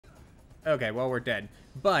Okay, well, we're dead.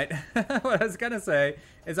 But what I was gonna say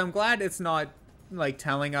is I'm glad it's not, like,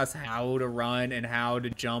 telling us how to run and how to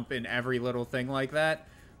jump and every little thing like that.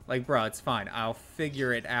 Like, bro, it's fine. I'll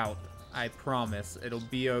figure it out. I promise. It'll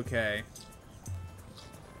be okay.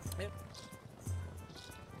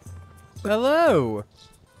 Hello!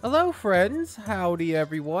 Hello, friends. Howdy,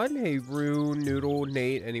 everyone. Hey, Rue, Noodle,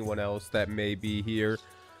 Nate, anyone else that may be here.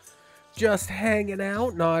 Just hanging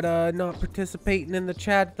out, not participating in the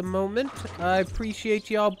chat at the moment. I appreciate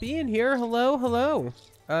y'all being here. Hello, hello.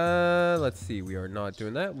 Let's see. We are not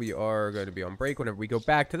doing that. We are going to be on break whenever we go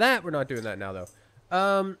back to that. We're not doing that now,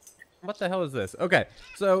 though. What the hell is this? Okay,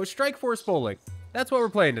 so Strike Force Bowling. That's what we're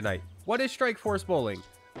playing tonight. What is Strike Force Bowling?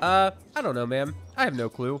 I don't know, man. I have no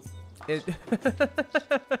clue. It,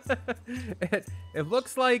 it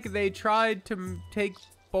looks like they tried to take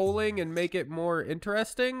bowling and make it more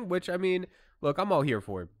interesting, which, I mean, look, I'm all here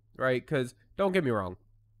for it, right? Because, don't get me wrong.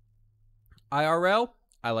 IRL,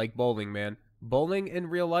 I like bowling, man. Bowling in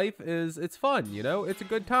real life it's fun, you know? It's a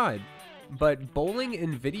good time. But bowling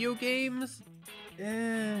in video games?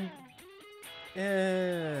 You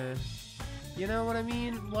know what I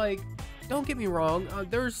mean? Like, don't get me wrong,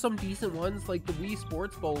 there's some decent ones, like the Wii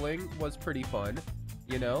Sports Bowling was pretty fun,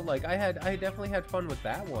 you know, like I definitely had fun with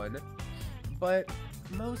that one, but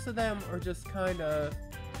most of them are just kind of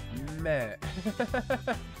meh.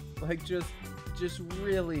 Like just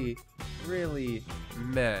really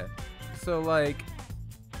meh. So like,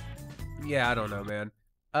 yeah, I don't know, man.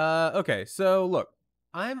 Okay, so look,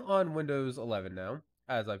 I'm on Windows 11 now,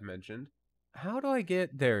 as I've mentioned. How do I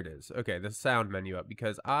get, there it is. Okay, the sound menu up,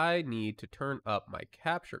 because I need to turn up my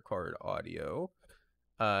capture card audio.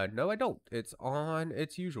 No, I don't. It's on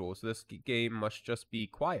its usual, so this game must just be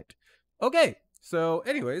quiet. Okay, so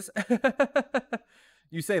anyways,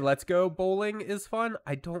 you say Let's Go Bowling is fun?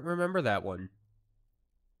 I don't remember that one.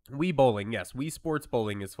 Wii Bowling, yes, Wii Sports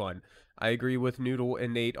Bowling is fun. I agree with Noodle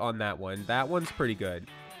and Nate on that one. That one's pretty good.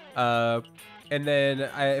 And then,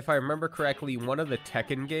 if I remember correctly, one of the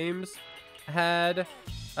Tekken games had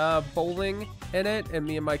bowling in it, and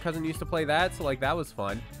me and my cousin used to play that, so like that was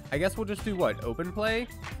fun. I guess we'll just do what, open play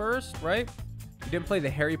first, right? You didn't play the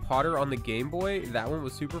Harry Potter on the Game Boy? That one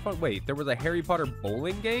was super fun. Wait, there was a Harry Potter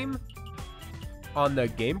bowling game on the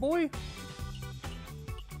Game Boy?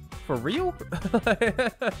 For real?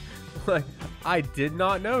 Like, I did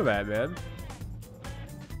not know that, man.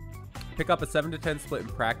 Pick up a 7 to 10 split in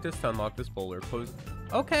practice to unlock this bowler. Close.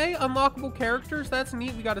 Okay, unlockable characters. That's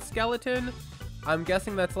neat. We got a skeleton. I'm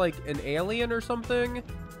guessing that's like an alien or something.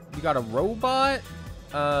 We got a robot.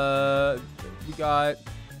 We got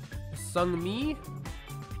Sung Mi,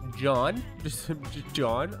 John, just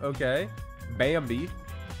John. Okay, Bambi,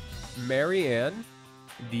 Marianne,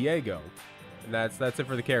 Diego. And that's it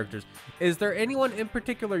for the characters. Is there anyone in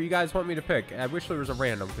particular you guys want me to pick? I wish there was a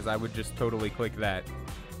random, because I would just totally click that.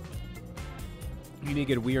 You need to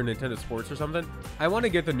get a Wii or Nintendo Sports or something. I want to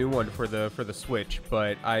get the new one for the Switch,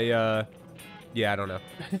 but yeah, I don't know.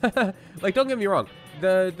 Like, don't get me wrong,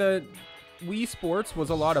 the Wii Sports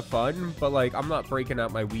was a lot of fun, but like, I'm not breaking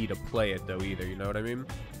out my Wii to play it though either. You know what I mean?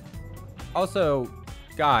 Also,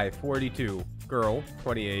 guy 42, girl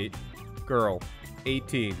 28, girl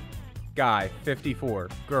 18, guy 54,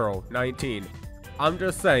 girl 19. I'm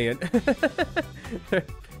just saying.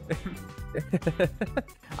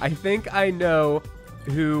 I think I know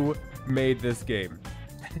who made this game.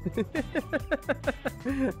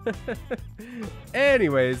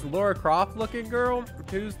 Anyways, Lara Croft looking girl.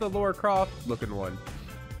 Who's the Lara Croft looking one?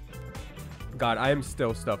 God, I am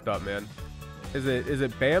still stuffed up, man. Is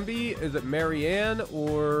it Bambi? Is it Marianne?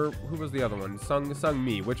 Or who was the other one? Sung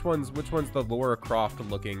Mi. Which one's the Lara Croft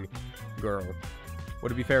looking girl?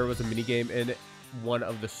 Would it be fair it was a mini game in one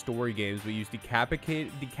of the story games? We used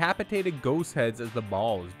decapitated ghost heads as the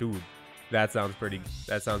balls. Dude, that sounds pretty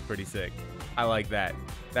sick. I like that.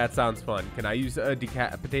 That sounds fun. Can I use a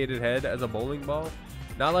decapitated head as a bowling ball?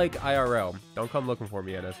 Not like IRL. Don't come looking for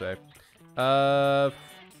me, NSA. I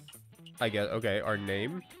guess. Okay, our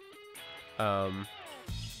name.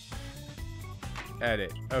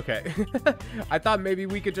 Edit. Okay. I thought maybe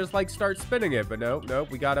we could just like start spinning it, but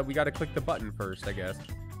nope. We gotta click the button first, I guess.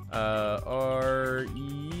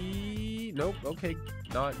 R-E... Nope, okay.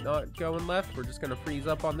 Not going left. We're just gonna freeze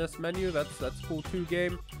up on this menu. That's cool too,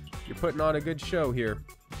 game. You're putting on a good show here.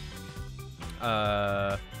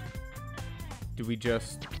 Do we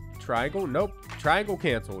just triangle? Nope. Triangle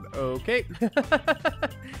canceled. Okay.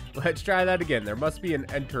 Let's try that again. There must be an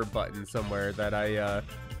enter button somewhere that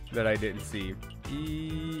I didn't see.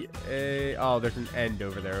 E-A... Oh, there's an end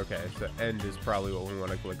over there. Okay, so end is probably what we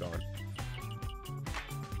want to click on.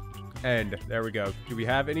 End. There we go. Do we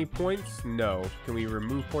have any points? No. Can we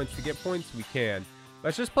remove points to get points? We can.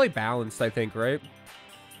 Let's just play balanced, I think, right?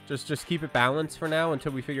 Just keep it balanced for now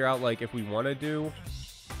until we figure out, like, if we want to do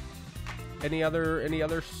any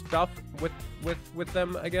other stuff with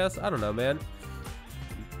them, I guess. I don't know, man.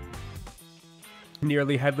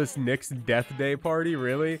 Nearly Headless Nick's Death Day party,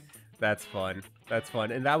 really? That's fun. That's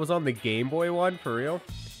fun. And that was on the Game Boy one, for real?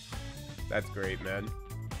 That's great, man.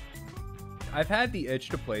 I've had the itch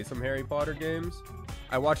to play some Harry Potter games.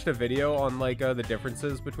 I watched a video on, like, the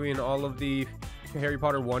differences between all of the Harry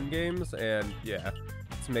Potter 1 games, and yeah,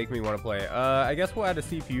 it's making me want to play. I guess we'll add a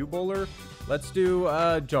CPU bowler. Let's do,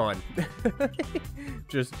 John.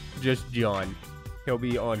 just John. He'll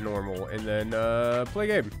be on normal, and then, play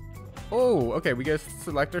game. Oh, okay, we get to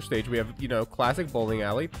select our stage. We have, you know, classic bowling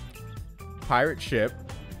alley, pirate ship,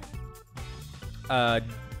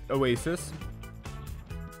 oasis,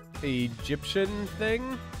 Egyptian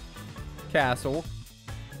thing, castle,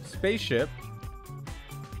 spaceship,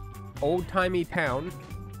 old-timey town,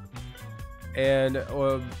 and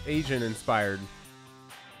Asian inspired.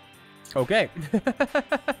 Okay.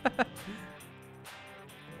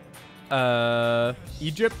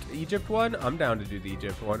 Egypt one? I'm down to do the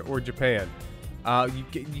Egypt one, or Japan. You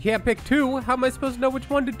can't pick two. How am I supposed to know which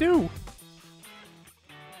one to do?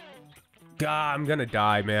 God, I'm gonna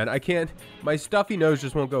die, man. I can't. My stuffy nose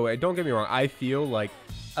just won't go away. Don't get me wrong. I feel like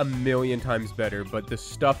a million times better, but the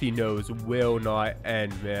stuffy nose will not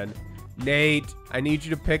end, man. Nate, I need you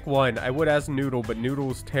to pick one. I would ask Noodle, but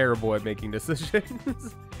Noodle's terrible at making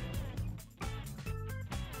decisions.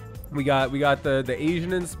 we got the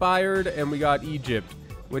Asian inspired, and we got Egypt.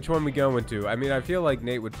 Which one we going to? I mean, I feel like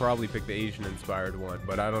Nate would probably pick the Asian inspired one,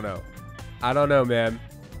 but I don't know. I don't know, man.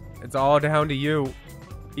 It's all down to you.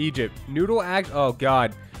 Egypt. Noodle act. Oh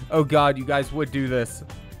god. Oh god, you guys would do this.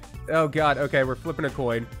 Oh god. Okay, we're flipping a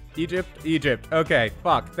coin. Egypt. Egypt. Okay.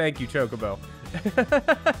 Fuck. Thank you, Chocobo.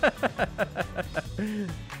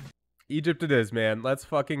 Egypt it is, man. Let's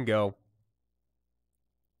fucking go.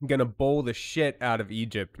 I'm gonna bowl the shit out of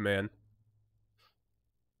Egypt, man.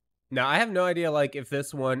 Now, I have no idea, like, if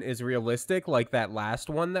this one is realistic, like that last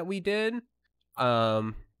one that we did.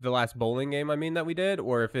 The last bowling game, I mean, that we did,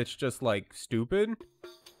 or if it's just, like, stupid.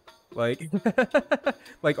 Like,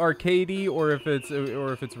 like arcadey, or if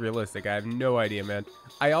it's realistic. I have no idea, man.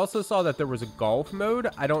 I also saw that there was a golf mode.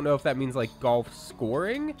 I don't know if that means, like, golf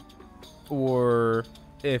scoring, or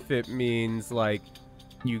if it means, like,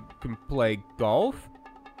 you can play golf.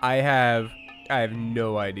 I have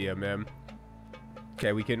no idea, man.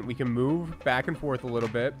 Okay, we can move back and forth a little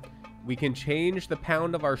bit. We can change the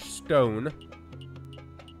pound of our stone.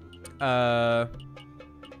 They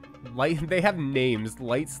have names: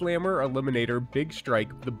 Light Slammer, Eliminator, Big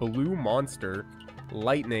Strike, the Blue Monster,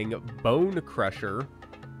 Lightning, Bone Crusher,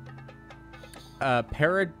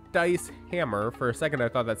 Paradise Hammer. For a second, I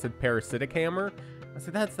thought that said Parasitic Hammer. I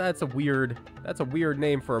said that's a weird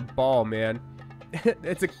name for a ball, man.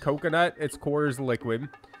 It's a coconut. Its core is liquid.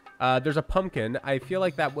 There's a pumpkin. I feel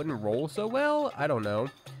like that wouldn't roll so well. I don't know.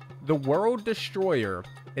 The World Destroyer.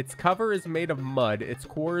 Its cover is made of mud. Its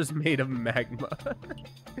core is made of magma.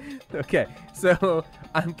 Okay, so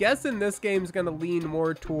I'm guessing this game's gonna lean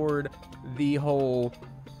more toward the whole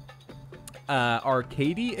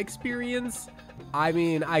arcadey experience. I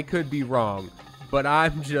mean, I could be wrong, but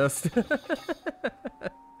I'm just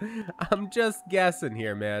I'm just guessing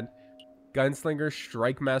here, man. Gunslinger,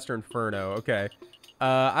 Strike Master, Inferno. Okay.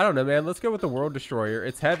 I don't know, man. Let's go with the World Destroyer.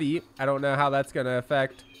 It's heavy. I don't know how that's gonna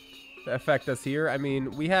affect us here. I mean,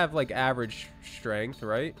 we have like average strength,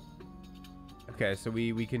 right? Okay, so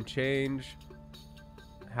we can change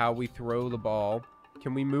how we throw the ball.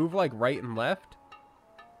 Can we move like right and left?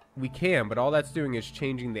 We can, but all that's doing is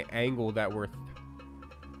changing the angle that we're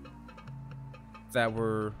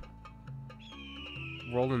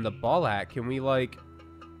rolling the ball at. Can we like...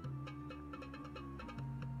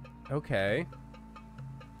 Okay.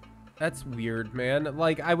 That's weird, man.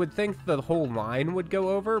 Like, I would think the whole line would go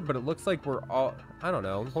over, but it looks like we're all... I don't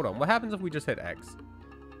know. Hold on. What happens if we just hit X?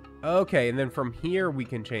 Okay, and then from here we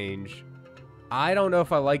can change. I don't know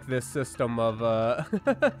if I like this system of,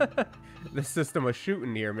 this system of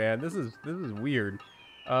shooting here, man. This is weird.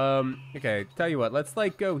 Okay, tell you what. Let's,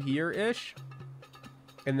 like, go here-ish.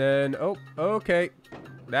 And then... Oh, okay.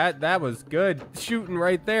 That was good shooting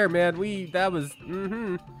right there, man. That was...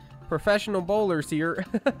 Professional bowlers here.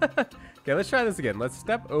 Okay, let's try this again. Let's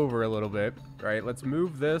step over a little bit. Right, let's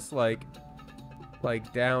move this like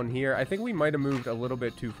down here. I think we might have moved a little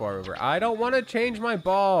bit too far over. I don't want to change my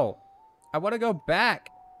ball. I want to go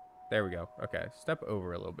back. There we go. Okay, step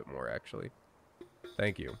over a little bit more, actually.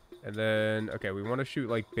 Thank you. And then, okay, we want to shoot,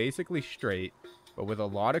 like, basically straight, but with a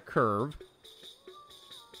lot of curve.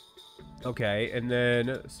 Okay, and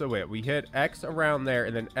then, so wait, we hit X around there,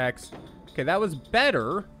 and then X. Okay, that was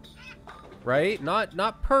better, right?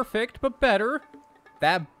 Not perfect, but better.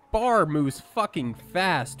 That bar moves fucking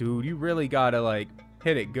fast, dude. You really gotta, like,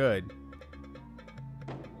 hit it good.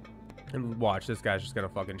 And watch, this guy's just gonna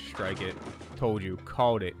fucking strike it. Told you,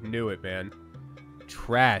 called it, knew it, man.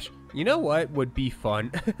 Trash. You know what would be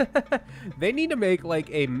fun? They need to make, like,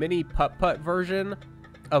 a mini putt-putt version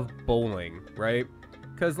of bowling, right?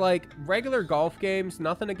 Because, like, regular golf games,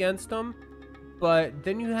 nothing against them. But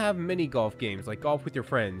then you have mini golf games, like golf with your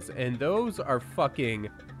friends. And those are fucking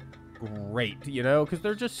great, you know? Because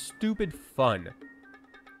they're just stupid fun.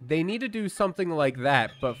 They need to do something like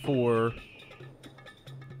that, but for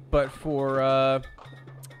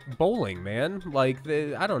bowling, man. Like,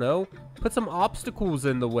 I don't know. Put some obstacles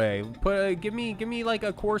in the way. Give me like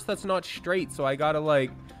a course that's not straight, so I gotta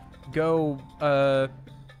like go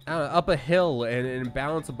up a hill and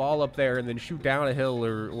balance a ball up there and then shoot down a hill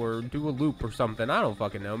or do a loop or something. I don't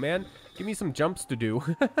fucking know, man. Give me some jumps to do.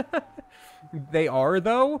 They are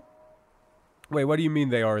though? Wait, what do you mean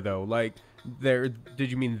they are though? Like,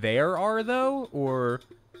 did you mean there are though? Or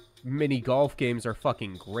mini golf games are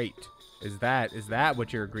fucking great? Is that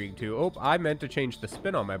what you're agreeing to? Oh, I meant to change the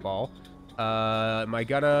spin on my ball. Am I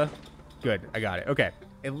gonna... Good, I got it. Okay.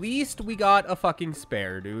 At least we got a fucking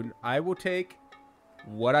spare, dude. I will take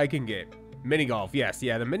what I can get. Mini golf, yes.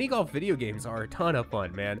 Yeah, the mini golf video games are a ton of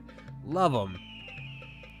fun, man. Love them.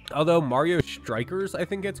 Although Mario Strikers, I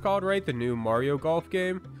think it's called, right? The new Mario Golf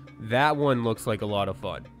game. That one looks like a lot of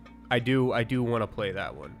fun. I do want to play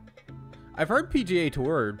that one. I've heard PGA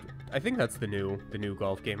Tour... I think that's the new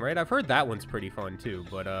golf game, right? I've heard that one's pretty fun too,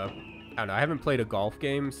 but I don't know. I haven't played a golf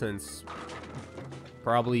game since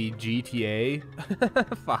probably GTA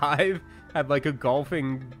 5 had like a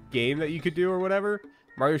golfing game that you could do or whatever.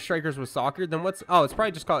 Mario Strikers was soccer. Then what's... Oh, it's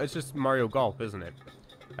probably just called... It's just Mario Golf, isn't it?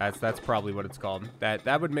 That's probably what it's called.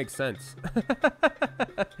 That would make sense.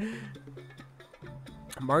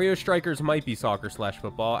 Mario Strikers might be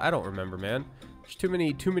soccer/football. I don't remember, man. There's too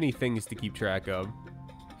many things to keep track of.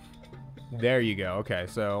 There you go. Okay,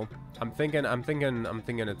 so I'm thinking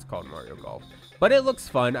it's called Mario Golf. But it looks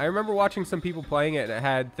fun. I remember watching some people playing it and it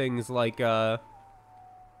had things like oh,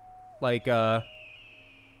 that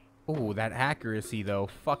accuracy though.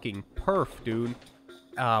 Fucking perf, dude.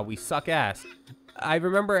 We suck ass. I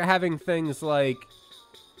remember having things like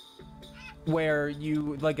where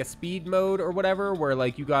you like a speed mode or whatever, where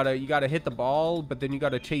like you gotta hit the ball, but then you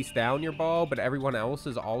gotta chase down your ball, but everyone else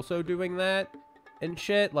is also doing that. And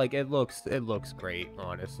shit, like, it looks great,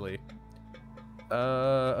 honestly.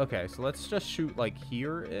 Okay, so let's just shoot, like,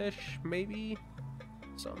 here-ish, maybe?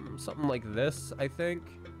 Something like this, I think.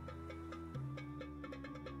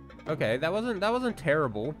 Okay, that wasn't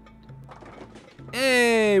terrible.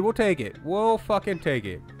 Hey, we'll take it. We'll fucking take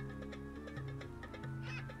it.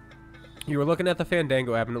 You were looking at the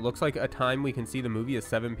Fandango app, and it looks like a time we can see the movie is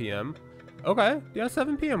 7 p.m. Okay, yeah,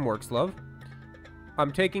 7 p.m. works, love.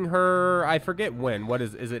 I'm taking her, I forget when. What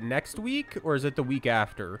is it next week or is it the week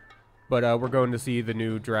after? But we're going to see the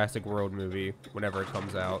new Jurassic World movie whenever it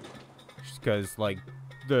comes out. Just because, like,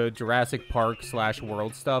 the Jurassic Park /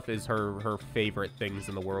 World stuff is her favorite things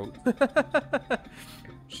in the world.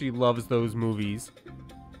 She loves those movies.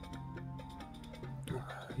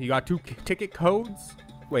 You got 2 ticket codes?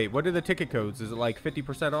 Wait, what are the ticket codes? Is it like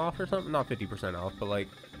 50% off or something? Not 50% off, but like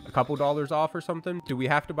a couple dollars off or something? Do we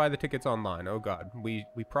have to buy the tickets online? Oh god, we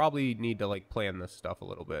probably need to like plan this stuff a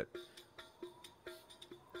little bit.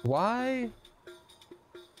 Why?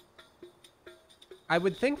 I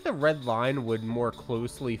would think the red line would more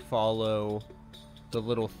closely follow the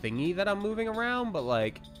little thingy that I'm moving around, but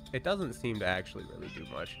like it doesn't seem to actually really do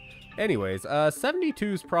much. Anyways,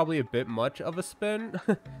 72 is probably a bit much of a spin.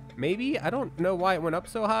 Maybe? I don't know why it went up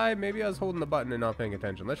so high. Maybe I was holding the button and not paying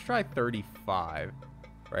attention. Let's try 35.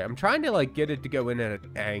 Right, I'm trying to like get it to go in at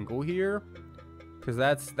an angle here, because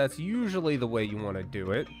that's usually the way you want to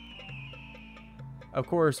do it. Of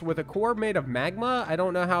course, with a core made of magma, I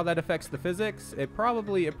don't know how that affects the physics. It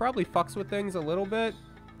probably fucks with things a little bit.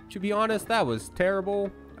 To be honest, that was terrible.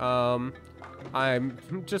 I'm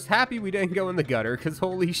just happy we didn't go in the gutter, because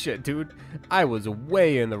holy shit, dude. I was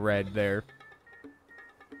way in the red there.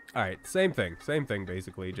 Alright, same thing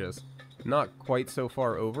basically, just not quite so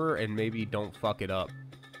far over, and maybe don't fuck it up.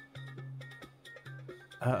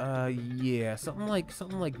 Yeah, something like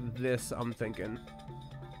this, I'm thinking.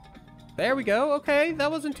 There we go. Okay,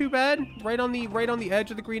 that wasn't too bad. Right on the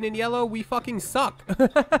edge of the green and yellow. We fucking suck.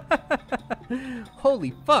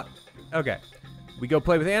 Holy fuck. Okay. We go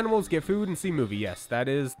play with animals, get food, and see movie. Yes, that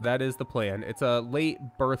is the plan. It's a late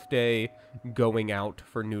birthday going out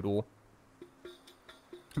for Noodle.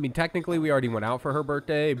 I mean, technically, we already went out for her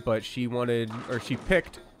birthday, but she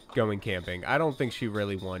picked going camping. I don't think she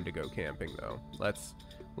really wanted to go camping, though.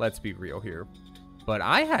 Let's be real here. But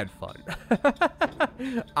I had fun.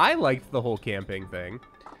 I liked the whole camping thing.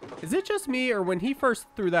 Is it just me, or when he first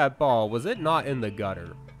threw that ball, was it not in the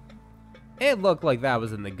gutter? It looked like that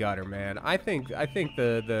was in the gutter, man. I think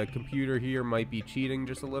the computer here might be cheating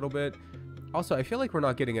just a little bit. Also, I feel like we're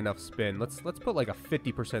not getting enough spin. Let's put like a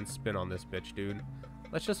 50% spin on this bitch, dude.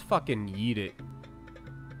 Let's just fucking yeet it.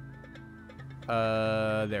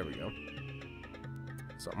 There we go.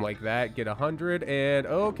 Something like that. Get 100, and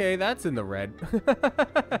okay, that's in the red.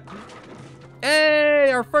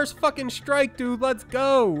 Hey, our first fucking strike, dude. Let's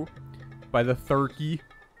go. By the turkey.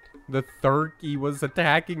 The turkey was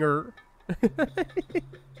attacking her.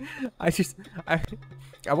 I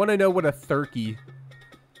want to know what a turkey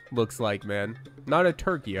looks like, man. Not a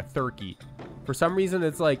turkey, a turkey. For some reason,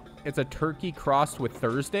 it's like it's a turkey crossed with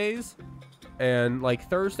Thursdays, and like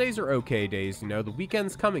Thursdays are okay days, you know. The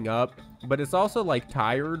weekend's coming up, but it's also like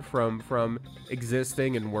tired from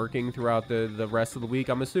existing and working throughout the rest of the week.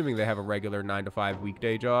 I'm assuming they have a regular 9 to 5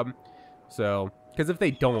 weekday job, so. Because if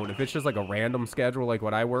they don't, if it's just like a random schedule like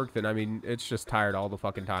what I work, then I mean, it's just tired all the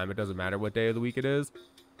fucking time. It doesn't matter what day of the week it is.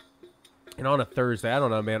 And on a Thursday, I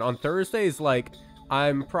don't know, man. On Thursdays, like,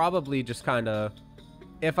 I'm probably just kind of,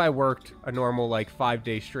 if I worked a normal like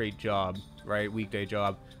 5-day straight job, right, weekday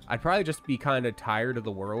job, I'd probably just be kind of tired of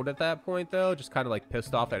the world at that point, though. Just kind of like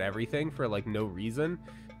pissed off at everything for like no reason.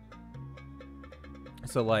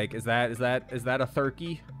 So like, is that a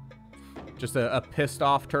turkey? Just a pissed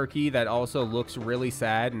off turkey that also looks really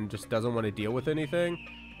sad and just doesn't want to deal with anything.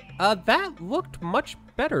 That looked much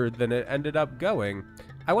better than it ended up going.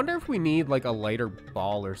 I wonder if we need like a lighter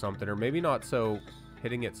ball or something, or maybe not so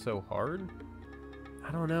hitting it so hard.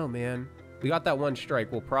 I don't know, man. We got that one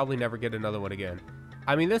strike. We'll probably never get another one again.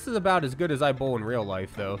 I mean, this is about as good as I bowl in real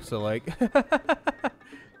life, though. So like,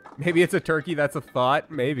 maybe it's a turkey that's a thought.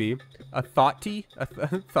 Maybe a thoughty, a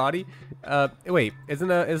thoughty. Wait,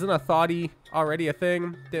 isn't a thoughty already a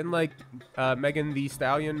thing? Didn't like Megan Thee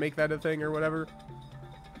Stallion make that a thing or whatever?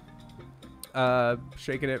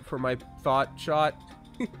 Shaking it for my thought shot.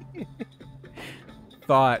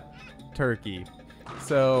 Thought turkey.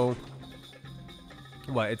 So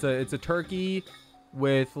what? It's a turkey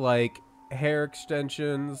with like hair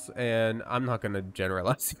extensions, and I'm not gonna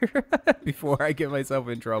generalize here before I get myself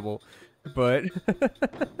in trouble, but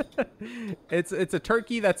it's a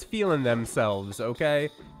turkey that's feeling themselves. Okay,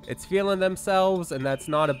 it's feeling themselves, and that's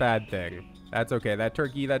not a bad thing. That's okay. That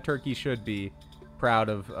turkey should be proud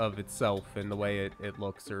of itself and the way it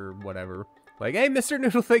looks or whatever. Like, hey, Mr.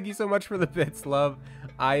 Noodle, thank you so much for the bits, love.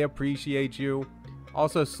 I appreciate you.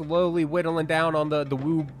 Also, slowly whittling down on the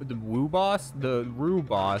rue boss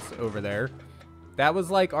over there. That was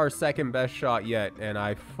like our second best shot yet, and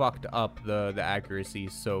I fucked up the accuracy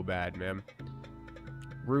so bad, man.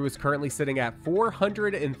 Rue is currently sitting at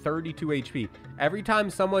 432 HP. Every time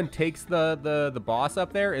someone takes the boss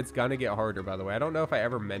up there, it's gonna get harder, by the way. I don't know if I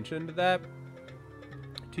ever mentioned that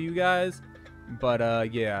to you guys,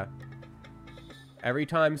 but yeah. Every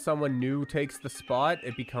time someone new takes the spot,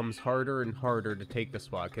 it becomes harder and harder to take the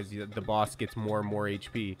spot because the boss gets more and more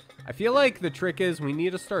HP. I feel like the trick is we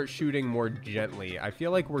need to start shooting more gently. I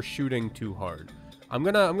feel like we're shooting too hard. I'm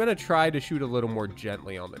gonna try to shoot a little more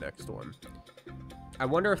gently on the next one. I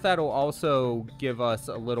wonder if that'll also give us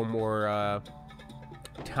a little more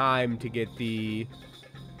time to get the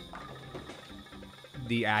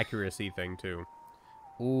accuracy thing too.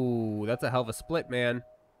 Ooh, that's a hell of a split, man.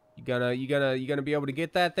 You gonna be able to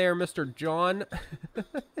get that there, Mr. John?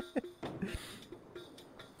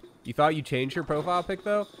 You thought you changed your profile pic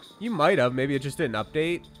though? You might have. Maybe it just didn't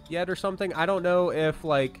update yet or something. I don't know if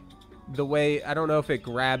like I don't know if it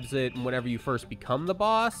grabs it whenever you first become the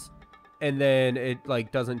boss, and then it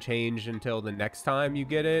like doesn't change until the next time you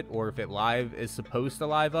get it, or if it is supposed to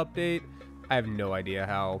live update. I have no idea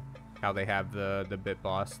how they have the bit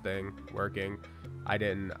boss thing working. I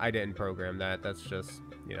didn't program that. That's just,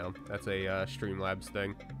 you know, that's a Streamlabs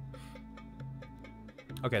thing.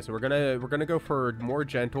 Okay, so we're gonna go for more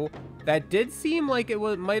gentle. That did seem like it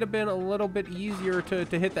might have been a little bit easier to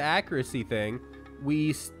hit the accuracy thing.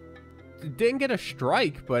 We didn't get a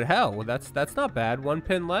strike, but hell, that's not bad. One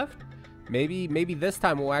pin left. Maybe this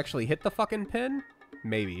time we'll actually hit the fucking pin.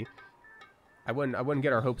 Maybe. I wouldn't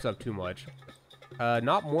get our hopes up too much.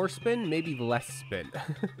 Not more spin, maybe less spin.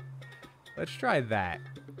 Let's try that.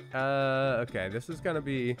 Okay, this is gonna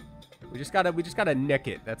be We just gotta nick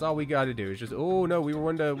it. That's all we gotta do. It's just, oh no, we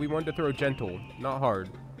wanted to throw gentle, not hard.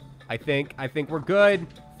 I think we're good.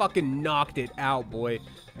 Fucking knocked it out, boy.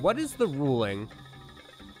 What is the ruling?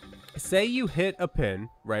 Say you hit a pin,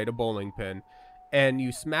 right, a bowling pin, and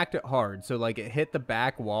you smacked it hard. So like it hit the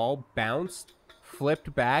back wall, bounced,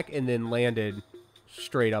 flipped back, and then landed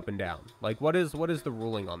straight up and down. Like what is the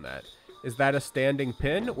ruling on that? Is that a standing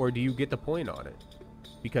pin, or do you get the point on it?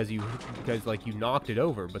 Because like you knocked it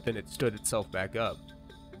over, but then it stood itself back up.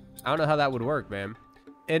 I don't know how that would work, man.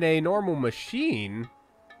 In a normal machine,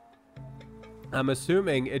 I'm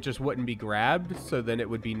assuming it just wouldn't be grabbed, so then it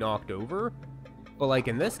would be knocked over. But like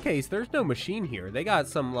in this case, there's no machine here. They got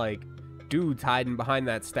some like dudes hiding behind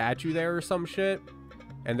that statue there or some shit,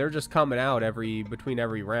 and they're just coming out between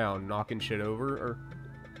every round, knocking shit over or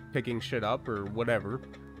picking shit up or whatever.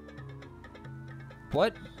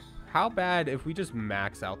 What? How bad if we just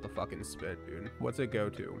max out the fucking spin, dude? What's it go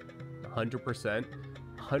to? 100%?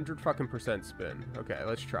 100 fucking percent spin. Okay,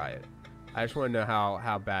 let's try it. I just want to know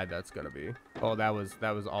how bad that's gonna be. Oh, that was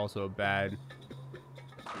also bad.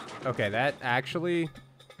 Okay, that actually...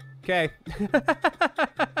 Okay.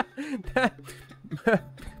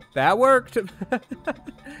 that worked.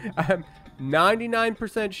 I'm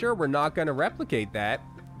 99% sure we're not gonna replicate that,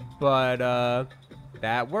 but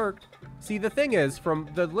that worked. See, the thing is, from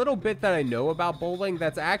the little bit that I know about bowling,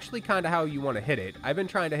 that's actually kind of how you want to hit it. I've been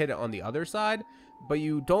trying to hit it on the other side, but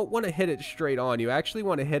you don't want to hit it straight on. You actually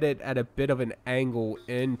want to hit it at a bit of an angle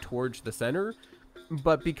in towards the center.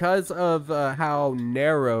 But because of how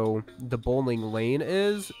narrow the bowling lane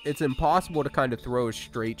is, it's impossible to kind of throw a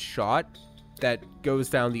straight shot that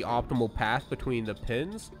goes down the optimal path between the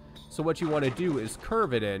pins. So what you want to do is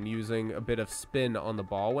curve it in using a bit of spin on the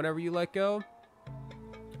ball whenever you let go.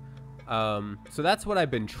 So that's what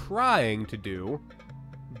I've been trying to do,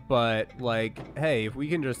 but like, hey, if we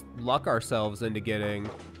can just luck ourselves into getting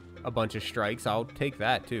a bunch of strikes, I'll take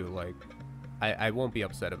that too. Like, I won't be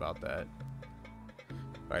upset about that.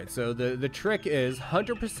 All right, so the trick is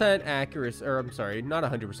 100% accuracy, or I'm sorry, not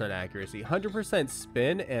 100% accuracy, 100%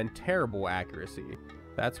 spin and terrible accuracy.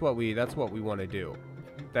 That's what we want to do.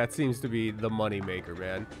 That seems to be the money maker,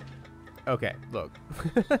 man. Okay, look.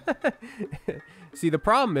 See, the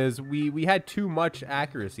problem is we had too much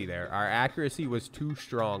accuracy there. Our accuracy was too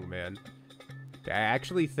strong, man. I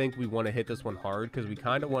actually think we want to hit this one hard because we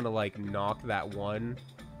kind of want to, like, knock that one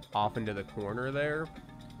off into the corner there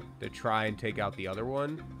to try and take out the other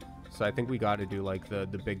one. So I think we got to do, like, the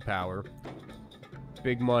big power.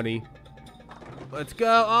 Big money. Let's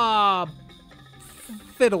go. Ah,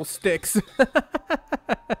 fiddlesticks.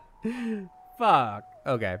 Fuck.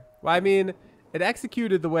 Okay. Well, I mean, it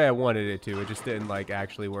executed the way I wanted it to. It just didn't, like,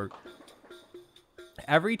 actually work.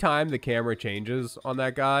 Every time the camera changes on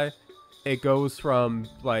that guy, it goes from,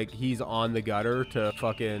 like, he's on the gutter to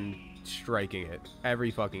fucking striking it.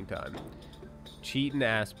 Every fucking time. Cheating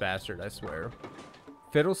ass bastard, I swear.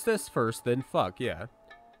 Fiddlesticks first, then fuck, yeah.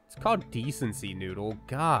 It's called decency, Noodle.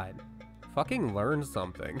 God. Fucking learn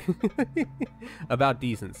something. About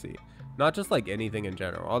decency. Not just like anything in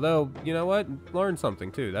general. Although, you know what? Learn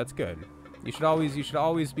something too. That's good. You should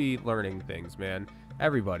always be learning things, man.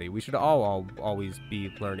 Everybody. We should all always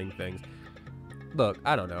be learning things. Look,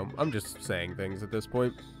 I don't know. I'm just saying things at this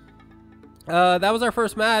point. That was our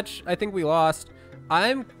first match. I think we lost.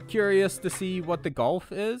 I'm curious to see what the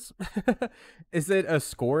golf is. Is it a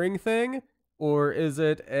scoring thing? Or is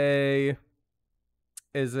it a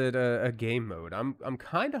game mode? I'm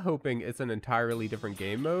kind of hoping it's an entirely different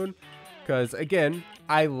game mode. Because, again,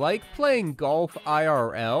 I like playing golf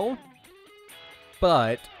IRL,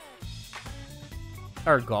 but...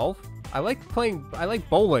 Or golf? I like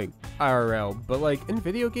bowling IRL, but, like, in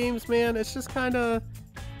video games, man, it's just kind of...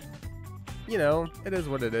 You know, it is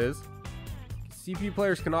what it is. CPU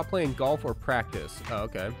players cannot play in golf or practice. Oh,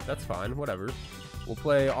 okay. That's fine. Whatever. We'll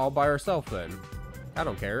play all by ourselves then. I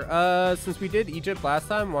don't care. Since we did Egypt last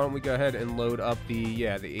time, why don't we go ahead and load up the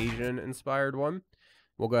Asian-inspired one.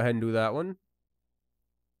 We'll go ahead and do that one.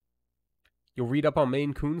 You'll read up on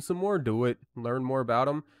Maine Coon some more, do it, learn more about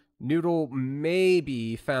them. Noodle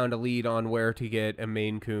maybe found a lead on where to get a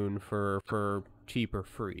Maine Coon for cheap or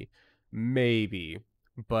free. Maybe.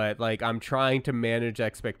 But, like, I'm trying to manage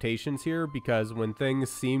expectations here because when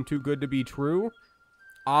things seem too good to be true,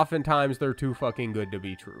 oftentimes they're too fucking good to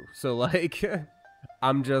be true. So, like,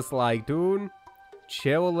 I'm just like, dude,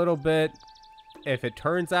 chill a little bit. If it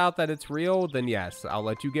turns out that it's real, then yes, I'll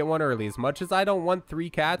let you get one early. As much as I don't want 3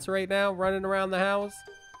 cats right now running around the house,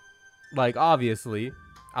 like, obviously,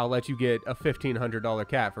 I'll let you get a $1,500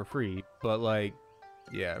 cat for free. But, like,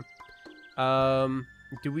 yeah.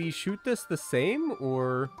 Do we shoot this the same,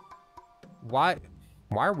 or Why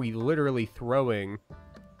are we literally throwing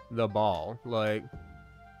the ball? Like,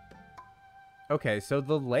 okay, so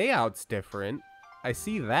the layout's different. I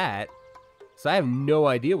see that. So I have no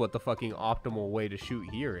idea what the fucking optimal way to shoot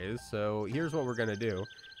here is. So here's what we're gonna do.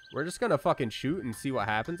 We're just gonna fucking shoot and see what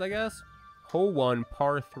happens, I guess. Hole 1,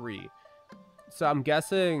 par 3. So I'm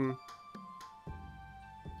guessing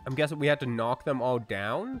we have to knock them all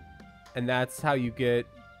down, and that's how you get,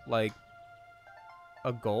 like,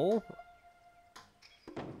 a goal.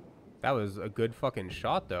 That was a good fucking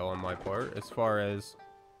shot, though, on my part, as far as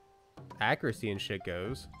accuracy and shit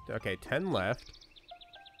goes. Okay, 10 left.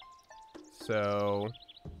 So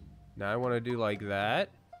now I want to do like that.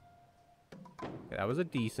 Okay, that was a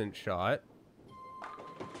decent shot.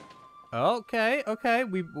 Okay, okay,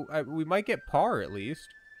 we might get par at least.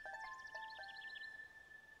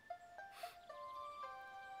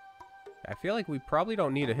 I feel like we probably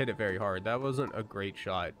don't need to hit it very hard. That wasn't a great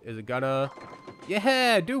shot. Is it gonna...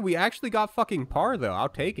 Yeah, dude, we actually got fucking par, though. I'll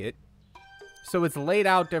take it. So it's laid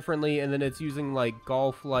out differently, and then it's using, like,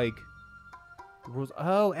 golf-like rules.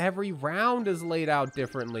 Oh, every round is laid out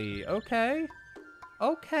differently. Okay.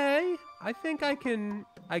 Okay. I think I can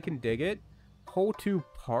dig it. Hole 2,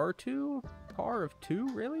 par 2? Par of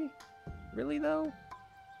 2? Really? Really, though?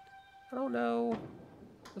 I don't know.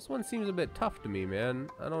 This one seems a bit tough to me, man.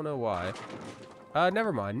 I don't know why.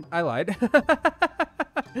 Never mind. I lied.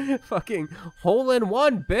 Fucking hole in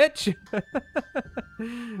one, bitch!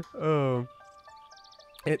 Oh.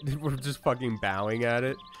 We're just fucking bowing at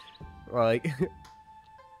it. Like,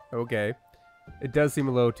 okay. It does seem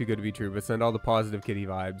a little too good to be true, but send all the positive kitty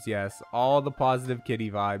vibes. Yes, all the positive kitty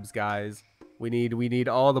vibes, guys. We need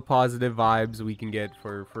all the positive vibes we can get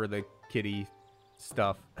for the kitty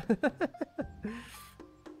stuff.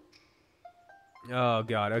 Oh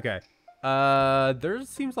god, okay. There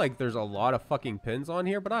seems like there's a lot of fucking pins on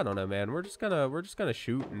here, but I don't know, man. We're just gonna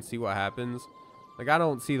shoot and see what happens. Like, I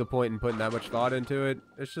don't see the point in putting that much thought into it.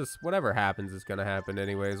 It's just whatever happens is gonna happen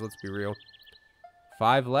anyways. Let's be real.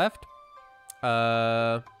 5 left.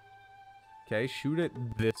 Okay, shoot it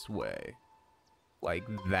this way, like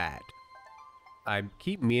that. I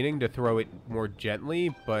keep meaning to throw it more gently,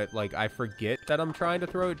 but like I forget that I'm trying to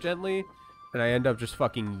throw it gently. And I end up just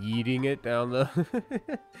fucking yeeting it down the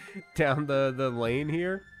down the lane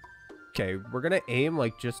here. Okay, we're gonna aim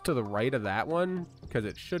like just to the right of that one because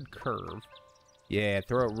it should curve. Yeah,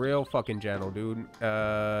 throw it real fucking gentle, dude.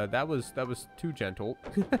 That was too gentle.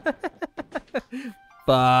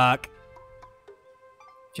 Fuck.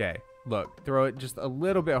 Okay, look, throw it just a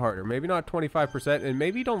little bit harder. Maybe not 25%, and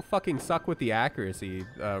maybe don't fucking suck with the accuracy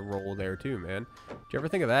roll there too, man. Did you ever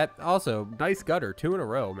think of that? Also, nice gutter, 2 in a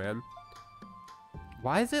row, man.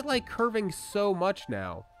 Why is it, like, curving so much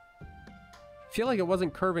now? I feel like it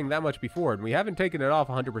wasn't curving that much before, and we haven't taken it off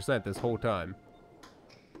 100% this whole time.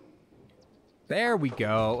 There we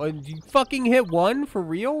go. And you fucking hit 1 for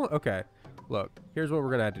real? Okay. Look, here's what we're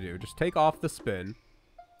gonna have to do. Just take off the spin.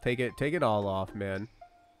 Take it all off, man.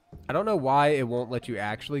 I don't know why it won't let you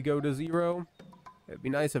actually go to 0. It'd be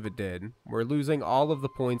nice if it did. We're losing all of the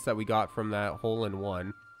points that we got from that hole in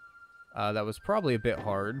 1. That was probably a bit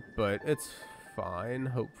hard, but it's fine,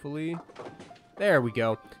 hopefully. There we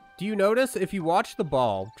go. Do you notice if you watch the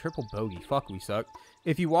ball, triple bogey, fuck we suck.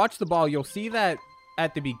 If you watch the ball, you'll see that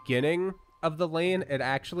at the beginning of the lane, it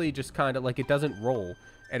actually just kind of, like, it doesn't roll.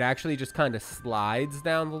 It actually just kind of slides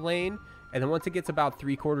down the lane, and then once it gets about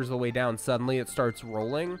 3/4 of the way down, suddenly it starts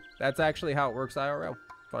rolling. That's actually how it works IRL.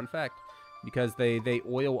 Fun fact. Because they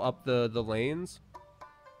oil up the lanes,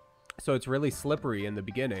 so it's really slippery in the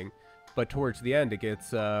beginning, but towards the end it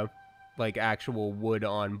gets like actual wood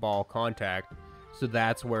on ball contact. So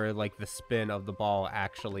that's where, like, the spin of the ball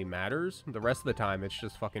actually matters. The rest of the time, it's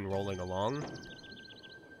just fucking rolling along.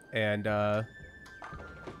 And,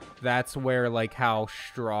 that's where, like, how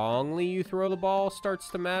strongly you throw the ball starts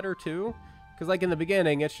to matter, too. Because, like, in the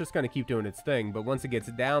beginning, it's just going to keep doing its thing. But once it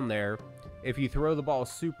gets down there, if you throw the ball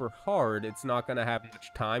super hard, it's not going to have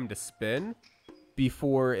much time to spin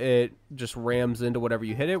before it just rams into whatever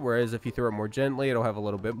you hit it. Whereas if you throw it more gently, it'll have a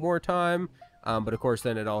little bit more time. But of course,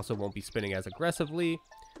 then it also won't be spinning as aggressively.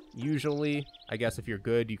 Usually, I guess if you're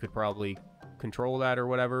good, you could probably control that or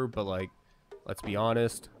whatever. But, like, let's be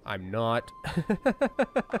honest, I'm not.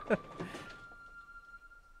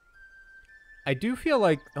 I do feel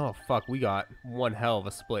like... Oh, fuck, we got one hell of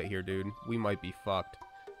a split here, dude. We might be fucked.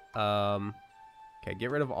 Okay,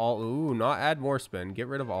 get rid of all... Ooh, not add more spin. Get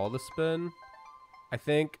rid of all the spin. I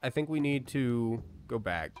think we need to go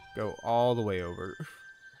back. Go all the way over.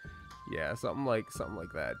 Yeah, something like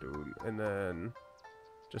that, dude. And then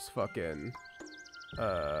just fucking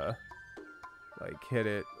Like, hit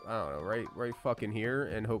it, I don't know, right fucking here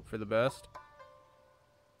and hope for the best.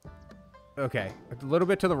 Okay, a little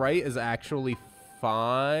bit to the right is actually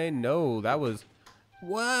fine. No, that was...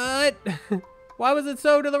 What? Why was it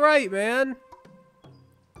so to the right, man?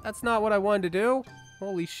 That's not what I wanted to do.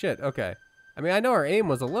 Holy shit, okay. I mean, I know our aim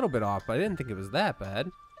was a little bit off, but I didn't think it was that bad.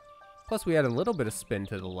 Plus, we had a little bit of spin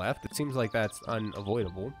to the left. It seems like that's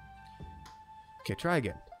unavoidable. Okay, try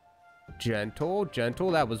again. Gentle,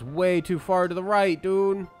 gentle. That was way too far to the right,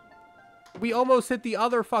 dude. We almost hit the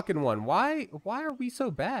other fucking one. Why are we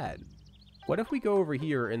so bad? What if we go over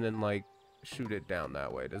here and then, like, shoot it down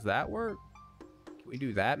that way? Does that work? Can we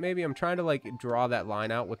do that, maybe? I'm trying to, like, draw that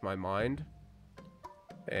line out with my mind.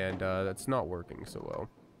 And, that's not working so well.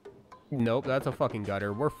 Nope, that's a fucking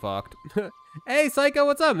gutter. We're fucked. Hey, Psycho,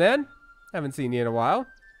 what's up, man? Haven't seen you in a while.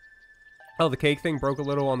 Oh, the cake thing broke a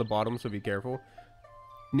little on the bottom, so be careful.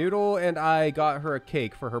 Noodle and I got her a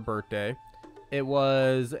cake for her birthday. It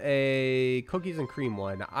was a cookies and cream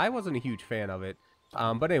one. I wasn't a huge fan of it.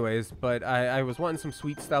 But anyways, I was wanting some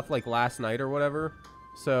sweet stuff like last night or whatever.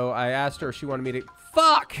 So I asked her if she wanted me to...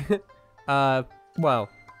 Fuck! Well,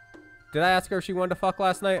 did I ask her if she wanted to fuck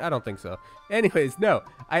last night? I don't think so. Anyways, no.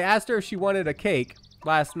 I asked her if she wanted a cake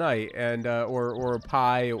last night, and or a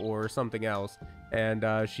pie or something else.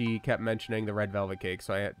 And she kept mentioning the red velvet cake,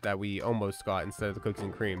 so that we almost got instead of the cookies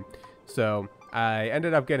and cream. So I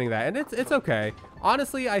ended up getting that, and it's okay.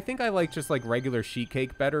 Honestly, I think I like just like regular sheet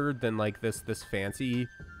cake better than like this fancy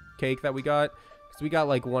cake that we got. Because we got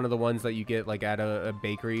like one of the ones that you get like at a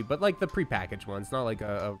bakery, but like the prepackaged ones, not like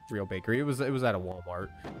a real bakery. It was at a Walmart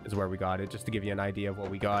is where we got it, just to give you an idea of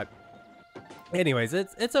what we got. Anyways,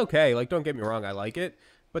 it's okay. Like, don't get me wrong, I like it.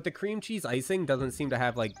 But the cream cheese icing doesn't seem to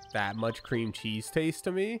have, like, that much cream cheese taste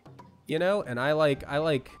to me, you know? And I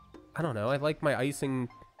don't know, I like my icing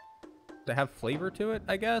to have flavor to it,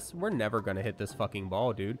 I guess. We're never gonna hit this fucking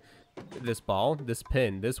ball, dude. This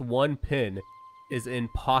pin, this one pin is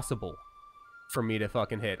impossible for me to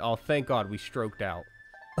fucking hit. Oh, thank God we stroked out.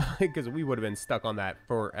 Because we would have been stuck on that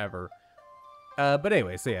forever. But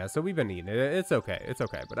anyway, so yeah, so we've been eating it. It's okay,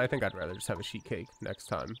 but I think I'd rather just have a sheet cake next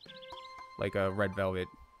time. Like a red velvet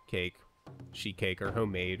cake, sheet cake, or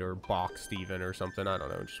homemade, or boxed even, or something. I don't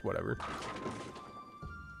know, just whatever.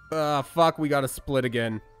 Fuck, we gotta split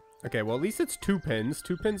again. Okay, well, at least it's 2 pins.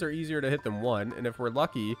 2 pins are easier to hit than 1, and if we're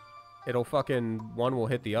lucky, it'll fucking... one will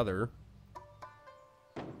hit the other.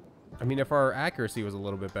 I mean, if our accuracy was a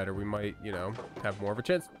little bit better, we might, you know, have more of a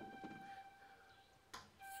chance.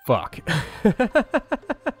 Fuck.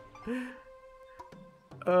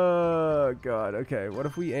 Oh, God. Okay, what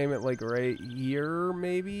if we aim it, like, right here,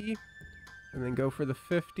 maybe? And then go for the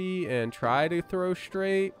 50 and try to throw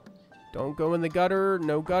straight. Don't go in the gutter.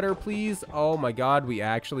 No gutter, please. Oh, my God. We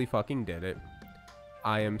actually fucking did it.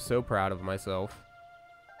 I am so proud of myself.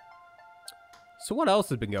 So what else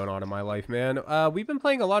has been going on in my life, man? We've been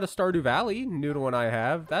playing a lot of Stardew Valley. Noodle and I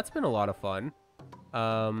have. That's been a lot of fun.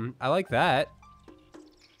 I like that.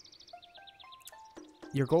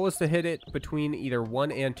 Your goal is to hit it between either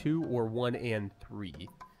 1 and 2 or 1 and 3.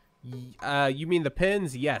 You mean the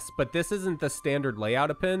pins? Yes, but this isn't the standard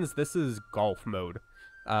layout of pins. This is golf mode.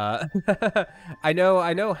 I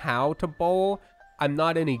know how to bowl. I'm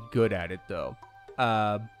not any good at it, though.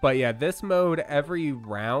 But yeah, this mode, every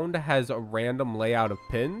round has a random layout of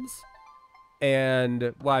pins.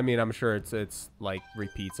 And, well, I mean, I'm sure it's like,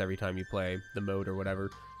 repeats every time you play the mode or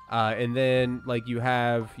whatever. And then, like, you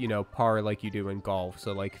have, you know, par like you do in golf.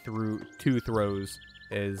 So, like, through 2 throws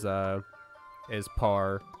is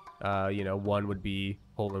par. You know, 1 would be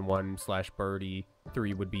hole-in-one / birdie.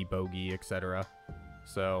 3 would be bogey, etc.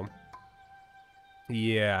 So,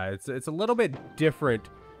 yeah, it's a little bit different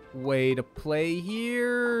way to play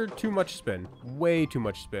here. Too much spin. Way too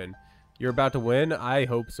much spin. You're about to win? I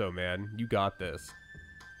hope so, man. You got this.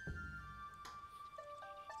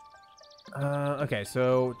 Okay,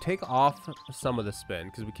 so take off some of the spin,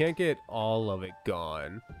 because we can't get all of it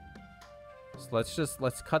gone. So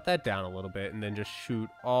let's cut that down a little bit, and then just shoot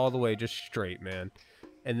all the way just straight, man.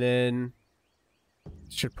 And then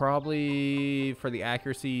should probably, for the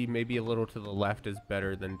accuracy, maybe a little to the left is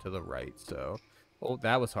better than to the right, so... Oh,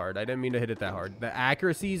 that was hard. I didn't mean to hit it that hard. The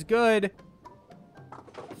accuracy's good!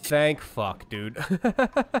 Thank fuck, dude.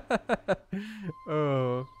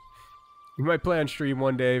 Oh... We might play on stream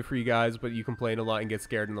one day for you guys, but you complain a lot and get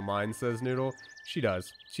scared in the mind, says Noodle. She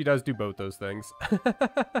does. She does do both those things.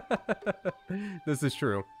 This is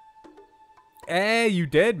true. Hey, you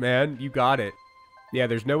did, man. You got it. Yeah,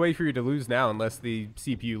 there's no way for you to lose now unless the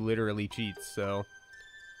CPU literally cheats, so...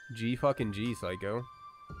 G fucking G, Psycho.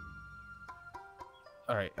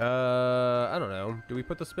 All right. I don't know. Do we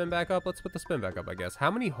put the spin back up? Let's put the spin back up, I guess.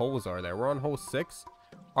 How many holes are there? We're on hole 6.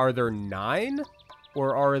 Are there 9?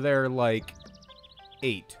 Or are there, like,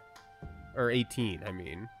 8? Or 18, I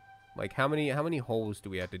mean. Like, how many holes do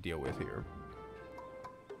we have to deal with here?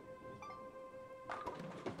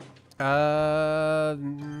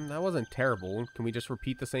 That wasn't terrible. Can we just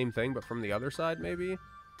repeat the same thing, but from the other side, maybe?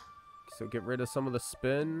 So get rid of some of the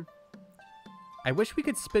spin. I wish we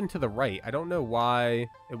could spin to the right. I don't know why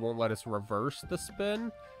it won't let us reverse the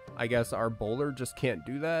spin. I guess our bowler just can't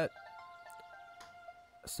do that.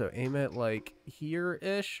 So aim it, like,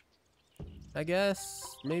 here-ish, I guess.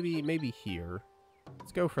 Maybe here.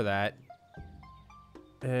 Let's go for that.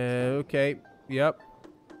 Okay. Yep.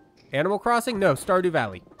 Animal Crossing? No, Stardew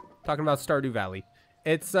Valley. Talking about Stardew Valley.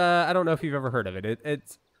 It's, I don't know if you've ever heard of it.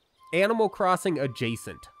 It's Animal Crossing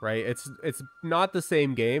adjacent, right? It's not the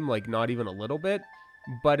same game, like, not even a little bit,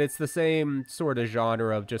 but it's the same sort of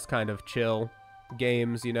genre of just kind of chill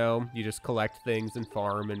games, you know? You just collect things and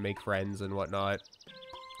farm and make friends and whatnot.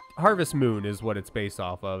 Harvest Moon is what it's based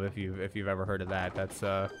off of, if you've ever heard of that. That's,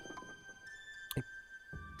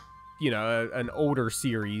 you know, an older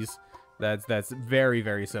series that's very,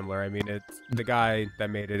 very similar. I mean, it's the guy that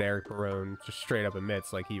made it, Eric Barone, just straight up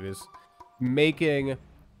admits, like, he was making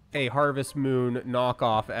a Harvest Moon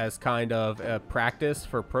knockoff as kind of a practice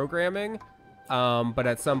for programming. But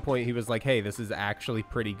at some point he was like, hey, this is actually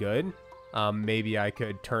pretty good. Maybe I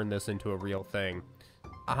could turn this into a real thing.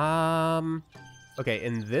 Okay,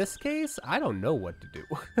 in this case, I don't know what to do.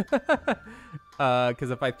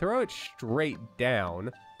 Because if I throw it straight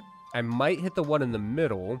down, I might hit the one in the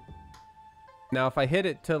middle. Now, if I hit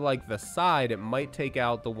it to, like, the side, it might take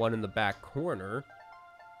out the one in the back corner.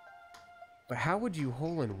 But how would you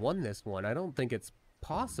hole-in-one this one? I don't think it's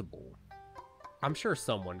possible. I'm sure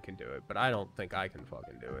someone can do it, but I don't think I can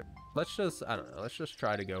fucking do it. Let's just, I don't know, let's just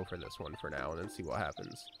try to go for this one for now and then see what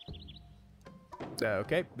happens.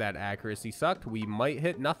 Okay, that accuracy sucked. We might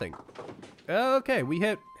hit nothing. Okay, we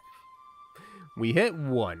hit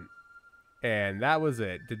 1. And that was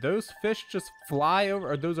it. Did those fish just fly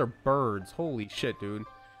over? Or those are birds. Holy shit, dude.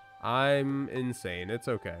 I'm insane. It's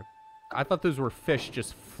okay. I thought those were fish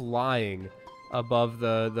just flying above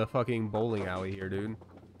the fucking bowling alley here, dude.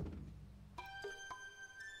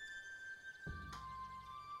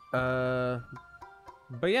 But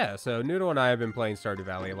yeah, so Noodle and I have been playing Stardew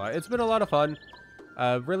Valley a lot. It's been a lot of fun.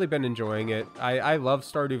 I've really been enjoying it. I love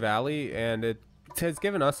Stardew Valley, and it has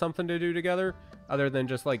given us something to do together other than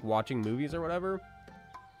just, like, watching movies or whatever.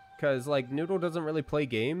 Because, like, Noodle doesn't really play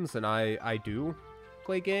games, and I do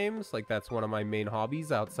play games. Like, that's one of my main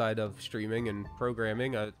hobbies outside of streaming and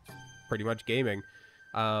programming. Pretty much gaming.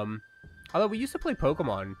 Although we used to play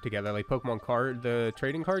Pokemon together, like Pokemon card, the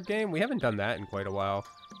trading card game. We haven't done that in quite a while.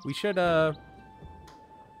 We should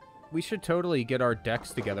totally get our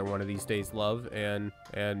decks together one of these days, love, and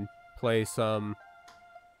play some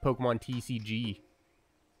Pokemon TCG.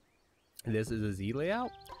 This is a Z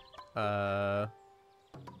layout. I,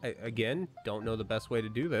 again, don't know the best way to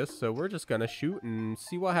do this, so we're just gonna shoot and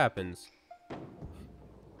see what happens.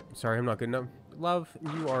 Sorry, I'm not good enough. Love,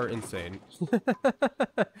 you are insane.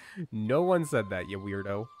 No one said that, you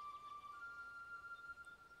weirdo.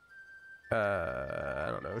 I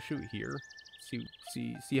don't know. Shoot here.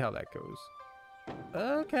 See how that goes.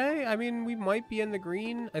 Okay, I mean, we might be in the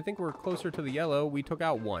green. I think we're closer to the yellow. We took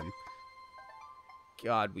out 1.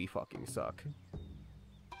 God, we fucking suck.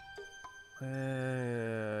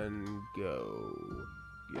 And go.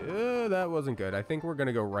 Yeah, that wasn't good. I think we're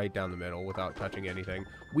gonna go right down the middle without touching anything.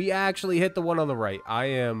 We actually hit the one on the right. I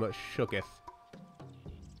am shooketh.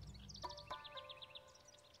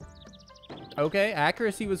 Okay,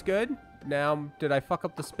 accuracy was good. Now, did I fuck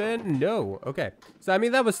up the spin? No. Okay. So, I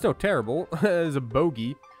mean, that was still terrible. It was a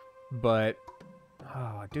bogey. But,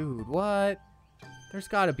 oh, dude, what? There's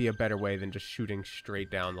gotta be a better way than just shooting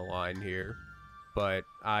straight down the line here. But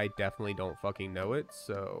I definitely don't fucking know it,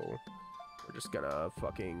 so we're just gonna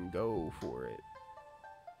fucking go for it.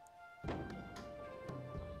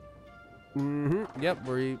 Yep,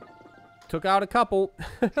 we took out a couple.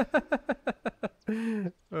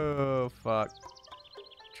 Oh, fuck.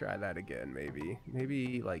 Try that again, maybe.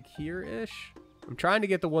 Maybe, like, here-ish? I'm trying to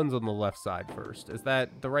get the ones on the left side first. Is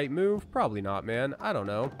that the right move? Probably not, man. I don't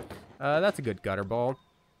know. That's a good gutter ball.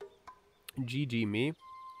 GG me.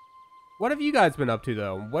 What have you guys been up to,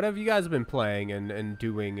 though? What have you guys been playing and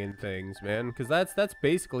doing and things, man? Because that's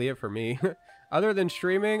basically it for me. Other than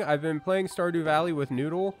streaming, I've been playing Stardew Valley with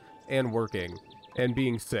Noodle and working and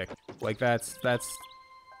being sick. Like, that's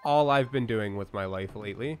all I've been doing with my life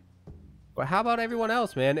lately. But how about everyone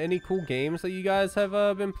else, man? Any cool games that you guys have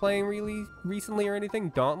been playing really recently or anything?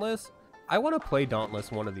 Dauntless? I want to play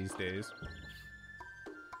Dauntless one of these days.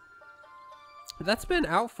 That's been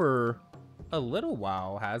out for a little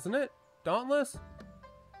while, hasn't it? Dauntless?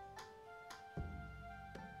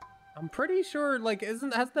 I'm pretty sure, like,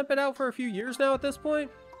 hasn't that been out for a few years now at this point?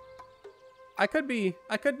 I could be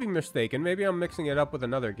mistaken. Maybe I'm mixing it up with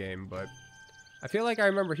another game, but I feel like I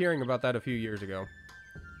remember hearing about that a few years ago.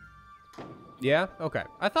 Yeah? Okay.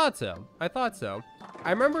 I thought so.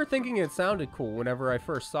 I remember thinking it sounded cool whenever I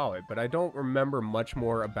first saw it, but I don't remember much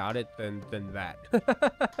more about it than that.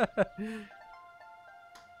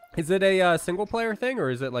 Is it a single-player thing,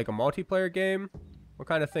 or is it like a multiplayer game? What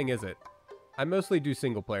kind of thing is it? I mostly do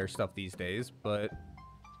single-player stuff these days, but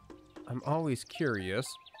I'm always curious.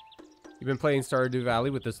 You've been playing Stardew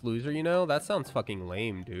Valley with this loser, you know? That sounds fucking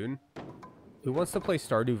lame, dude. Who wants to play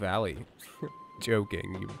Stardew Valley?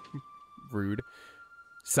 Joking, you rude.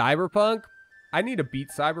 Cyberpunk? I need to beat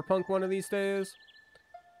Cyberpunk one of these days.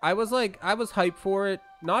 I was hyped for it.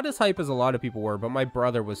 Not as hype as a lot of people were, but my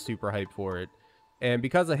brother was super hyped for it. And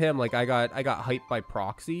because of him, like, I got hyped by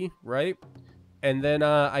proxy, right? And then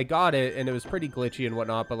I got it, and it was pretty glitchy and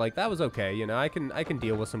whatnot, but like that was okay, you know. I can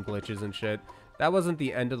deal with some glitches and shit. That wasn't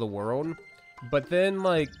the end of the world. But then,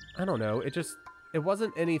 like, I don't know, it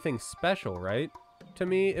wasn't anything special, right? To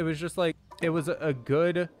me, it was just like, it was a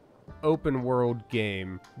good open world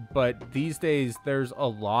game. But these days, there's a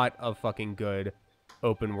lot of fucking good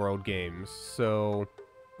open world games. So,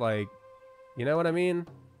 like, you know what I mean?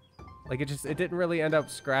 Like, it didn't really end up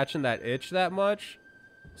scratching that itch that much.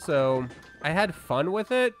 So, I had fun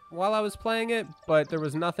with it while I was playing it, but there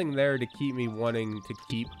was nothing there to keep me wanting to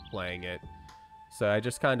keep playing it. So, I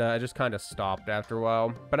just kind of stopped after a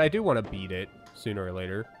while. But I do want to beat it sooner or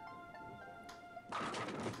later.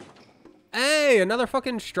 Hey, another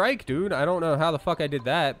fucking strike, dude. I don't know how the fuck I did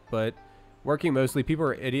that, but working mostly, people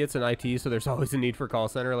are idiots in IT, so there's always a need for call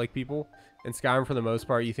center like people. In Skyrim, for the most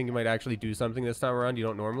part, you think you might actually do something this time around you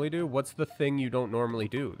don't normally do? What's the thing you don't normally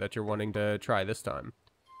do that you're wanting to try this time?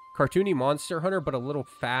 Cartoony Monster Hunter, but a little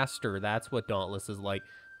faster. That's what Dauntless is like.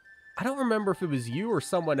 I don't remember if it was you or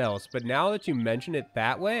someone else, but now that you mention it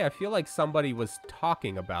that way, I feel like somebody was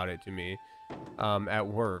talking about it to me at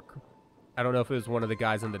work. I don't know if it was one of the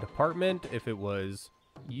guys in the department, if it was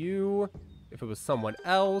you, if it was someone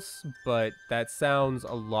else, but that sounds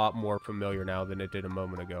a lot more familiar now than it did a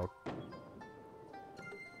moment ago.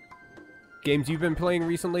 Games you've been playing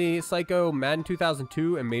recently: Psycho, Madden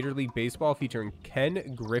 2002, and Major League Baseball featuring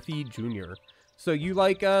Ken Griffey Jr. So you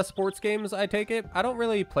like sports games, I take it? I don't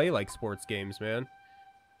really play like sports games, man.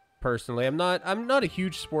 Personally, I'm not a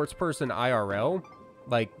huge sports person IRL.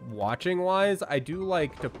 Like, watching-wise, I do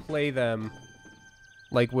like to play them,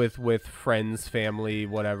 like, with friends, family,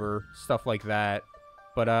 whatever, stuff like that.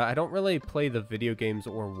 But I don't really play the video games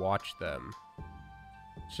or watch them.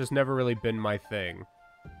 It's just never really been my thing.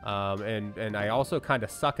 And I also kind of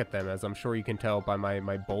suck at them, as I'm sure you can tell by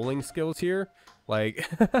my bowling skills here. Like,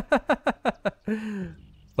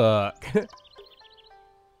 fuck.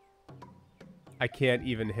 I can't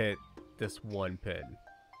even hit this one pin.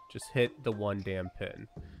 Just hit the one damn pin.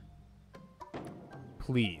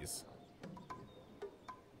 Please.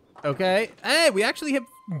 Okay. Hey, we actually hit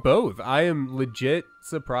both. I am legit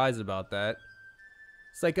surprised about that.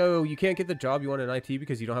 Psycho, you can't get the job you want in IT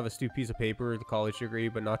because you don't have a stupid piece of paper or the college degree,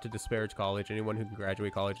 but not to disparage college. Anyone who can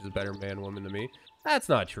graduate college is a better man, woman than me. That's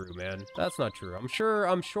not true, man. That's not true.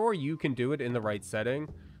 I'm sure you can do it in the right setting.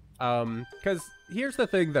 Because here's the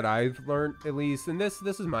thing that I've learned, at least, and this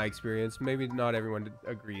is my experience. Maybe not everyone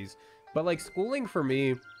agrees, but like schooling for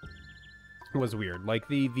me was weird. Like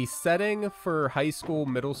the setting for high school,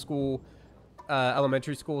 middle school,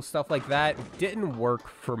 elementary school, stuff like that didn't work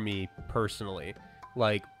for me personally.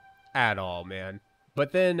 Like, at all, man.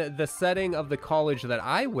 But then the setting of the college that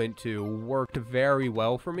I went to worked very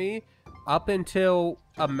well for me up until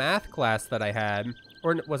a math class that I had.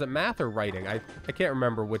 Or was it math or writing? I can't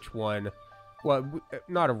remember which one. Well,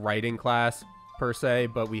 not a writing class per se,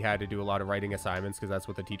 but we had to do a lot of writing assignments because that's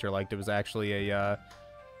what the teacher liked. It was actually a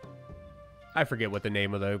I forget what the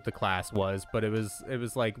name of the class was, but it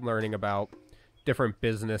was like learning about different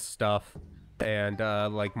business stuff. And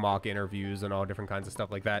like mock interviews and all different kinds of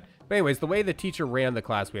stuff like that. But anyways, the way the teacher ran the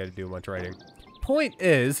class, we had to do much writing. Point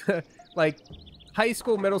is, like high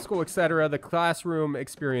school, middle school, etc., the classroom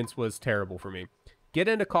experience was terrible for me. Get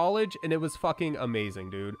into college and it was fucking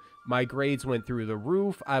amazing, dude. My grades went through the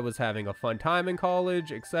roof. I was having a fun time in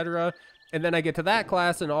college, etc. And then I get to that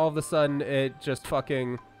class and all of a sudden it just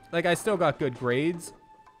fucking, like, I still got good grades,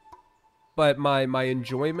 but my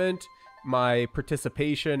enjoyment my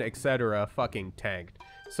participation, etc., fucking tanked.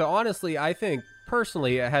 So honestly, I think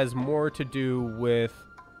personally it has more to do with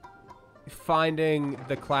finding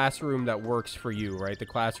the classroom that works for you, right? The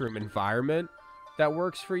classroom environment that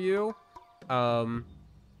works for you. And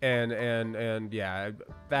yeah,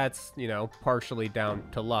 that's, you know, partially down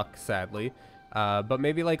to luck, sadly. But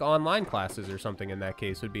maybe like online classes or something in that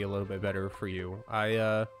case would be a little bit better for you.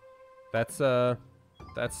 That's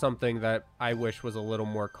something that I wish was a little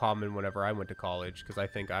more common whenever I went to college, because I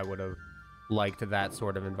think I would have liked that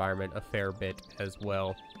sort of environment a fair bit as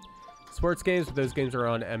well. Sports games, those games are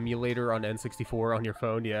on emulator on N64 on your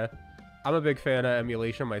phone, yeah. I'm a big fan of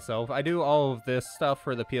emulation myself. I do all of this stuff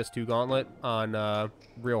for the PS2 Gauntlet on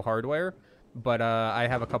real hardware, but I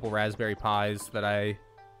have a couple Raspberry Pis that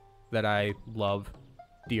I love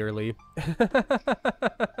dearly.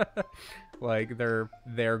 Like,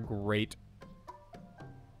 they're great.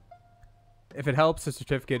 If it helps, a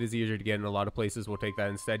certificate is easier to get, and a lot of places will take that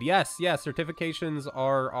instead. Yes, certifications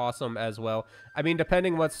are awesome as well. I mean,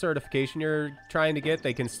 depending what certification you're trying to get,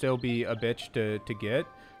 they can still be a bitch to get.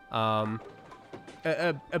 A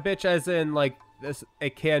bitch as in, like, this,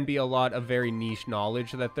 it can be a lot of very niche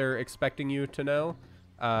knowledge that they're expecting you to know.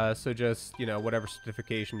 So just, you know, whatever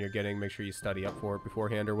certification you're getting, make sure you study up for it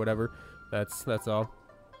beforehand or whatever. That's all.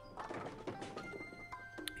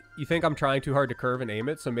 You think I'm trying too hard to curve and aim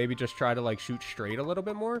it, so maybe just try to, like, shoot straight a little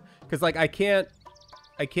bit more? Because, like, I can't,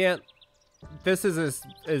 this is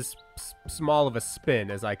as small of a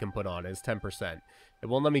spin as I can put on, is 10%. It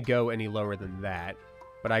won't let me go any lower than that,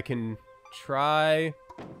 but I can try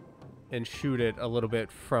and shoot it a little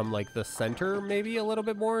bit from, like, the center, maybe a little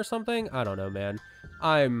bit more or something? I don't know, man.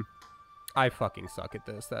 I fucking suck at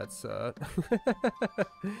this. That's,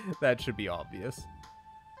 that should be obvious.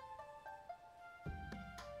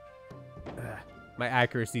 My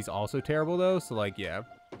accuracy's also terrible, though, so, like, yeah.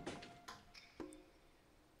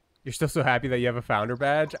 You're still so happy that you have a founder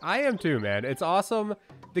badge? I am too, man. It's awesome.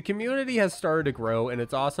 The community has started to grow, and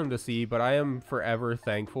it's awesome to see, but I am forever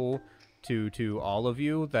thankful to all of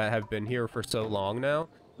you that have been here for so long now.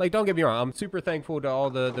 Like, don't get me wrong, I'm super thankful to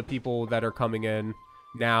all the people that are coming in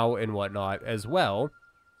now and whatnot as well.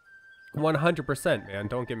 100%, man,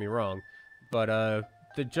 don't get me wrong. But,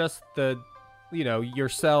 you know,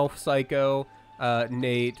 yourself, Psycho,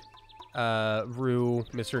 Nate, Rue,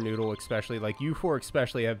 Mr. Noodle especially, like, you four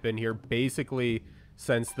especially have been here basically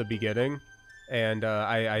since the beginning. And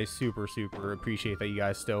I super appreciate that you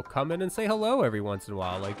guys still come in and say hello every once in a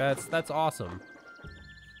while. Like, that's awesome.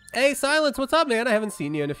 Hey, Silence, what's up, man? I haven't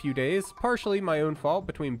seen you in a few days. Partially my own fault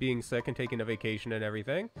between being sick and taking a vacation and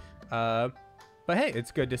everything. But hey,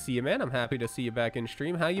 it's good to see you, man. I'm happy to see you back in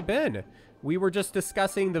stream. How you been? We were just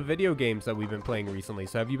discussing the video games that we've been playing recently.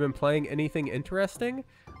 So have you been playing anything interesting?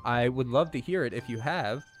 I would love to hear it if you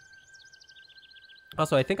have.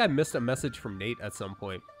 Also, I think I missed a message from Nate at some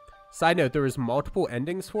point. Side note, there was multiple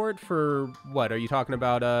endings for it. For what? Are you talking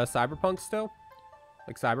about Cyberpunk still?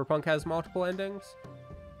 Like, Cyberpunk has multiple endings?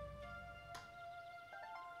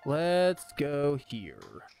 Let's go here.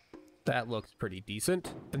 That looks pretty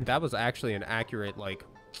decent. And that was actually an accurate, like,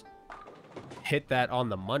 hit that on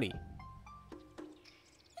the money.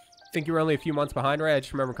 Think you were only a few months behind, right? I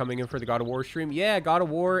just remember coming in for the God of War stream. Yeah, God of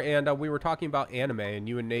War, and we were talking about anime, and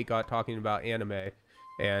you and Nate got talking about anime.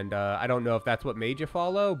 And I don't know if that's what made you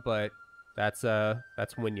follow, but that's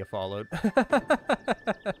when you followed.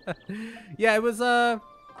 Yeah, it was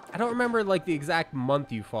I don't remember like the exact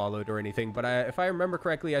month you followed or anything, but if I remember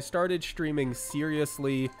correctly, I started streaming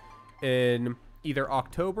seriously in either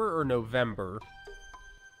October or November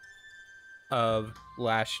of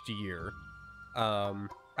last year.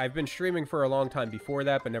 I've been streaming for a long time before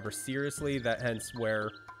that, but never seriously. That hence where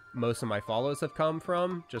most of my follows have come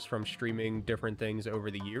from, just from streaming different things over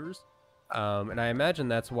the years. And I imagine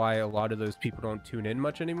that's why a lot of those people don't tune in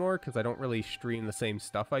much anymore, because I don't really stream the same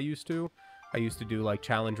stuff I used to. I used to do like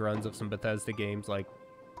challenge runs of some Bethesda games like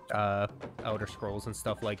Elder Scrolls and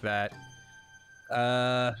stuff like that.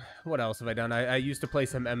 What else have I done? I used to play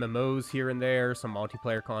some MMOs here and there, some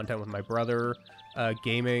multiplayer content with my brother,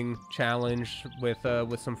 gaming challenge with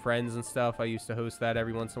some friends and stuff. I used to host that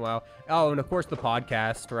every once in a while. Oh, and of course the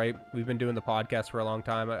podcast, right? We've been doing the podcast for a long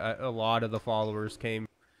time. A lot of the followers came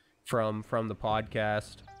from the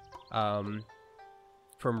podcast,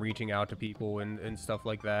 from reaching out to people and stuff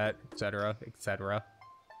like that, etc., etc.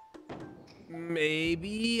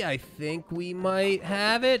 Maybe. I think we might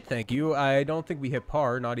have it. Thank you. I don't think we hit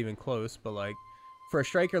par, not even close, but like for a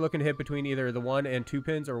strike you're looking to hit between either the 1 and 2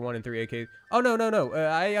 pins or 1 and 3 AK. Oh, no.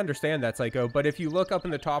 I understand that, Psycho, but if you look up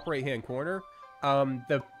in the top right hand corner,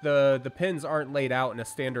 the pins aren't laid out in a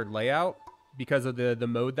standard layout. because of the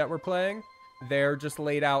mode that we're playing, they're just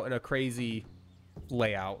laid out in a crazy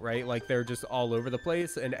layout, right? Like they're just all over the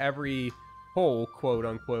place, and every hole, quote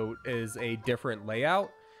unquote, is a different layout.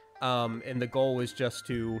 And the goal is just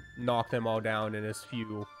to knock them all down in as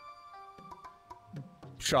few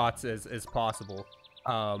shots as possible.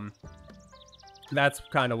 That's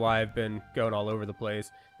kind of why I've been going all over the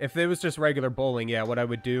place. If it was just regular bowling, yeah, what I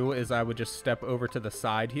would do is I would just step over to the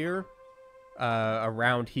side here,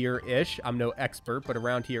 around here-ish. I'm no expert, but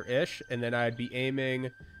around here-ish, and then I'd be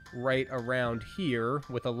aiming right around here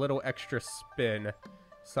with a little extra spin.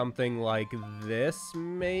 Something like this,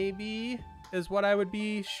 maybe, is what I would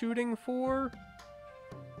be shooting for.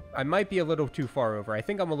 I might be a little too far over. I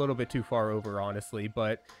think I'm a little bit too far over, honestly,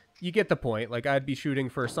 but you get the point. Like, I'd be shooting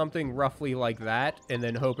for something roughly like that, and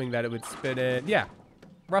then hoping that it would spin in. Yeah,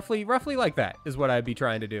 roughly like that is what I'd be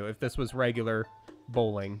trying to do if this was regular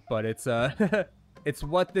bowling. But it's, it's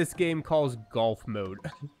what this game calls golf mode.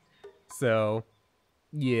 So,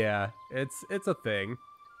 yeah, it's a thing.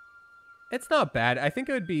 It's not bad. I think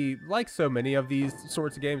it would be, like so many of these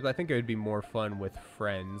sorts of games, I think it would be more fun with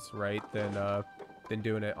friends, right, than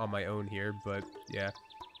doing it on my own here, but yeah.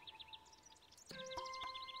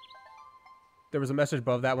 There was a message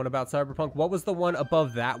above that one about Cyberpunk. What was the one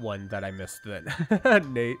above that one that I missed then?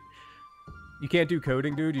 Nate. You can't do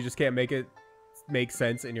coding, dude. You just can't make it make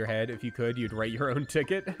sense in your head. If you could, you'd write your own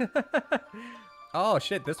ticket. Oh,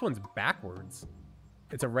 shit. This one's backwards.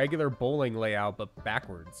 It's a regular bowling layout, but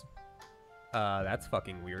backwards. That's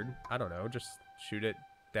fucking weird. I don't know. Just shoot it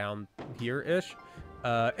down here-ish.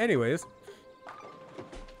 Anyways.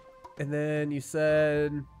 And then you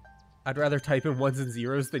said, I'd rather type in ones and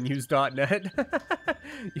zeros than use .NET.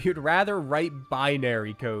 You'd rather write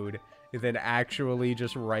binary code than actually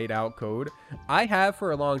just write out code. I have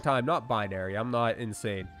for a long time, not binary, I'm not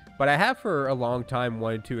insane, but I have for a long time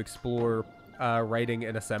wanted to explore writing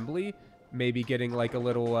in assembly. Maybe getting like a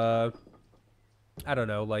little, I don't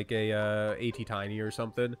know, like a AT-Tiny or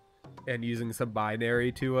something, and using some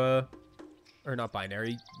binary to, or not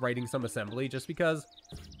binary, writing some assembly, just because,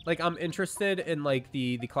 like, I'm interested in, like,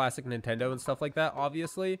 the classic Nintendo and stuff like that,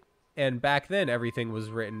 obviously, and back then, everything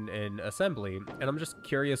was written in assembly, and I'm just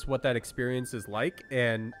curious what that experience is like,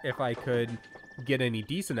 and if I could get any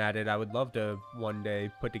decent at it, I would love to one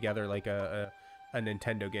day put together, like, a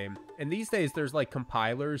Nintendo game. And these days, there's, like,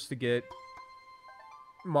 compilers to get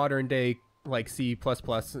modern-day, like, C++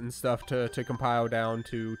 and stuff to compile down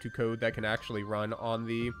to code that can actually run on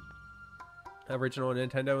the original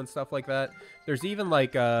Nintendo and stuff like that. There's even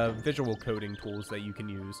like visual coding tools that you can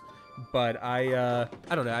use, but I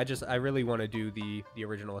don't know, I really want to do the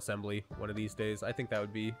original assembly one of these days. I think that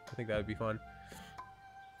would be fun.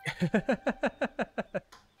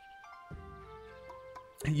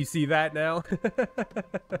 You see that now?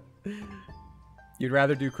 You'd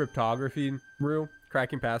rather do cryptography, Rue,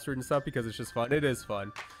 cracking password and stuff, because it's just fun. It is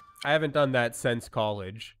fun. I haven't done that since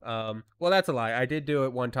college. Well, that's a lie. I did do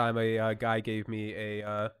it one time. A guy gave me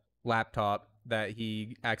a laptop that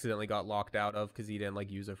he accidentally got locked out of because he didn't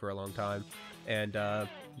like use it for a long time. And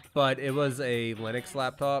but it was a Linux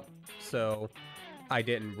laptop, so I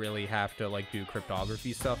didn't really have to like do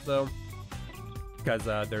cryptography stuff though, because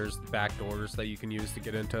there's backdoors that you can use to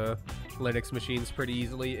get into Linux machines pretty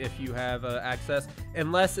easily if you have access,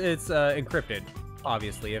 unless it's encrypted.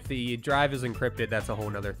 Obviously, if the drive is encrypted, that's a whole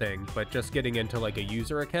nother thing, but just getting into like a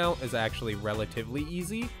user account is actually relatively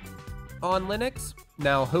easy on Linux.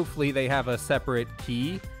 Now, hopefully they have a separate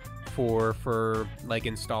key for like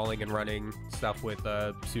installing and running stuff with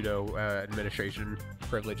sudo administration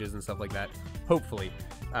privileges and stuff like that. Hopefully,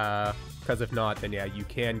 because if not, then yeah, you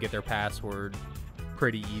can get their password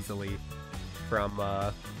pretty easily from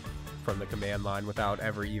the command line without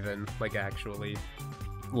ever even like actually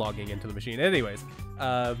logging into the machine. Anyways,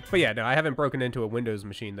 but yeah, no, I haven't broken into a Windows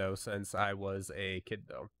machine though since I was a kid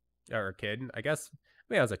though, or a kid, I guess. I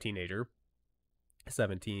mean, I was a teenager,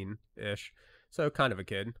 17-ish, so kind of a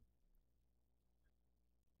kid.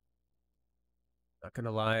 Not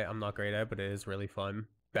gonna lie, I'm not great at it, but it is really fun.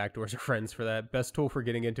 Backdoors are friends for that. Best tool for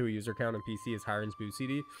getting into a user account on PC is Hiren's Boot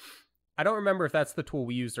CD. I don't remember if that's the tool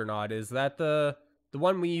we used or not. Is that the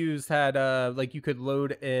one we used had like you could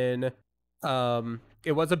load in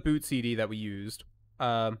it was a boot CD that we used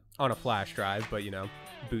on a flash drive, but you know,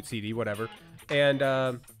 boot CD, whatever.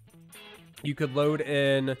 And you could load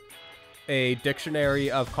in a dictionary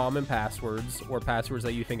of common passwords or passwords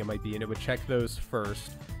that you think it might be, and it would check those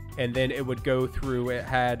first. And then it would go through, it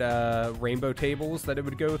had rainbow tables that it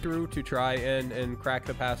would go through to try and crack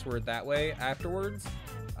the password that way afterwards.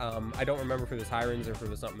 I don't remember if it was Hiren's or if it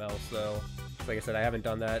was something else, though. Like I said, I haven't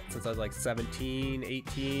done that since I was like 17,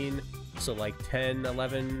 18, so like 10,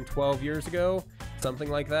 11, 12 years ago, something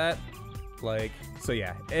like that. Like, so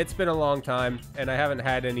yeah, it's been a long time, and I haven't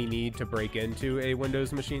had any need to break into a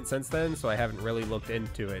Windows machine since then, so I haven't really looked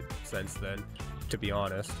into it since then, to be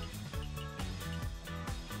honest.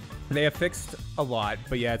 They have fixed a lot,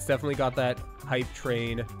 but yeah, it's definitely got that hype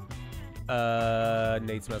train.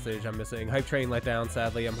 Nate's message, I'm missing. Hype train let down,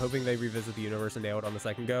 sadly. I'm hoping they revisit the universe and nail it on the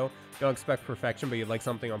second go. Don't expect perfection, but you'd like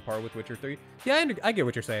something on par with Witcher 3. Yeah, I get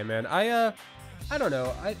what you're saying, man. I don't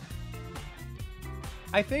know.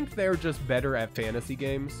 I think they're just better at fantasy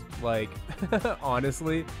games, like,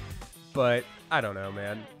 honestly. But I don't know,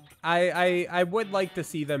 man. I would like to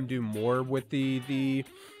see them do more with the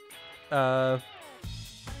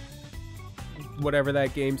whatever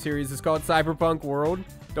that game series is called, Cyberpunk World.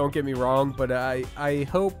 Don't get me wrong, but I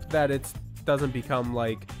hope that it doesn't become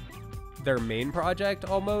like their main project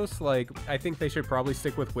almost. Like, I think they should probably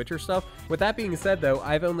stick with Witcher stuff. With that being said, though,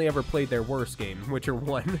 I've only ever played their worst game, Witcher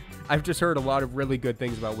 1. I've just heard a lot of really good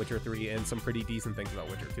things about Witcher 3 and some pretty decent things about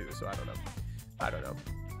Witcher 2, so I don't know.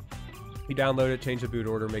 You download it, change the boot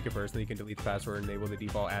order, make it first, then you can delete the password, enable the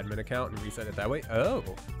default admin account, and reset it that way. Oh,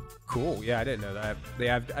 cool. Yeah, I didn't know that.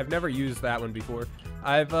 I've never used that one before.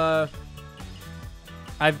 I've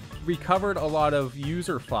recovered a lot of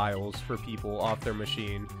user files for people off their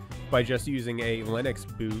machine by just using a Linux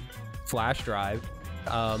boot flash drive,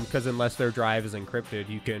 because unless their drive is encrypted,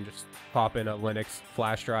 you can just pop in a Linux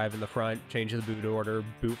flash drive in the front, change the boot order,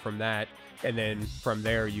 boot from that, and then from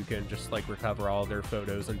there you can just like recover all their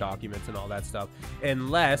photos and documents and all that stuff,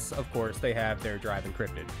 unless of course they have their drive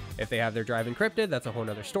encrypted. If they have their drive encrypted, that's a whole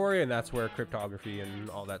nother story, and that's where cryptography and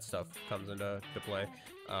all that stuff comes into play,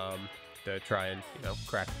 to try and, you know,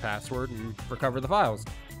 crack the password and recover the files.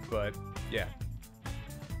 But yeah,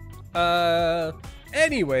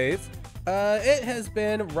 anyways, it has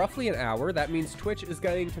been roughly an hour. That means Twitch is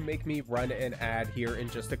going to make me run an ad here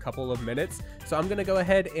in just a couple of minutes. So I'm going to go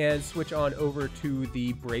ahead and switch on over to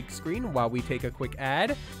the break screen while we take a quick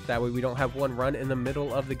ad. That way we don't have one run in the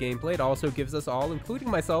middle of the gameplay. It also gives us all,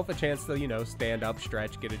 including myself, a chance to, you know, stand up,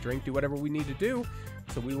 stretch, get a drink, do whatever we need to do.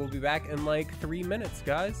 So we will be back in like 3 minutes,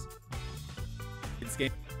 guys. It's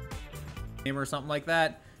game or something like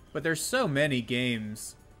that. But there's so many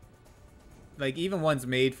games, like even ones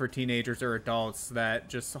made for teenagers or adults, that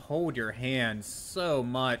just hold your hand so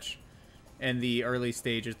much in the early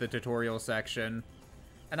stages, the tutorial section.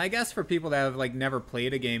 And I guess for people that have like never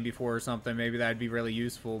played a game before or something, maybe that'd be really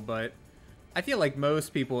useful. But I feel like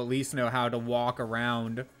most people at least know how to walk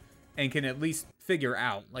around and can at least figure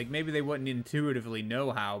out. Like, maybe they wouldn't intuitively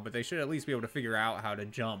know how, but they should at least be able to figure out how to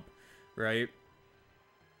jump, right?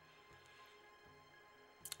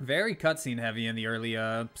 Very cutscene heavy in the early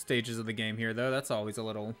stages of the game here, though. That's always a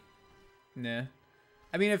little... nah.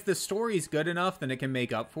 I mean, if the story's good enough, then it can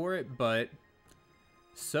make up for it, but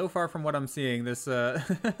so far from what I'm seeing, this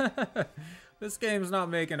this game's not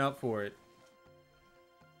making up for it.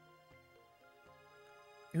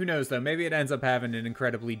 Who knows, though? Maybe it ends up having an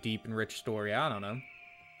incredibly deep and rich story. I don't know.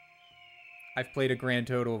 I've played a grand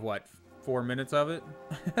total of, what, 4 minutes of it?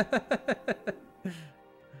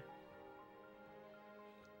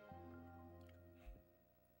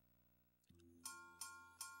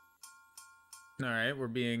 Alright, we're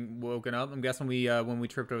being woken up. I'm guessing we, when we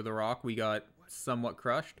tripped over the rock, we got somewhat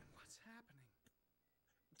crushed. What's happening?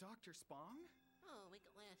 Dr. Spong? Oh, awake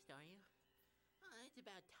at last, are you? Oh, it's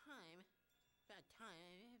about time. About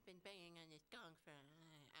time. I've been banging on this gong for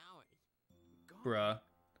hours. Gong? Bruh.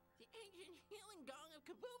 The ancient healing gong of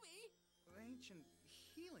Kabubi! Ancient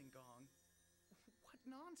healing gong? What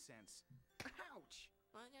nonsense? Ouch!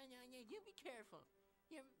 Oh, no, you be careful.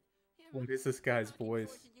 You're What is this guy's talking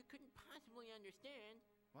voice? forces you couldn't possibly understand.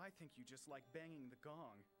 Well, I think you just like banging the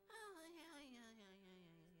gong. Oh, yeah, you're right, I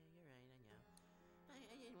know.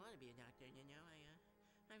 I didn't want to be a doctor, you know.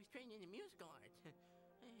 I was trained in the musical arts.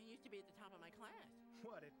 I used to be at the top of my class.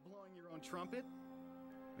 What, at blowing your own trumpet?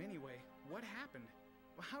 Anyway, what happened?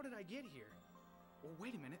 Well, how did I get here? Well,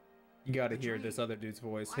 wait a minute. You gotta hear this other dude's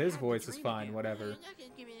voice. His voice is fine, whatever.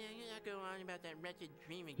 You're not going on about that wretched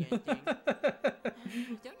dream again thing.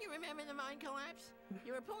 Don't you remember the mine collapse?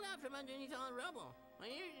 You were pulled out from underneath all the rubble. Well,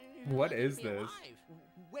 you're What lucky is to be this? alive.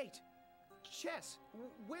 Wait. Chess,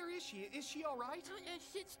 where is she? Is she all right?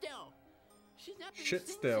 Sit still. She's not been Shit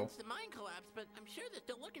seen still. since the mine collapsed, but I'm sure they're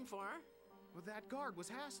still looking for her. Well, that guard was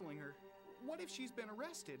hassling her. What if she's been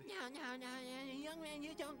arrested? No, young man,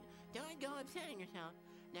 you don't go upsetting yourself.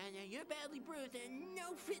 Now, you're badly bruised and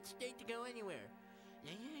no fit state to go anywhere.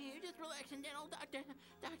 Now, you just relax and then old Dr.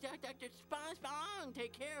 Spong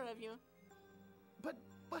take care of you. But,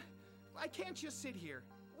 I can't just sit here.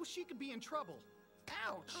 Well, she could be in trouble.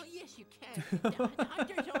 Ouch! Oh, yes, you can.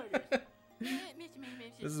 Doctor's orders.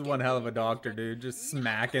 This is one hell of a doctor, dude. Just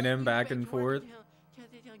smacking him back and forth.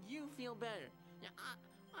 Till you feel better. Now,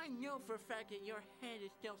 I know for a fact that your head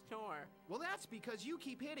is still sore. Well, that's because you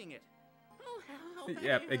keep hitting it. Oh,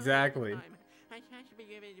 Yep, exactly. I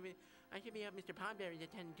should be up Mr. Podberry's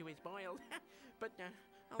attending to his boils. But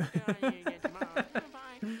I'll get out of here again tomorrow.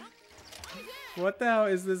 Bye. What the hell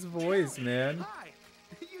is this voice, man? Hi.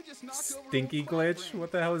 You just knocked over Stinky old Quack glitch? Brain.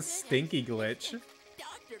 What the hell is stinky glitch?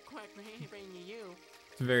 Dr. Quack bringing you.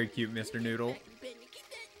 It's very cute, Mr. Noodle. Get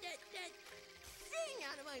that thing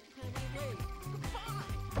out of my way.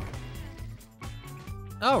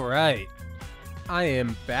 All right, I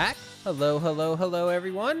am back. Hello,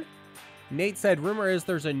 everyone. Nate said, rumor is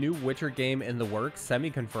there's a new Witcher game in the works.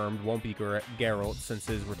 Semi-confirmed, won't be Geralt since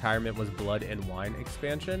his retirement was Blood and Wine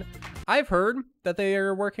expansion. I've heard that they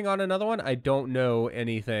are working on another one. I don't know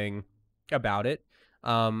anything about it.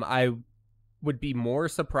 I would be more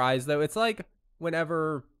surprised, though. It's like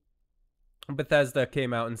whenever Bethesda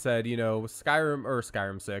came out and said, you know,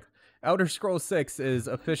 Skyrim 6, Elder Scrolls 6 is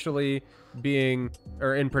officially being,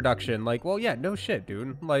 or in production. Like, well, yeah, no shit,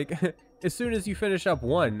 dude. Like, as soon as you finish up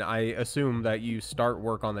one, I assume that you start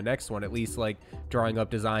work on the next one, at least like drawing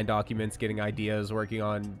up design documents, getting ideas, working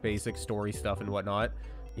on basic story stuff and whatnot.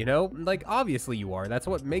 You know, like, obviously you are. That's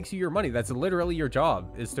what makes you your money. That's literally your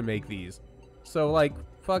job, is to make these. So, like,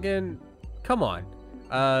 fucking, come on.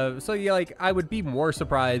 So, yeah, like, I would be more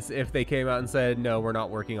surprised if they came out and said, no, we're not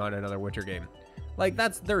working on another Witcher game. Like,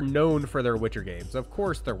 they're known for their Witcher games. Of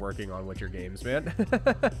course they're working on Witcher games, man.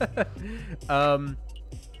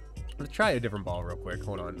 Let's try a different ball real quick.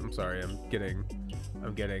 Hold on. I'm sorry. I'm getting,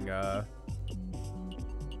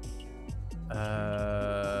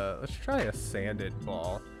 let's try a sanded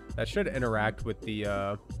ball. That should interact with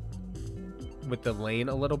the lane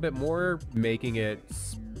a little bit more, making it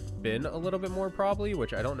spin a little bit more probably,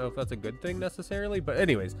 which I don't know if that's a good thing necessarily, but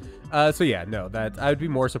anyways, so yeah, no, that I would be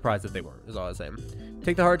more surprised if they weren't, is all I'm saying.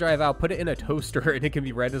 Take the hard drive out, put it in a toaster, and it can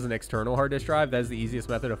be read as an external hard disk drive. That is the easiest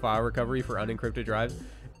method of file recovery for unencrypted drives.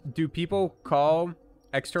 Do people call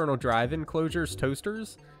external drive enclosures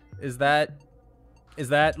toasters? Is that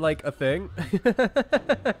like a thing?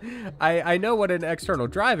 I know what an external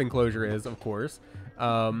drive enclosure is, of course,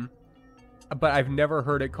 but I've never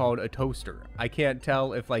heard it called a toaster. I can't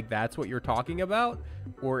tell if like that's what you're talking about,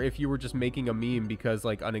 or if you were just making a meme because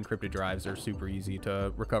like unencrypted drives are super easy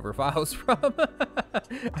to recover files from.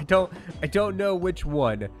 I don't know which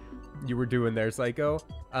one you were doing there, Psycho.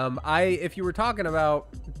 If you were talking about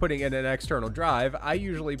putting in an external drive, I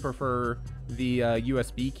usually prefer the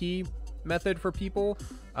USB key method for people,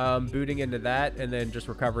 booting into that and then just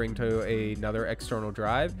recovering to another external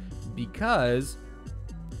drive, because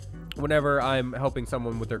whenever I'm helping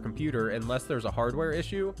someone with their computer, unless there's a hardware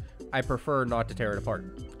issue, I prefer not to tear it apart.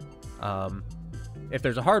 If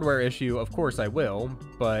there's a hardware issue, of course I will,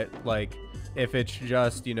 but like if it's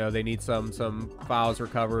just, you know, they need some files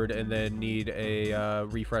recovered and then need a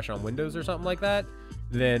refresh on Windows or something like that,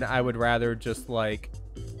 then I would rather just like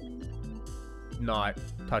not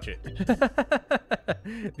touch it.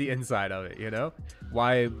 The inside of it, you know?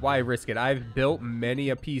 Why risk it? I've built many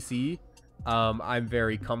a PC. I'm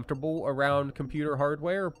very comfortable around computer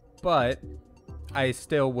hardware, but I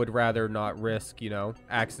still would rather not risk, you know,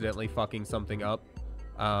 accidentally fucking something up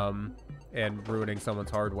and ruining someone's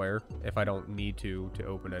hardware if I don't need to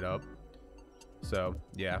open it up. So,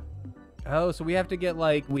 yeah. Oh, so we have to get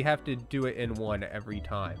like, we have to do it in one every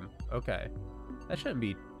time. Okay. That shouldn't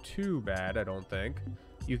be too bad, I don't think.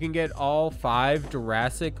 You can get all 5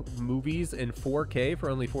 Jurassic movies in 4K for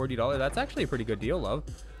only $40. That's actually a pretty good deal, love.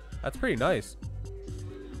 That's pretty nice.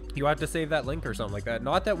 You have to save that link or something like that.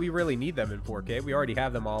 Not that we really need them in 4K. We already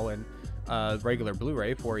have them all in regular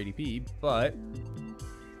Blu-ray, 480p, but...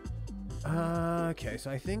 okay,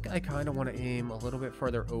 so I think I kind of want to aim a little bit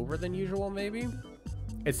further over than usual, maybe?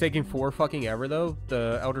 It's taking fucking ever, though.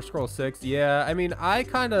 The Elder Scrolls 6. Yeah, I mean, I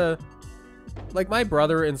kind of... Like, my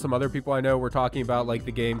brother and some other people I know were talking about, like,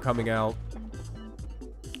 the game coming out.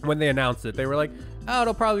 When they announced it, they were like, oh,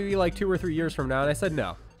 it'll probably be, like, 2 or 3 years from now. And I said,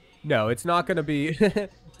 no. No, it's not going to be...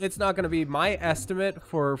 It's not going to be. My estimate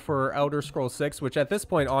for Elder Scrolls 6, which at this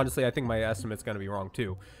point, honestly, I think my estimate's going to be wrong,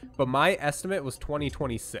 too. But my estimate was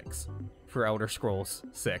 2026 for Elder Scrolls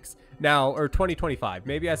 6. Now, or 2025.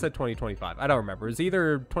 Maybe I said 2025. I don't remember. It's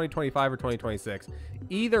either 2025 or 2026.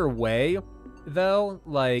 Either way, though,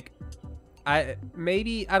 like... I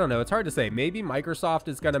don't know, it's hard to say. Maybe Microsoft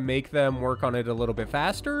is going to make them work on it a little bit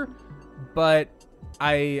faster, but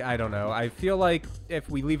I don't know. I feel like if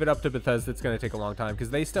we leave it up to Bethesda, it's going to take a long time because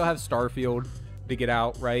they still have Starfield to get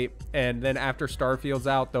out, right? And then after Starfield's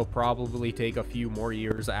out, they'll probably take a few more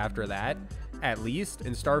years after that, at least.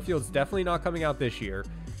 And Starfield's definitely not coming out this year.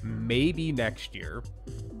 Maybe next year.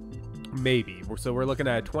 Maybe. So we're looking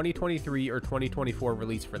at a 2023 or 2024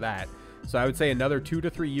 release for that. So I would say another 2 to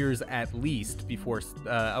 3 years at least before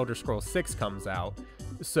Elder Scrolls 6 comes out.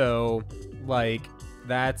 So, like,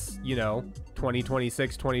 that's, you know,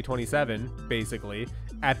 2026, 2027, basically,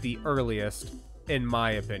 at the earliest, in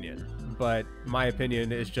my opinion. But my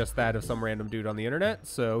opinion is just that of some random dude on the internet.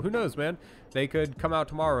 So who knows, man? They could come out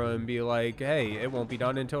tomorrow and be like, hey, it won't be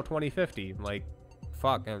done until 2050. Like,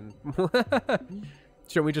 fuck. And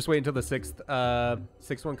should we just wait until the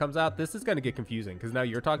sixth one comes out? This is going to get confusing because now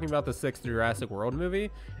you're talking about the 6th Jurassic World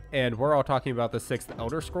movie and we're all talking about the 6th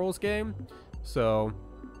Elder Scrolls game. So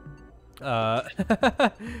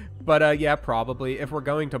but yeah, probably if we're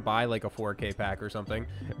going to buy like a 4K pack or something.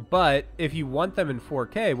 But if you want them in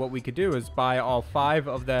 4K, what we could do is buy all 5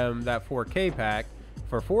 of them, that 4K pack,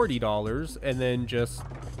 for $40 and then just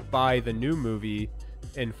buy the new movie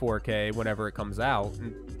in 4K whenever it comes out,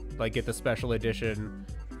 and like get the special edition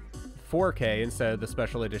 4K instead of the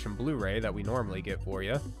special edition Blu-ray that we normally get for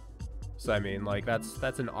you. So I mean, like,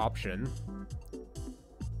 that's an option.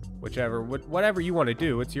 Whatever you want to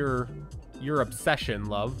do, it's your obsession,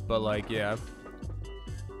 love. But like, yeah,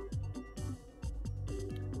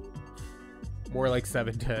 more like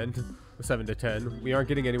 7 to 10. We aren't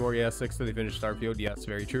getting any more. Yeah, 6 till they finish Starfield. Yes,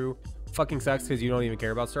 very true. Fucking sucks because you don't even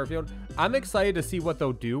care about Starfield. I'm excited to see what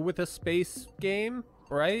they'll do with a space game,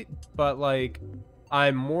 right? But like,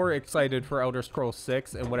 I'm more excited for Elder Scrolls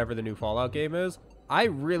 6 and whatever the new Fallout game is. I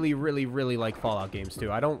really, really, really like Fallout games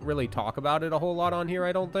too. I don't really talk about it a whole lot on here,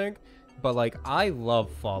 I don't think. But like, I love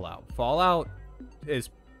Fallout. Fallout is...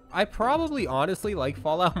 I probably honestly like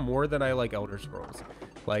Fallout more than I like Elder Scrolls.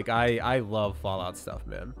 Like, I love Fallout stuff,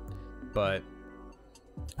 man. But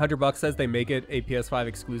 $100 says they make it a PS5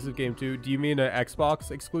 exclusive game too. Do you mean an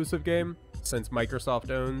Xbox exclusive game since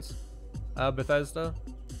Microsoft owns Bethesda?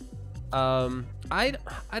 I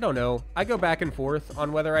don't know. I go back and forth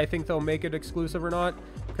on whether I think they'll make it exclusive or not,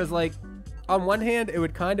 because like, on one hand it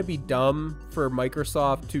would kind of be dumb for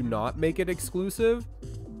Microsoft to not make it exclusive,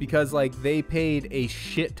 because like, they paid a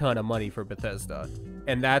shit ton of money for Bethesda,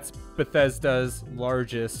 and that's Bethesda's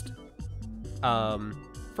largest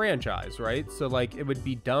franchise, right? So like, it would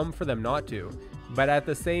be dumb for them not to. But at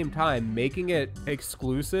the same time, making it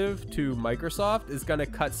exclusive to Microsoft is going to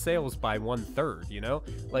cut sales by 1/3, you know?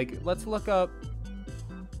 Like, let's look up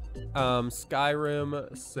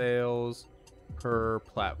Skyrim sales per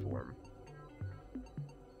platform.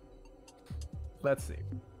 Let's see.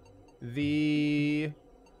 The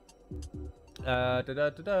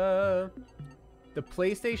the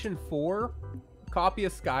PlayStation 4 copy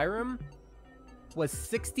of Skyrim was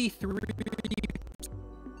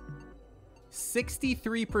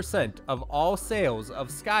 63% of all sales of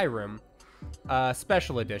Skyrim,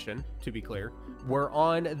 special edition, to be clear, were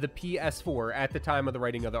on the PS4 at the time of the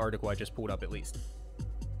writing of the article I just pulled up, at least.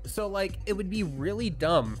 So, like, it would be really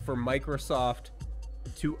dumb for Microsoft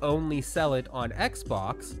to only sell it on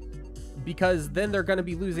Xbox, because then they're going to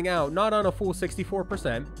be losing out, not on a full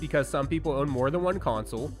 64%, because some people own more than one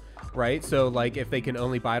console, right? So, like, if they can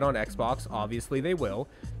only buy it on Xbox, obviously they will.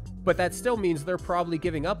 But that still means they're probably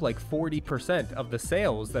giving up like 40% of the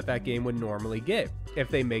sales that game would normally get if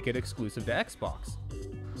they make it exclusive to Xbox.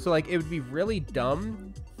 So like, it would be really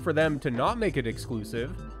dumb for them to not make it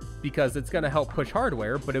exclusive, because it's going to help push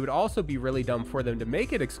hardware, but it would also be really dumb for them to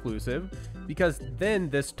make it exclusive, because then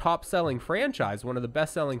this top selling franchise, one of the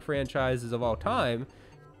best selling franchises of all time,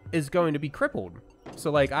 is going to be crippled.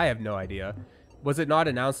 So like, I have no idea. Was it not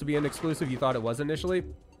announced to be an exclusive? You thought it was initially?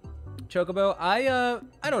 Chocobo, I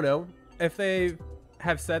don't know if they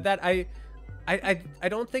have said that. I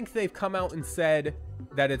don't think they've come out and said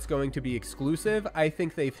that it's going to be exclusive. I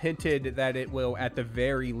think they've hinted that it will at the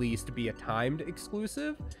very least be a timed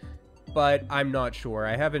exclusive, but I'm not sure.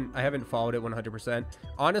 I haven't followed it 100%,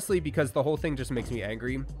 honestly, because the whole thing just makes me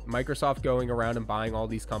angry. Microsoft going around and buying all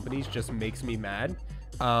these companies just makes me mad.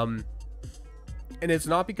 And it's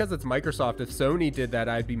not because it's Microsoft. If Sony did that,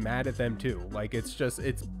 I'd be mad at them too. Like, it's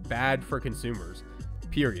bad for consumers,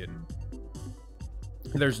 period.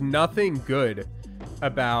 There's nothing good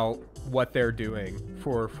about what they're doing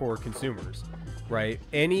for consumers, right?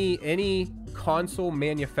 Any console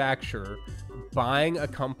manufacturer buying a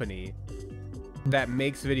company that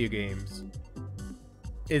makes video games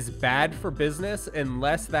is bad for business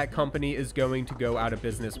unless that company is going to go out of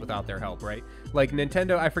business without their help, right? Like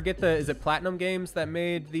Nintendo, I forget is it Platinum Games that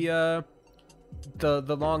made the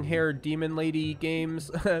the long-haired demon lady games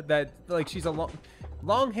that, like, she's a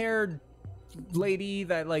long-haired lady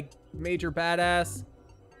that, like, major badass.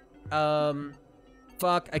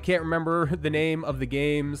 Fuck, I can't remember the name of the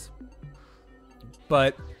games.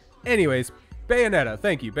 But anyways, Bayonetta.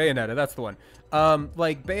 Thank you, Bayonetta. That's the one.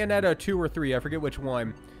 Like Bayonetta 2 or 3, I forget which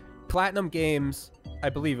one. Platinum Games, I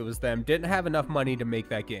believe it was them, didn't have enough money to make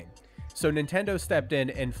that game. So Nintendo stepped in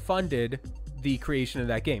and funded the creation of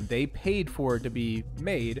that game. They paid for it to be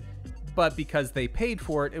made, but because they paid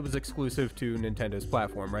for it, it was exclusive to Nintendo's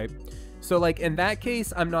platform, right? So, like, in that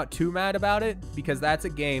case, I'm not too mad about it, because that's a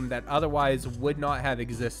game that otherwise would not have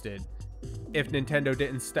existed if Nintendo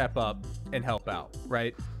didn't step up and help out,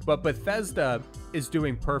 right? But Bethesda is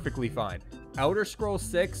doing perfectly fine. Elder Scrolls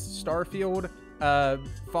 6, Starfield,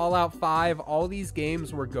 Fallout 5, all these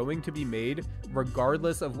games were going to be made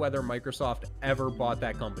regardless of whether Microsoft ever bought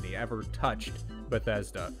that company, ever touched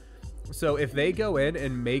Bethesda. So if they go in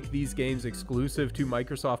and make these games exclusive to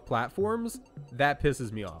Microsoft platforms, that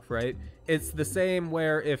pisses me off, right? It's the same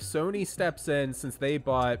where if Sony steps in, since they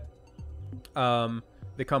bought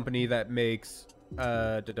the company that makes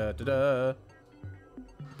the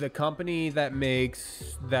company that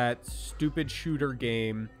makes that stupid shooter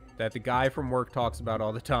game that the guy from work talks about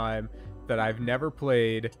all the time, that I've never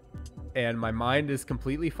played, and my mind is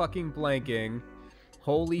completely fucking blanking.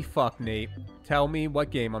 Holy fuck, Nate. Tell me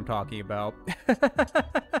what game I'm talking about.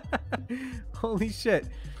 Holy shit.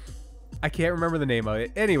 I can't remember the name of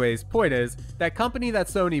it. Anyways, point is, that company that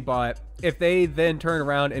Sony bought, if they then turn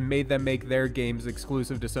around and made them make their games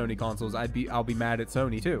exclusive to Sony consoles, I'll be mad at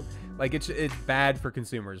Sony too. Like, it's bad for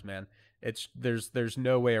consumers, man. There's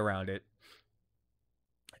no way around it.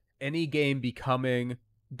 Any game becoming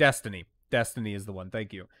Destiny is the one.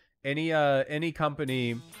 Thank you. Any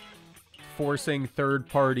company forcing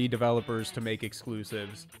third-party developers to make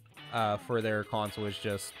exclusives for their console is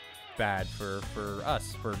just bad for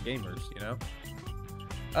us, for gamers, you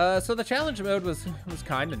know. So the challenge mode was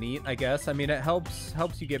kind of neat, I guess. I mean, it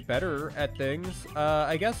helps you get better at things.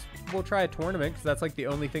 I guess we'll try a tournament, because that's like the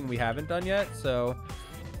only thing we haven't done yet. So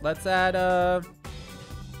let's add I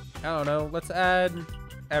don't know, let's add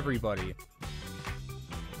everybody.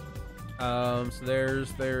 So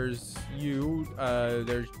there's you,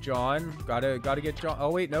 there's John. Gotta get John.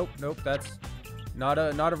 Oh wait, nope, that's not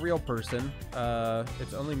a real person.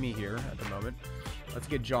 It's only me here at the moment. Let's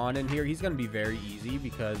get John in here. He's gonna be very easy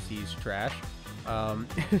because he's trash.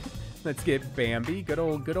 Let's get Bambi. Good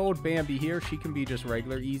old Bambi here. She can be just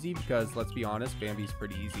regular easy, because let's be honest, Bambi's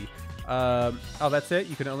pretty easy. Oh, that's it?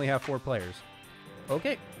 You can only have 4 players.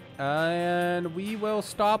 Okay. And we will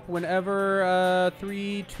stop whenever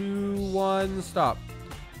 3, 2, 1, stop.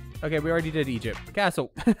 Okay, we already did Egypt.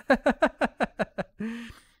 Castle.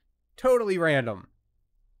 Totally random.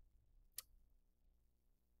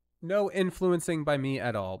 No influencing by me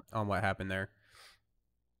at all on what happened there.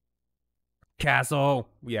 Castle.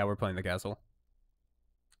 Yeah, we're playing the castle.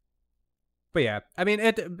 But yeah, I mean,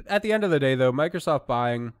 at the end of the day, though, Microsoft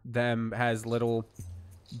buying them has little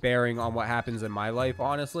bearing on what happens in my life,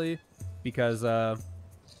 honestly, because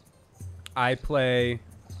I play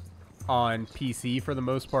on PC for the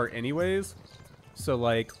most part anyways. So,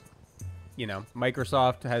 like, you know,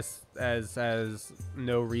 Microsoft has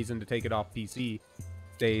no reason to take it off PC.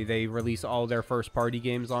 They release all their first party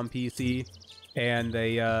games on PC, and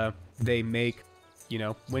they make, you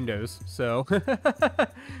know, Windows. So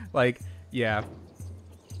like, yeah,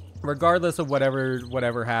 regardless of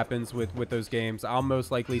whatever happens with those games, I'll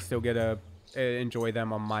most likely still get to enjoy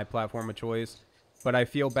them on my platform of choice. But I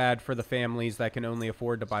feel bad for the families that can only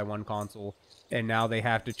afford to buy one console, and now they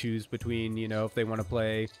have to choose between, you know, if they want to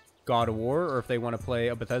play God of War or if they want to play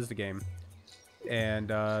a Bethesda game. And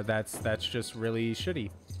that's just really shitty.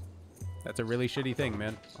 That's a really shitty thing,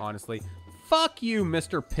 man, honestly. Fuck you,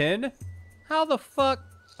 Mr. Pin. How the fuck?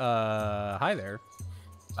 Hi there.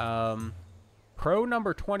 Pro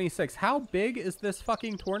number 26. How big is this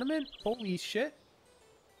fucking tournament? Holy shit.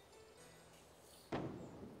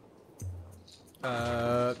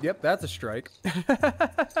 Yep, that's a strike.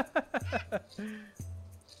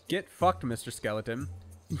 Get fucked, Mr. Skeleton.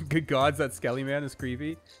 Good gods, that Skelly man is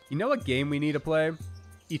creepy. You know what game we need to play?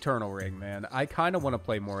 Eternal Ring, man. I kind of want to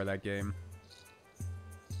play more of that game.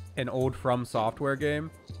 An old From Software game.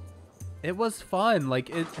 It was fun. Like,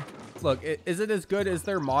 look, is it as good as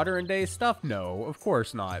their modern day stuff? No, of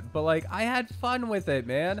course not. But, like, I had fun with it,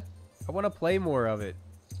 man. I want to play more of it.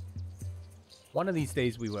 One of these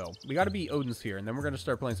days we will. We got to beat Odin Sphere, and then we're going to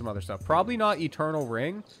start playing some other stuff. Probably not Eternal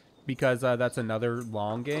Ring, because that's another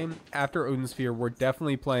long game. After Odin Sphere, we're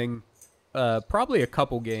definitely playing probably a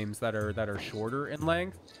couple games that are shorter in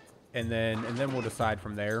length. and then we'll decide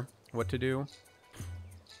from there what to do.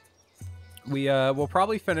 We'll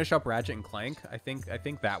probably finish up Ratchet and Clank. I think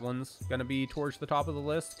that one's gonna be towards the top of the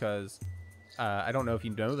list because I don't know if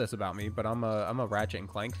you know this about me, but I'm a Ratchet and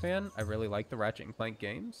Clank fan. I really like the Ratchet and Clank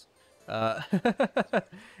games.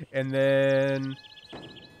 And then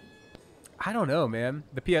I don't know, man.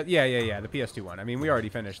 The the PS2 one. I mean, we already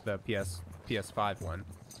finished the PS5 one.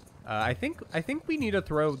 I think we need to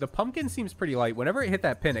throw the pumpkin. Seems pretty light. Whenever it hit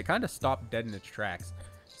that pin, it kind of stopped dead in its tracks.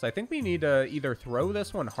 So I think we need to either throw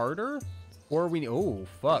this one harder, or we... Oh,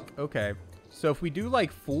 fuck. Okay. So if we do,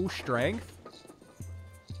 like, full strength,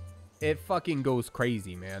 it fucking goes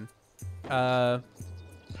crazy, man.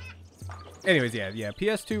 Anyways, yeah.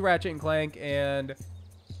 PS2, Ratchet and Clank, and...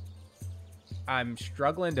 I'm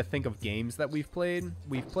struggling to think of games that we've played.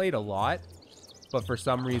 We've played a lot, but for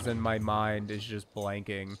some reason, my mind is just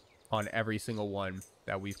blanking on every single one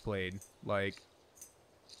that we've played. Like,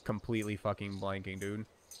 completely fucking blanking, dude.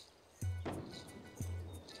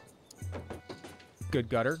 Good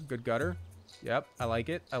gutter, good gutter. Yep, I like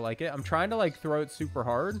it. I like it. I'm trying to like throw it super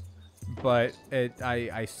hard, but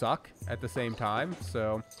I suck at the same time.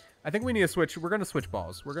 So I think we need to switch. We're gonna switch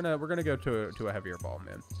balls. We're gonna go to a heavier ball,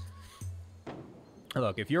 man.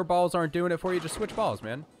 Look, if your balls aren't doing it for you, just switch balls,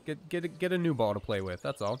 man. Get a new ball to play with.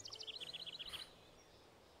 That's all.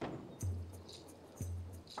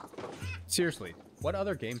 Seriously, what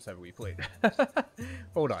other games have we played?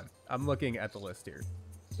 Hold on, I'm looking at the list here.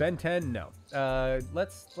 Ben 10, no.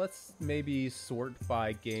 Let's maybe sort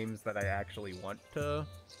by games that I actually want to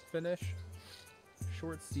finish.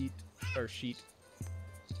 Short sheet.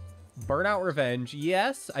 Burnout Revenge.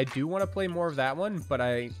 Yes, I do want to play more of that one, but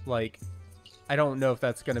I don't know if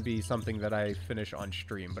that's going to be something that I finish on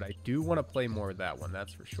stream, but I do want to play more of that one,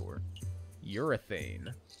 that's for sure.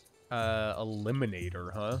 Urethane.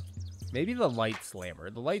 Eliminator, huh? Maybe the Light Slammer.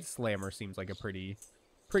 The Light Slammer seems like a pretty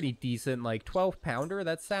decent, like, 12-pounder.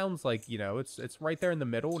 That sounds like, you know, it's right there in the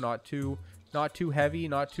middle, not too heavy,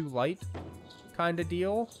 not too light kind of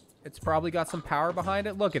deal. It's probably got some power behind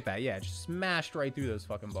it. Look at that. Yeah, just smashed right through those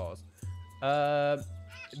fucking balls. The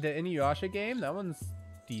Inuyasha game, that one's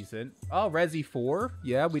decent. Oh, Resi 4.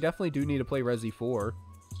 Yeah, we definitely do need to play Resi 4.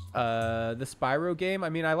 The Spyro game, I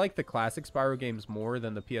mean, I like the classic Spyro games more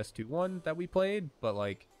than the PS2 one that we played, but,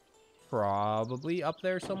 like, probably up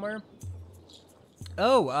there somewhere.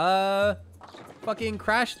 Oh, fucking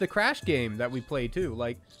the Crash game that we played too.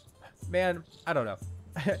 Like, man, I don't know.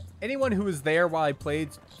 Anyone who was there while I played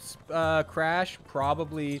Crash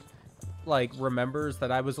probably, like, remembers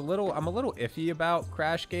that I'm a little iffy about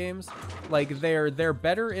Crash games. Like, they're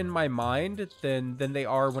better in my mind than they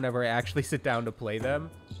are whenever I actually sit down to play them.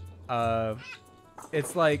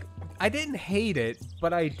 It's like, I didn't hate it,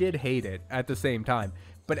 but I did hate it at the same time.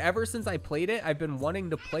 But ever since I played it, I've been wanting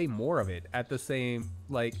to play more of it at the same,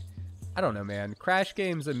 like, I don't know, man. Crash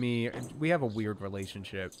games and me, we have a weird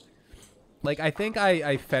relationship. Like, I think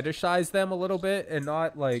I fetishize them a little bit, and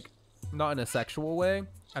not in a sexual way.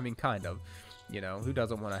 I mean, kind of. You know, who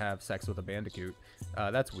doesn't want to have sex with a bandicoot?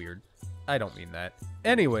 That's weird. I don't mean that.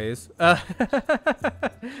 Anyways, but,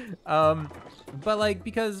 like,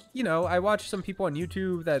 because, you know, I watch some people on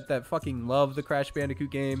YouTube that fucking love the Crash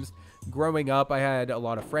Bandicoot games. Growing up, I had a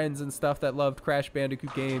lot of friends and stuff that loved Crash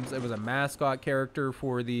Bandicoot games. It was a mascot character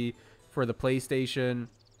for the PlayStation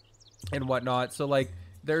and whatnot. So, like,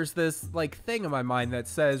 there's this, like, thing in my mind that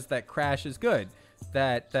says that Crash is good.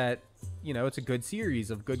 That you know, it's a good series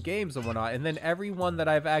of good games and whatnot. And then every one that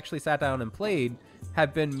I've actually sat down and played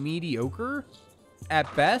have been mediocre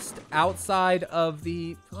at best, outside of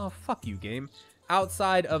the... Oh, fuck you, game.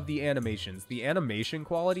 Outside of the animations. The animation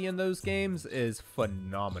quality in those games is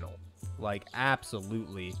phenomenal. Like,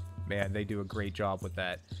 absolutely. Man, they do a great job with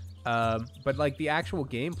that. But, like, the actual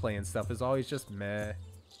gameplay and stuff is always just meh.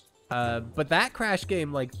 But that Crash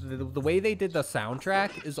game, like, the way they did the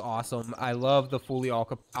soundtrack is awesome. I love the fully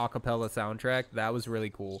acapella soundtrack. That was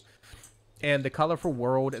really cool. And the colorful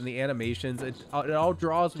world and the animations, it all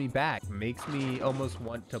draws me back. Makes me almost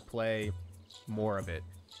want to play more of it.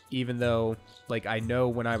 Even though, like, I know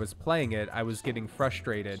when I was playing it, I was getting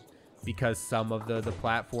frustrated because some of the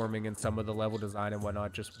platforming and some of the level design and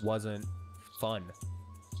whatnot just wasn't fun.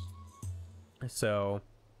 So,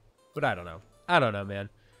 but I don't know. I don't know, man.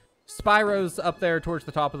 Spyro's up there towards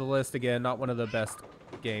the top of the list again. Not one of the best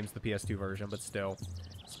games, the PS2 version, but still.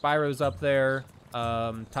 Spyro's up there.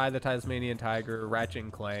 Ty the Tasmanian Tiger, Ratchet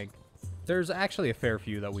and Clank. There's actually a fair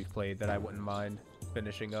few that we've played that I wouldn't mind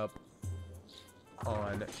finishing up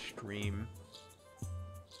on stream.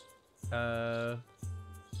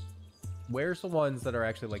 Where's the ones that are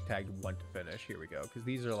actually, like, tagged want to finish? Here we go. Because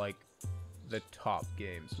these are, like, the top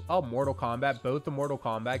games. Oh, Mortal Kombat, both the Mortal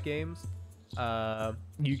Kombat games.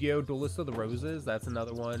 Yu-Gi-Oh! Duelist of the Roses, that's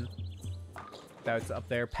another one that's up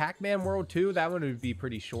there. Pac-Man World 2, that one would be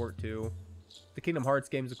pretty short too. The Kingdom Hearts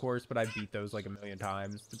games, of course, but I beat those like a million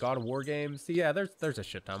times. The God of War games, so yeah, there's a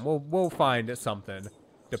shit ton. We'll find something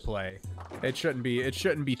to play. It shouldn't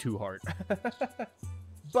be too hard.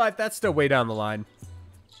 But that's still way down the line.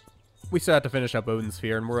 We still have to finish up Odin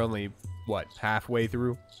Sphere, and we're only, what, halfway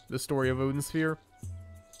through the story of Odin Sphere?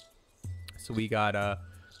 So we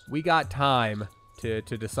got time to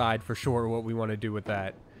decide for sure what we want to do with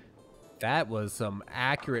that. That was some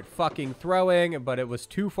accurate fucking throwing, but it was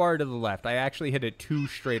too far to the left. I actually hit it too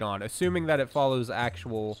straight on, assuming that it follows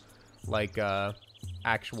actual, like,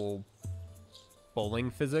 actual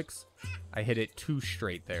bowling physics. I hit it too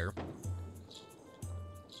straight there.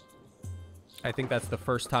 I think that's the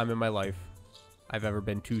first time in my life I've ever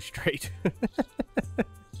been too straight.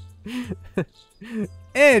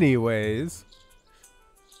 Anyways.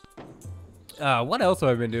 What else have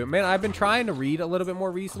I been doing? Man, I've been trying to read a little bit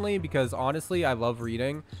more recently because, honestly, I love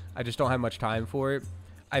reading. I just don't have much time for it.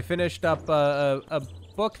 I finished up a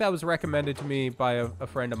book that was recommended to me by a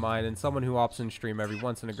friend of mine and someone who opts in stream every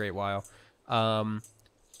once in a great while.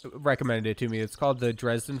 Recommended it to me. It's called The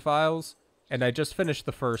Dresden Files, and I just finished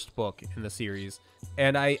the first book in the series.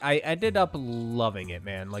 And I ended up loving it,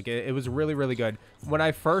 man. Like, it was really, really good. When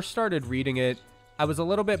I first started reading it, I was a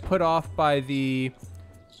little bit put off by the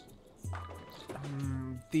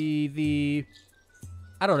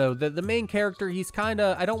I don't know, the main character. He's kind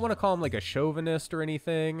of, I don't want to call him like a chauvinist or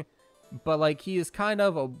anything, but like he's kind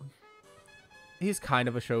of a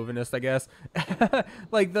chauvinist, I guess.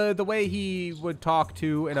 Like the way he would talk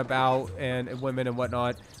to and about and women and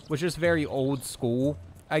whatnot was just very old school,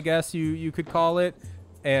 I guess you could call it.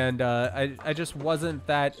 And I just wasn't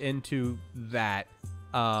that into that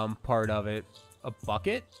part of it. A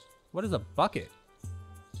bucket? What is a bucket?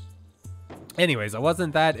 Anyways, I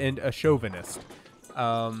wasn't that a chauvinist.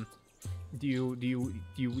 Do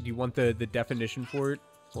you want the definition for it?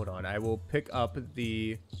 Hold on, I will pick up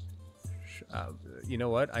the. You know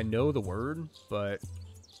what? I know the word, but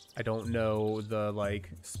I don't know the like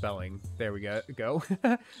spelling. There we go.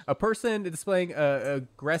 A person displaying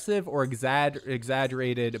aggressive or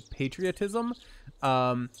exaggerated patriotism,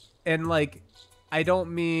 and like I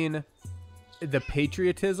don't mean the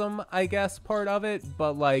patriotism, I guess, part of it,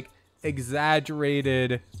 but like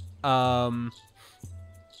exaggerated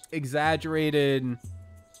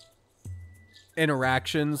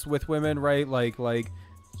interactions with women, right? Like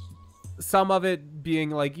some of it being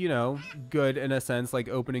like, you know, good in a sense, like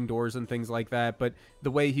opening doors and things like that, but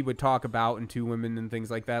the way he would talk about and to women and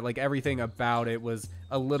things like that, like everything about it was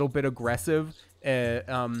a little bit aggressive,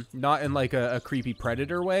 not in like a creepy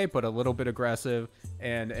predator way, but a little bit aggressive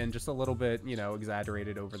and just a little bit, you know,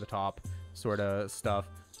 exaggerated, over the top sort of stuff.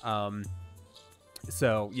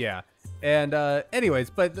 So yeah. And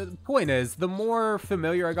anyways, but the point is, the more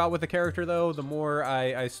familiar I got with the character, though, the more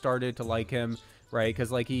I started to like him, right?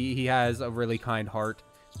 Because like he has a really kind heart,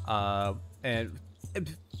 but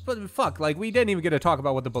fuck, like we didn't even get to talk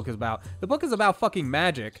about what the book is about. The book is about fucking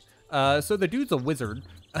magic. So the dude's a wizard,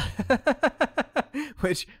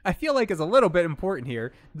 which I feel like is a little bit important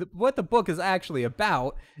here. What the book is actually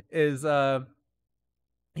about is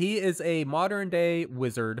he is a modern day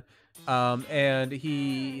wizard, and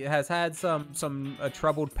he has had some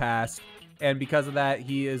troubled past, and because of that,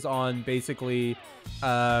 he is on basically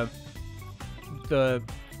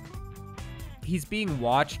he's being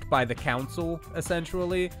watched by the council,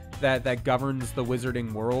 essentially, that governs the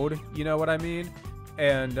wizarding world. You know what I mean?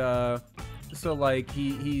 And so like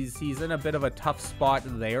he's in a bit of a tough spot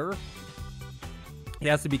there. He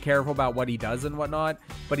has to be careful about what he does and whatnot,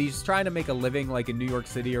 but he's trying to make a living like in New York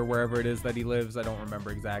City or wherever it is that he lives. I don't remember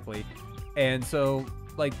exactly. And so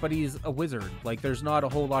like, but he's a wizard. Like there's not a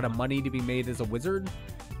whole lot of money to be made as a wizard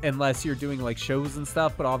unless you're doing like shows and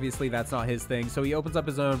stuff, but obviously that's not his thing. So he opens up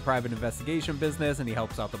his own private investigation business and he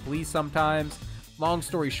helps out the police sometimes. Long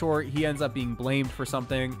story short, he ends up being blamed for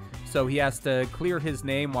something, so he has to clear his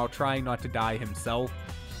name while trying not to die himself.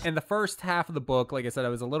 In the first half of the book, like I said, I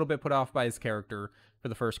was a little bit put off by his character for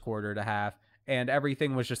the first quarter to half, and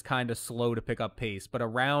everything was just kind of slow to pick up pace. But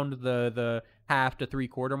around the half to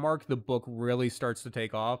 3/4 mark, the book really starts to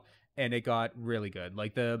take off, and it got really good.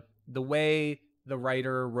 Like the way the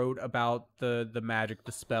writer wrote about the magic,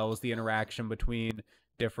 the spells, the interaction between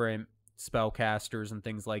different spellcasters and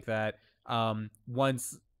things like that.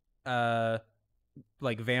 Once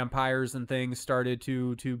like vampires and things started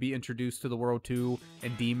to be introduced to the world too,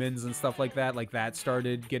 and demons and stuff like that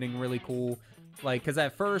started getting really cool. Like, because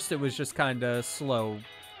at first it was just kind of slow,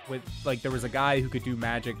 with, like, there was a guy who could do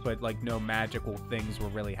magic, but, like, no magical things were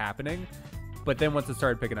really happening. But then once it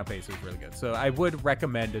started picking up pace, it was really good. So I would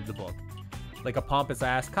recommend the book. Like a pompous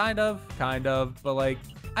ass, kind of, but like,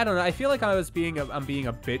 I don't know. I feel like I'm being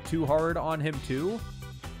a bit too hard on him too.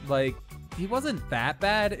 Like, he wasn't that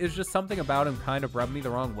bad. It's just something about him kind of rubbed me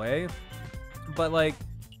the wrong way. But like,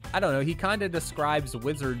 I don't know. He kind of describes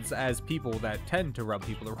wizards as people that tend to rub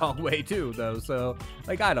people the wrong way too, though. So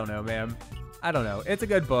like, I don't know, man. I don't know. It's a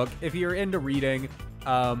good book. If you're into reading,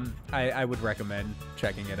 I would recommend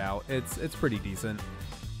checking it out. It's pretty decent.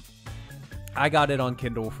 I got it on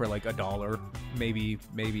Kindle for like $1, maybe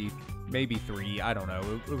 $3. I don't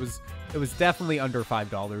know. It was definitely under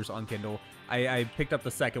 $5 on Kindle. I picked up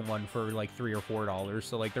the second one for like $3 or $4,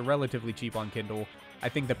 so like they're relatively cheap on Kindle. I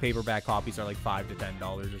think the paperback copies are like $5 to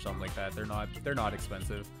 $10 or something like that. They're not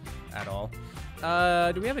expensive at all.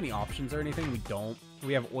 Do we have any options or anything? We don't.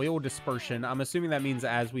 We have oil dispersion. I'm assuming that means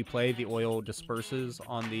as we play, the oil disperses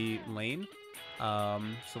on the lane.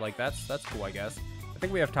 So like that's cool, I guess. I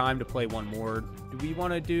think we have time to play one more. Do we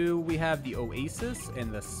want to do? We have the Oasis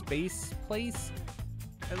and the Space Place.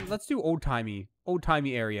 And let's do old-timey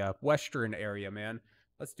area, western area, man.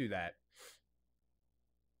 Let's do that.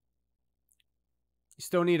 You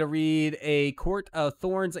still need to read A Court of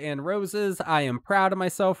Thorns and Roses. I am proud of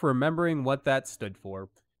myself for remembering what that stood for.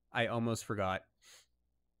 I almost forgot.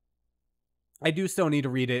 I do still need to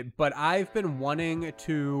read it, but I've been wanting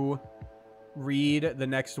to read the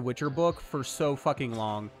next Witcher book for so fucking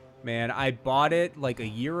long, man. I bought it like a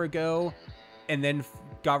year ago and then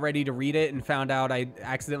got ready to read it and found out I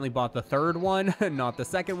accidentally bought the third one, not the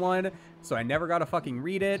second one, so I never got to fucking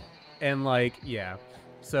read it. And like, yeah,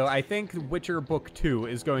 so I think Witcher book 2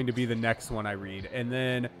 is going to be the next one I read, and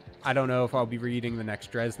then I don't know if I'll be reading the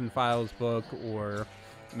next Dresden Files book or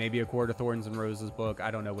maybe A Court of Thorns and Roses book.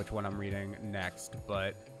 I don't know which one I'm reading next,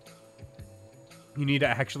 but you need to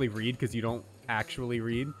actually read because you don't actually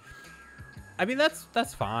read. I mean,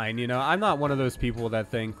 that's fine, you know. I'm not one of those people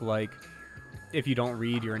that think like if you don't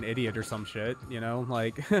read you're an idiot or some shit, you know.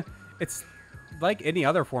 Like it's like any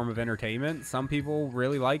other form of entertainment. Some people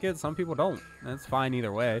really like it, some people don't. That's fine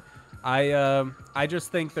either way. I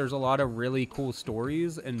just think there's a lot of really cool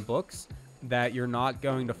stories in books that you're not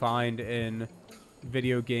going to find in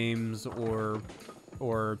video games or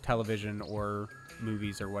television or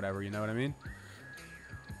movies or whatever, you know what I mean?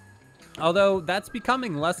 Although that's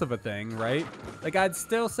becoming less of a thing, right? Like, I'd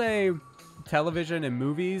still say television and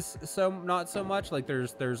movies, so not so much. Like,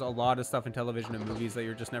 there's a lot of stuff in television and movies that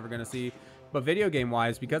you're just never gonna see. But video game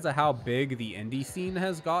wise, because of how big the indie scene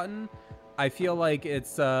has gotten, I feel like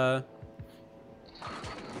it's a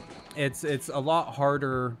lot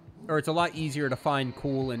harder, or it's a lot easier to find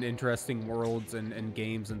cool and interesting worlds and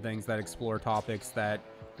games and things that explore topics that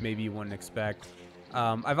maybe you wouldn't expect.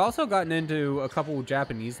 I've also gotten into a couple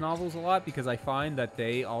Japanese novels a lot because I find that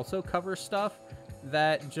they also cover stuff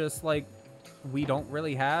that just like we don't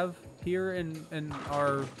really have here in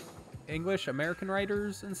our English American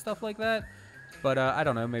writers and stuff like that. But I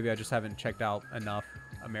don't know, maybe I just haven't checked out enough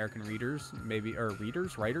American readers, maybe, or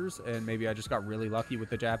writers, and maybe I just got really lucky with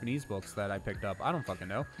the Japanese books that I picked up. I don't fucking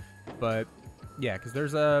know. But yeah, because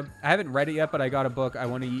there's I haven't read it yet, but I got a book, I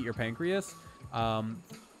Want to Eat Your Pancreas.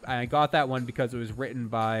 I got that one because it was written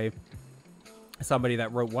by somebody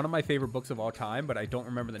that wrote one of my favorite books of all time, but I don't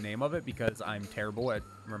remember the name of it because I'm terrible at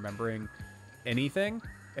remembering anything,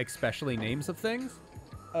 especially names of things.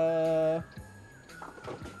 I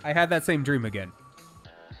Had That Same Dream Again.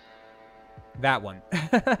 That one.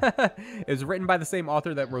 It was written by the same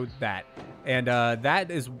author that wrote that. And that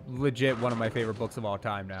is legit one of my favorite books of all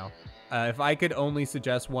time now. If I could only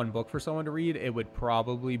suggest one book for someone to read, it would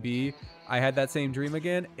probably be I Had That Same Dream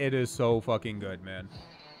Again. It is so fucking good, man.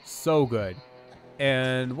 So good.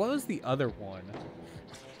 And what was the other one?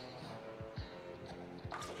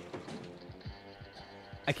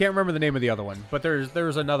 I can't remember the name of the other one, but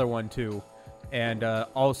there's another one too. And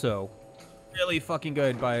also really fucking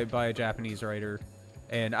good by a Japanese writer.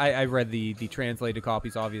 And I read the translated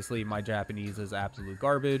copies, obviously. My Japanese is absolute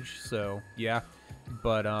garbage, so yeah.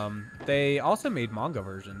 But they also made manga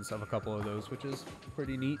versions of a couple of those, which is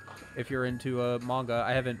pretty neat if you're into manga.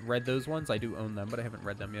 I haven't read those ones. I do own them, but I haven't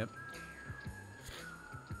read them yet.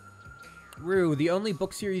 Rue, the only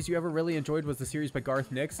book series you ever really enjoyed was the series by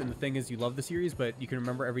Garth Nix, and the thing is you love the series, but you can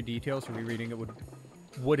remember every detail, so rereading it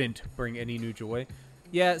wouldn't bring any new joy.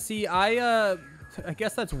 Yeah, see, I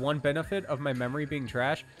guess that's one benefit of my memory being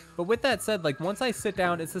trash. But with that said, like, once I sit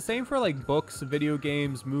down, it's the same for, like, books, video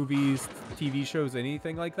games, movies, TV shows,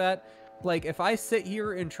 anything like that. Like, if I sit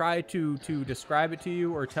here and try to describe it to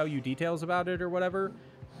you or tell you details about it or whatever,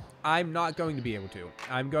 I'm not going to be able to.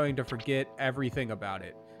 I'm going to forget everything about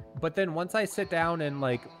it. But then once I sit down and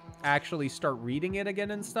like actually start reading it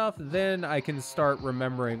again and stuff, then I can start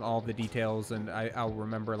remembering all the details, and I'll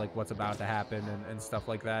remember like what's about to happen and stuff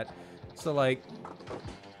like that. So like,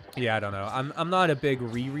 yeah, I don't know. I'm not a big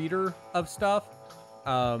rereader of stuff.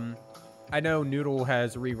 I know Noodle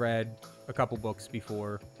has reread a couple books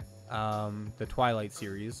before. The Twilight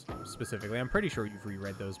series specifically. I'm pretty sure you've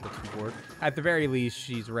reread those books before. At the very least,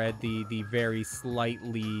 she's read the very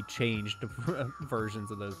slightly changed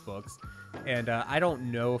versions of those books. And I don't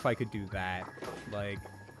know if I could do that. Like,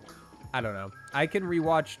 I don't know. I can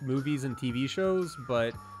rewatch movies and TV shows,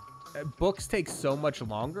 but books take so much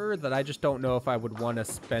longer that I just don't know if I would want to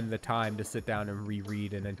spend the time to sit down and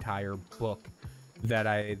reread an entire book that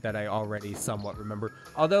I already somewhat remember.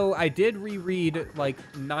 Although I did reread like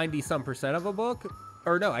 90-some% of a book.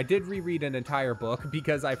 Or no, I did reread an entire book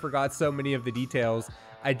because I forgot so many of the details.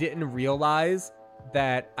 I didn't realize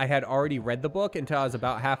that I had already read the book until I was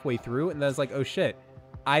about halfway through, and then I was like, oh shit,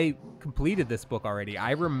 I completed this book already.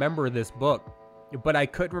 I remember this book, but I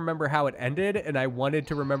couldn't remember how it ended, and I wanted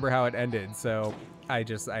to remember how it ended, so I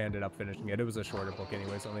ended up finishing it. It was a shorter book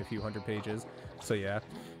anyways, only a few hundred pages, so yeah.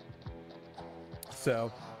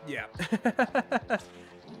 So, yeah.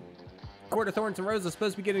 Court of Thorns and Roses is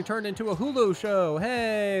supposed to be getting turned into a Hulu show.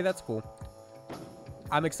 Hey, that's cool.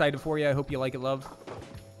 I'm excited for you. I hope you like it, love.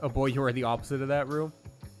 Oh boy, you are the opposite of that, Rue.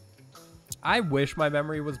 I wish my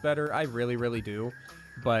memory was better. I really, really do.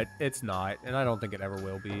 But it's not, and I don't think it ever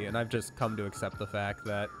will be. And I've just come to accept the fact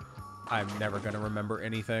that I'm never going to remember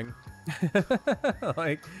anything.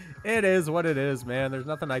 Like, it is what it is, man. There's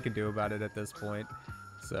nothing I can do about it at this point.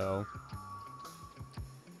 So...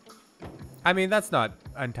 I mean, that's not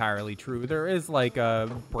entirely true. There is, like,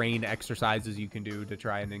 brain exercises you can do to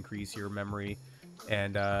try and increase your memory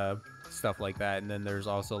and stuff like that. And then there's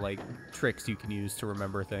also, like, tricks you can use to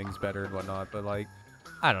remember things better and whatnot. But, like,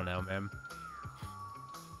 I don't know, man.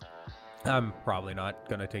 I'm probably not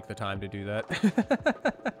going to take the time to do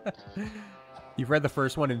that. You've read the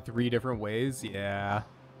first one in 3 different ways? Yeah.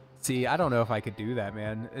 See, I don't know if I could do that,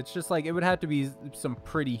 man. It's just like, it would have to be some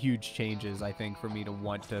pretty huge changes, I think, for me to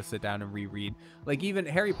want to sit down and reread. Like, even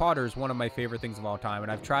Harry Potter is one of my favorite things of all time,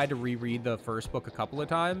 and I've tried to reread the first book a couple of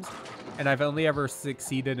times, and I've only ever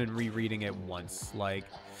succeeded in rereading it once. Like,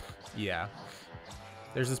 yeah.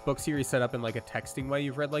 There's this book series set up in, like, a texting way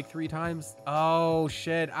you've read, like, 3 times. Oh,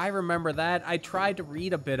 shit. I remember that. I tried to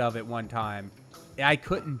read a bit of it one time. I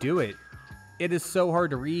couldn't do it. It is so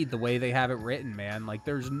hard to read the way they have it written, man. Like,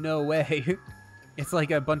 there's no way. It's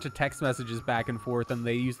like a bunch of text messages back and forth, and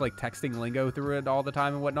they use, like, texting lingo through it all the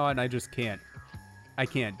time and whatnot, and I just can't. I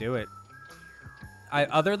can't do it.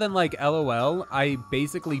 Other than, like, LOL, I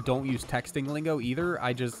basically don't use texting lingo either.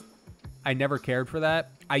 I never cared for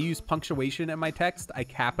that. I use punctuation in my text. I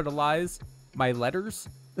capitalize my letters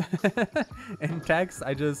in text.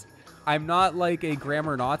 I'm not, like, a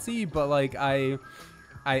grammar Nazi, but, like, I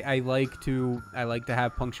like to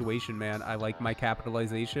have punctuation, man. I like my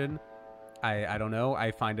capitalization. I don't know.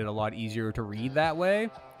 I find it a lot easier to read that way,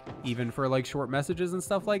 even for like short messages and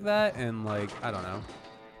stuff like that. And like, I don't know.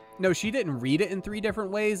 No, she didn't read it in 3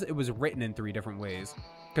 different ways. It was written in 3 different ways.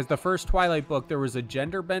 Because the first Twilight book, there was a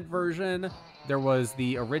gender bent version, there was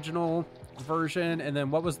the original version, and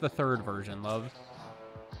then what was the 3rd version, love?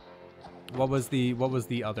 What was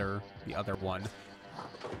the other one?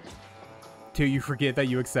 Till you forget that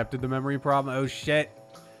you accepted the memory problem. Oh shit.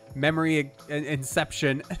 Memory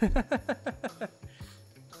inception.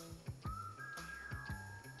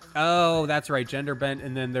 Oh, that's right. Gender bent,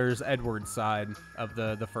 and then there's Edward's side of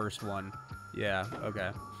the first one. Yeah,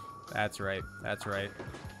 okay. That's right. That's right.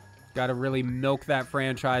 Gotta really milk that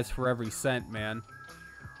franchise for every cent, man.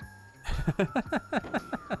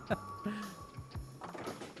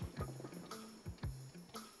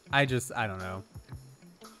 I don't know.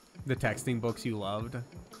 The texting books you loved.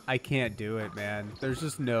 I can't do it, man. There's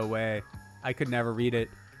just no way. I could never read it.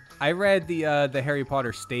 I read the Harry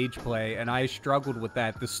Potter stage play, and I struggled with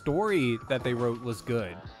that. The story that they wrote was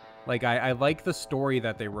good. Like, I like the story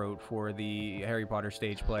that they wrote for the Harry Potter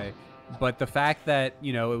stage play, but the fact that,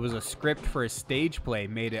 you know, it was a script for a stage play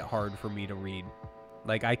made it hard for me to read.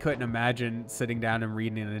 Like, I couldn't imagine sitting down and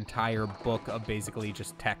reading an entire book of basically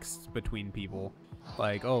just texts between people.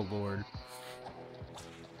 Like, oh, Lord.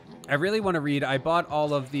 I really want to read. I bought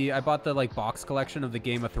the like box collection of the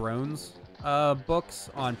Game of Thrones books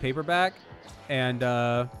on paperback, and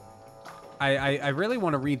I really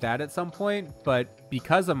want to read that at some point, but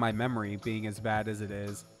because of my memory being as bad as it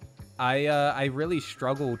is, I really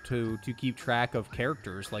struggle to keep track of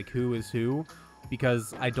characters, like who is who,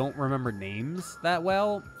 because I don't remember names that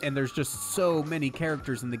well, and there's just so many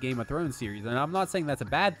characters in the Game of Thrones series. And I'm not saying that's a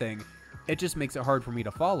bad thing. It just makes it hard for me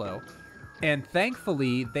to follow. And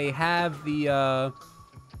thankfully, they have the,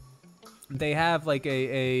 they have like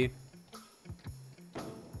a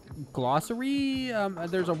glossary.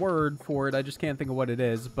 There's a word for it. I just can't think of what it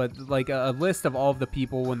is, but like a list of all of the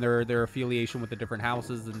people and their affiliation with the different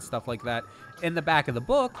houses and stuff like that in the back of the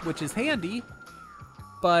book, which is handy.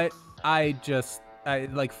 But I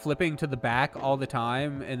like flipping to the back all the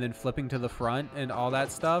time and then flipping to the front and all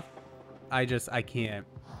that stuff. I can't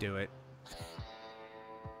do it.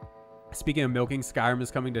 Speaking of milking, Skyrim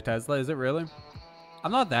is coming to Tesla. Is it really?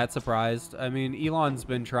 I'm not that surprised. I mean, Elon's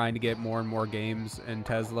been trying to get more and more games in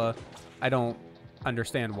Tesla. I don't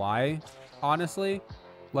understand why, honestly.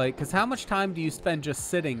 Like, because how much time do you spend just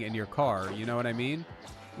sitting in your car? You know what I mean?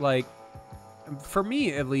 Like, for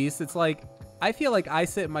me, at least, it's like, I feel like I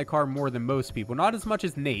sit in my car more than most people. Not as much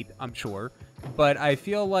as Nate, I'm sure. But I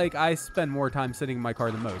feel like I spend more time sitting in my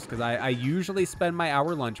car than most. Because I usually spend my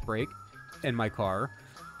hour lunch break in my car.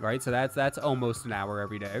 Right? So that's almost an hour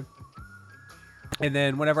every day. And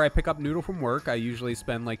then whenever I pick up Noodle from work, I usually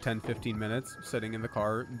spend like 10-15 minutes sitting in the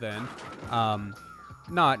car then.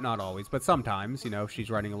 Not always, but sometimes, you know, if she's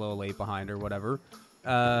running a little late behind or whatever.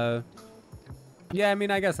 Yeah, I mean,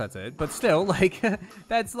 I guess that's it. But still, like,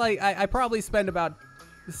 that's like, I probably spend about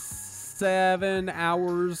 7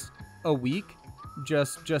 hours a week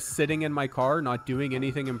just sitting in my car, not doing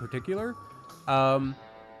anything in particular. But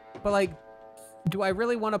like, do I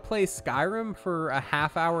really want to play Skyrim for a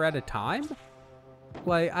half hour at a time?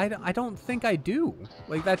 Like, I don't think I do.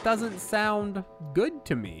 Like, that doesn't sound good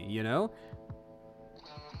to me, you know?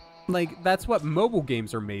 Like, that's what mobile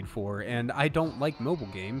games are made for, and I don't like mobile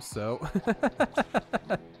games, so...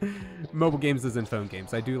 Mobile games as in phone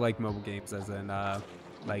games. I do like mobile games as in,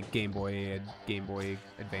 like, Game Boy and Game Boy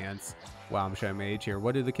Advance. Wow, I'm showing my age here.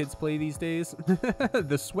 What do the kids play these days?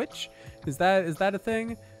 The Switch? Is that a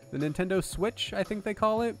thing? The Nintendo Switch, I think they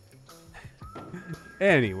call it?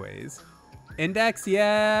 Anyways. Index?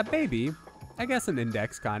 Yeah, maybe. I guess an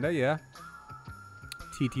index, kinda, yeah.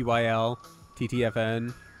 TTYL,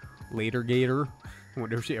 TTFN, Later Gator. I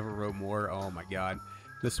wonder if she ever wrote more. Oh my god.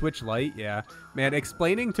 The Switch Lite, yeah. Man,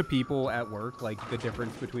 explaining to people at work, like, the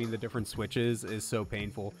difference between the different Switches is so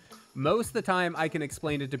painful. Most of the time, I can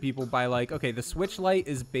explain it to people by, like, okay, the Switch Lite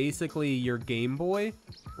is basically your Game Boy,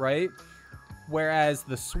 right? Whereas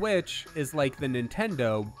the Switch is like the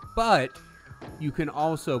Nintendo, but you can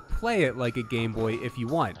also play it like a Game Boy if you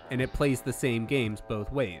want, and it plays the same games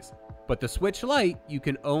both ways. But the Switch Lite, you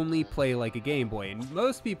can only play like a Game Boy, and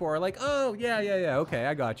most people are like, oh, yeah, okay,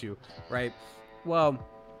 I got you, right? Well,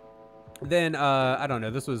 then, I don't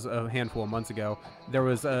know, this was a handful of months ago. There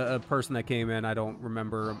was a person that came in, I don't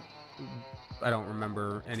remember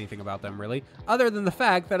anything about them, really, other than the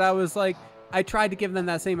fact that I was like, I tried to give them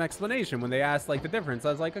that same explanation when they asked, like, the difference.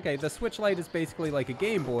 I was like, okay, the Switch Lite is basically like a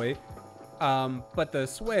Game Boy, but the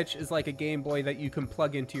Switch is like a Game Boy that you can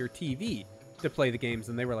plug into your TV to play the games.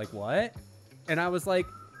 And they were like, what? And I was like,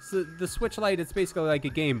 so the Switch Lite, it's basically like a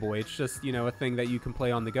Game Boy. It's just, you know, a thing that you can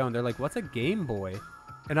play on the go. And they're like, what's a Game Boy?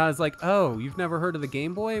 And I was like, oh, you've never heard of the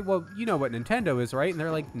Game Boy? Well, you know what Nintendo is, right? And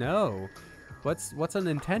they're like, no. What's a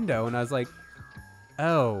Nintendo? And I was like,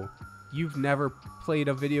 oh, you've never played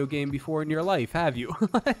a video game before in your life, have you?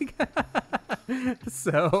 Like,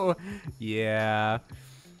 so, yeah.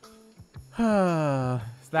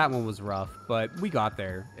 That one was rough, but we got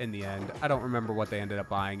there in the end. I don't remember what they ended up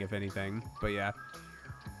buying, if anything, but yeah.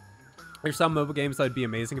 There's some mobile games that would be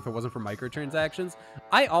amazing if it wasn't for microtransactions.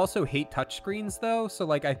 I also hate touchscreens, though, so,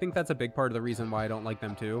 like, I think that's a big part of the reason why I don't like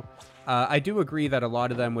them, too. I do agree that a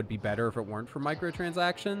lot of them would be better if it weren't for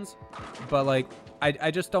microtransactions, but, like,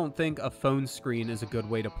 I just don't think a phone screen is a good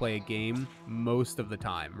way to play a game most of the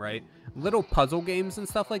time, right? Little puzzle games and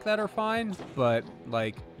stuff like that are fine, but,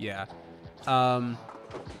 like, yeah.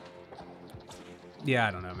 Yeah,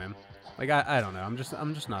 I don't know, man. Like, I don't know. I'm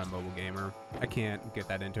just not a mobile gamer. I can't get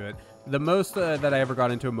that into it. The most that I ever got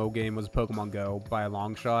into a mobile game was Pokemon Go by a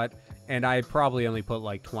long shot, and I probably only put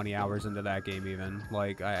like 20 hours into that game even.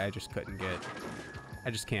 Like, I just couldn't get.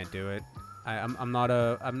 I just can't do it. I'm not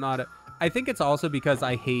a. I think it's also because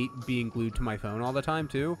I hate being glued to my phone all the time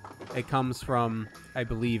too. It comes from, I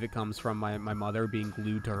believe it comes from my mother being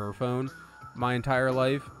glued to her phone my entire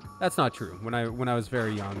life. That's not true. When I was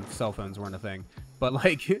very young, cell phones weren't a thing. But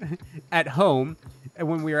like at home, and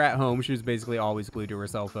when we were at home, she was basically always glued to her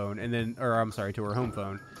cell phone, and then, or I'm sorry, to her home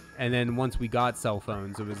phone. And then once we got cell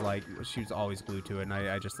phones, it was like she was always glued to it, and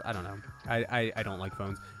I don't know. I don't like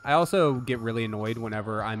phones. I also get really annoyed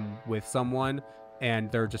whenever I'm with someone and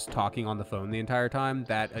they're just talking on the phone the entire time,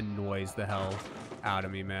 that annoys the hell out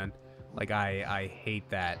of me, man. Like, I hate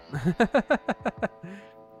that.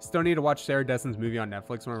 Still need to watch Sarah Dessen's movie on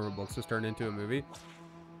Netflix. One of her books was turned into a movie.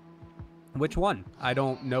 Which one? I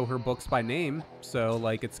don't know her books by name, so,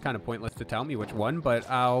 like, it's kind of pointless to tell me which one, but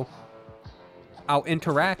I'll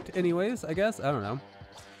interact anyways, I guess. I don't know.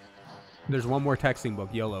 There's one more texting book,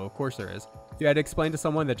 YOLO. Of course there is. You had to explain to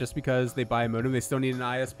someone that just because they buy a modem, they still need an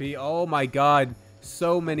ISP. Oh my god.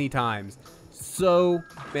 So many times. So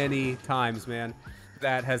many times, man.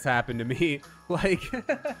 That has happened to me. Like,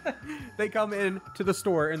 they come in to the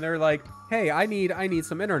store and they're like, hey, I need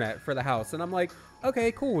some internet for the house. And I'm like,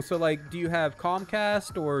 okay, cool. So, like, do you have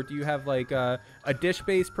Comcast, or do you have, like, a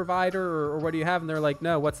dish-based provider, or what do you have? And they're like,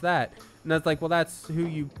 no, what's that? And that's like, well, that's who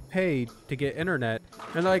you paid to get internet.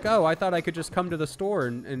 And they're like, oh, I thought I could just come to the store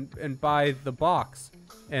and buy the box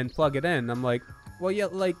and plug it in. I'm like, well, yeah,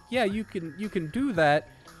 like, yeah, you can do that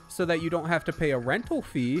so that you don't have to pay a rental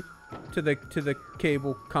fee to the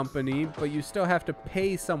cable company, but you still have to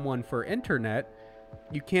pay someone for internet.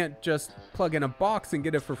 You can't just plug in a box and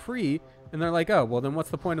get it for free. And they're like, oh, well, then what's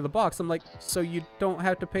the point of the box? I'm like, so you don't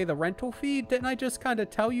have to pay the rental fee? Didn't I just kind of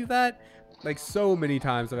tell you that? Like, so many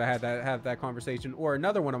times have I had that conversation. Or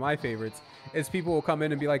another one of my favorites is people will come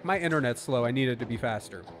in and be like, my internet's slow, I need it to be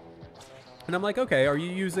faster. And I'm like, okay, are you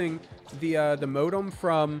using the modem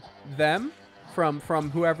from them? From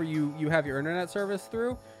whoever you have your internet service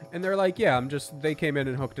through? And they're like, yeah, they came in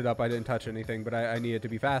and hooked it up. I didn't touch anything, but I need it to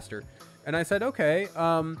be faster. And I said, okay,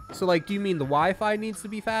 so, like, do you mean the Wi-Fi needs to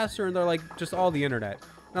be faster? And they're like, just all the internet.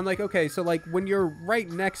 And I'm like, okay, so, like, when you're right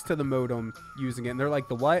next to the modem using it, and they're like,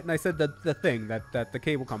 the what? And I said, the thing that the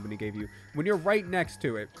cable company gave you. When you're right next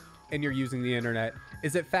to it and you're using the internet,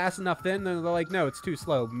 is it fast enough then? And they're like, no, it's too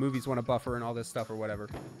slow. Movies want to buffer and all this stuff or whatever.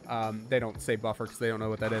 They don't say buffer because they don't know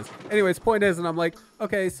what that is. Anyways, point is, and I'm like,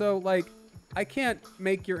 okay, so, like, I can't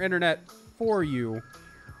make your internet for you,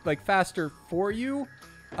 like, faster for you.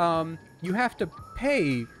 You have to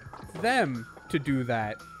pay them to do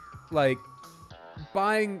that. Like,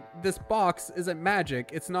 buying this box isn't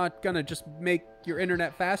magic. It's not gonna just make your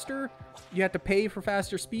internet faster. You have to pay for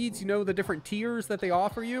faster speeds. You know, the different tiers that they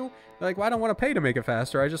offer you. They're like, well, I don't want to pay to make it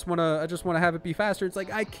faster. I just want to have it be faster. It's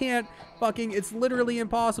like, I can't fucking, it's literally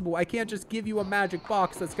impossible. I can't just give you a magic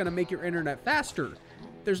box that's gonna make your internet faster.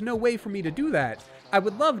 There's no way for me to do that. I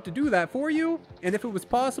would love to do that for you, and if it was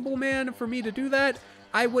possible, man, for me to do that,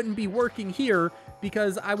 I wouldn't be working here,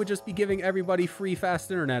 because I would just be giving everybody free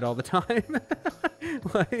fast internet all the time.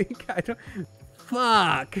 Like, I don't...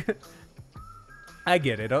 Fuck! I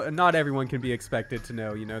get it. Not everyone can be expected to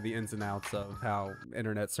know, you know, the ins and outs of how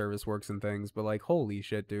internet service works and things, but, like, holy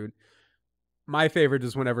shit, dude. My favorite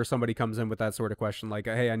is whenever somebody comes in with that sort of question, like,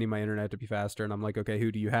 hey, I need my internet to be faster, and I'm like, okay,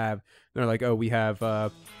 who do you have? And they're like, oh, we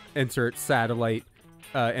have, insert satellite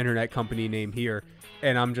internet company name here.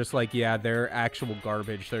 And I'm just like, yeah, they're actual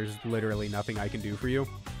garbage. There's literally nothing I can do for you.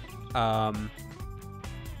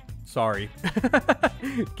 Sorry.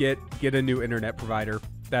 Get a new internet provider.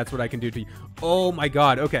 That's what I can do to you. Oh my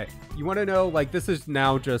god, okay. You want to know, like, this is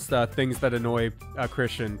now just things that annoy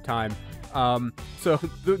Christian time. So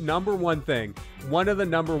the number one thing, one of the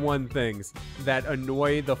number one things that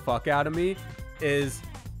annoy the fuck out of me is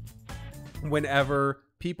whenever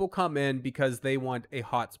people come in because they want a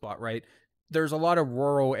hotspot, right? There's a lot of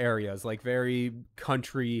rural areas, like very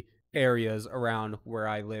country areas around where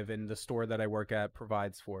I live, and the store that I work at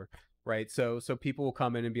provides for, right? So people will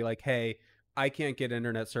come in and be like, hey, I can't get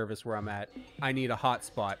internet service where I'm at. I need a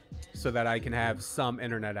hotspot so that I can have some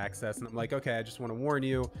internet access. And I'm like, okay, I just want to warn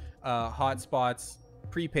you, hotspots,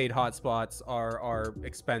 prepaid hotspots are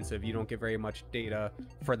expensive. You don't get very much data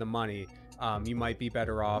for the money. You might be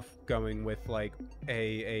better off going with like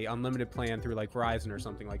a unlimited plan through like Verizon or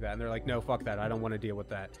something like that. And they're like, no, fuck that. I don't want to deal with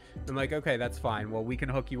that. And I'm like, okay, that's fine. Well, we can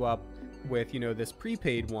hook you up with, you know, this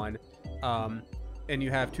prepaid one. And you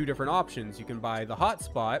have two different options. You can buy the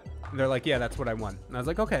hotspot. And they're like, yeah, that's what I want. And I was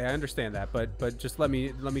like, okay, I understand that, but just let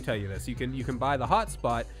me tell you this. You can buy the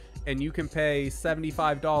hotspot, and you can pay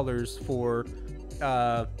 $75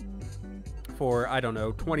 for I don't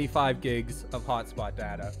know, 25 gigs of hotspot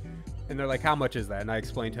data. And they're like, how much is that? And I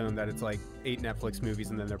explained to them that it's like 8 Netflix movies,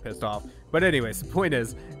 and then they're pissed off. But anyways, the point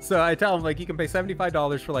is, so I tell them, like, you can pay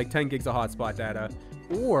 $75 for like 10 gigs of hotspot data,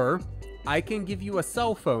 or I can give you a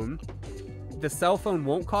cell phone. The cell phone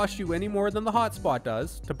won't cost you any more than the hotspot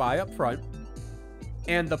does to buy up front.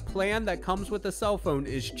 And the plan that comes with the cell phone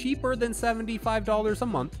is cheaper than $75 a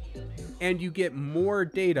month. And you get more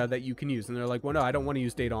data that you can use. And they're like, well, no, I don't want to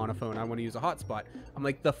use data on a phone. I want to use a hotspot. I'm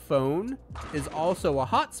like, the phone is also a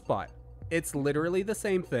hotspot. It's literally the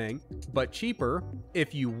same thing, but cheaper.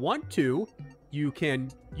 If you want to, you can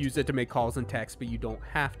use it to make calls and texts, but you don't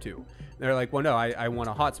have to. They're like, well, no, I want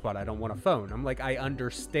a hotspot. I don't want a phone. I'm like, I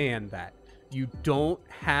understand that. You don't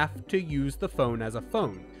have to use the phone as a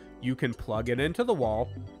phone. You can plug it into the wall,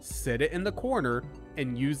 sit it in the corner,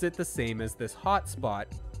 and use it the same as this hotspot,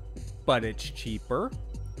 but it's cheaper.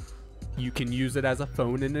 You can use it as a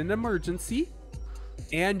phone in an emergency,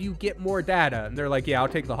 and you get more data. And they're like, yeah, I'll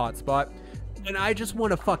take the hotspot. And I just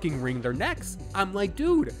want to fucking wring their necks. I'm like,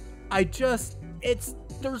 dude,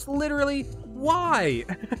 there's literally, why?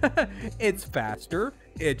 It's faster,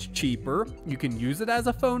 it's cheaper, you can use it as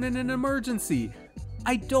a phone in an emergency.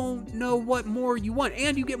 I don't know what more you want,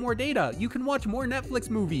 and you get more data. You can watch more Netflix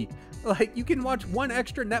movie. Like, you can watch one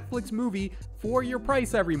extra Netflix movie for your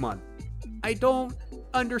price every month. I don't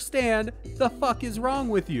understand the fuck is wrong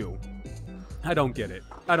with you. I don't get it.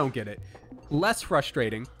 I don't get it. Less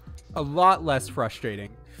frustrating, a lot less frustrating,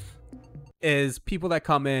 is people that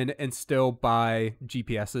come in and still buy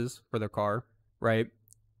GPSs for their car, right?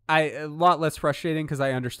 A lot less frustrating because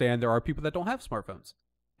I understand there are people that don't have smartphones.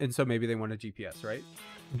 And so maybe they want a GPS, right?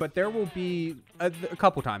 But there will be a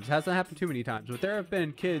couple times, it hasn't happened too many times, but there have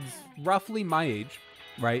been kids roughly my age,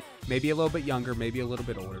 right? Maybe a little bit younger, maybe a little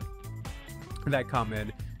bit older, that come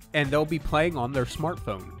in and they'll be playing on their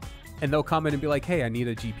smartphone. And they'll come in and be like, hey, I need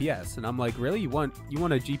a GPS. And I'm like, really? You want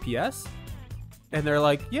a GPS? And they're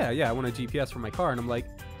like, yeah, I want a GPS for my car. And I'm like,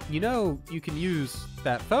 you know, you can use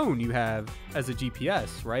that phone you have as a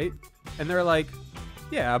GPS, right? And they're like,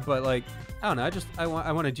 yeah, but like, I don't know.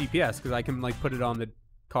 I want a GPS because I can like put it on the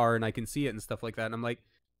car and I can see it and stuff like that. And I'm like,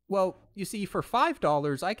 well, you see, for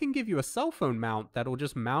 $5, I can give you a cell phone mount that'll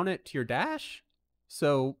just mount it to your dash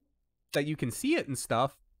so that you can see it and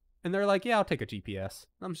stuff. And they're like, yeah, I'll take a GPS.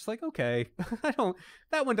 I'm just like, okay,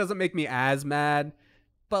 that one doesn't make me as mad,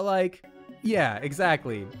 but like, yeah,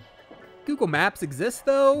 exactly. Google Maps exists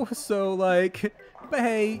though. So like, but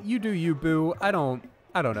hey, you do you, boo. I don't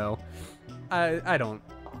know. I don't,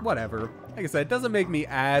 whatever. Like I said, it doesn't make me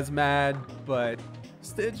as mad, but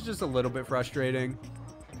it's just a little bit frustrating.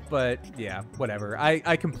 But yeah, whatever.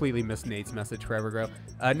 I completely missed Nate's message forever ago.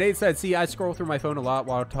 Nate said, see, I scroll through my phone a lot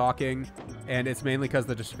while talking, and it's mainly because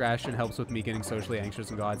the distraction helps with me getting socially anxious,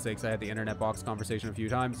 and God's sakes, I had the internet box conversation a few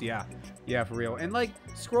times. Yeah, for real. And like,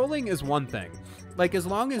 scrolling is one thing. Like, as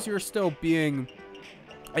long as you're still being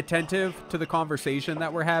attentive to the conversation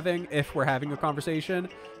that we're having, if we're having a conversation,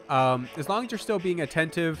 as long as you're still being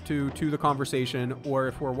attentive to the conversation, or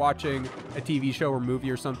if we're watching a TV show or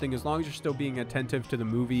movie or something, as long as you're still being attentive to the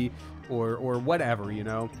movie or whatever, you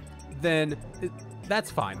know, then that's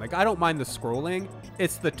fine. Like, I don't mind the scrolling.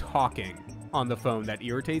 It's the talking on the phone that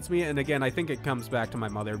irritates me. And again, I think it comes back to my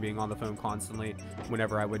mother being on the phone constantly.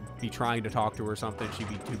 Whenever I would be trying to talk to her or something, she'd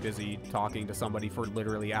be too busy talking to somebody for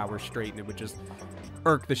literally hours straight, and it would just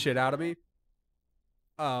irk the shit out of me.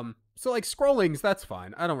 So like, scrollings, that's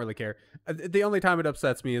fine. I don't really care. The only time it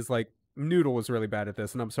upsets me is like, Noodle was really bad at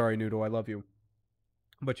this, and I'm sorry, Noodle, I love you,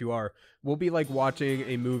 but you are. We'll be like watching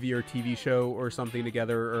a movie or TV show or something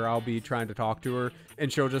together, or I'll be trying to talk to her,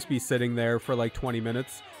 and she'll just be sitting there for like 20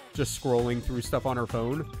 minutes just scrolling through stuff on her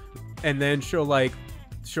phone, and then she'll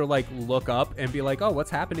look up and be like, oh,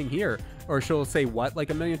 what's happening here? Or she'll say what like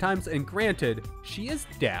a million times. And granted, she is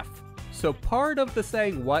deaf, so part of the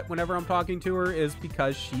saying what whenever I'm talking to her is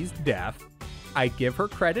because she's deaf. I give her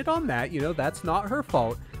credit on that, you know, that's not her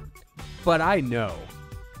fault. But I know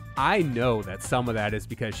that some of that is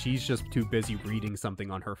because she's just too busy reading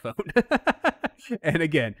something on her phone. And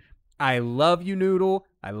again, I love you, Noodle.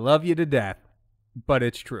 I love you to death, but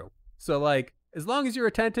it's true. So like, as long as you're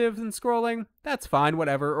attentive and scrolling, that's fine,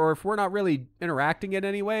 whatever. Or if we're not really interacting in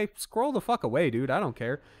any way, scroll the fuck away, dude. I don't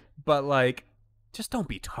care. But like, just don't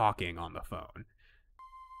be talking on the phone.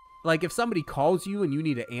 Like, if somebody calls you and you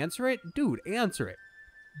need to answer it, dude, answer it.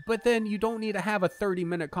 But then you don't need to have a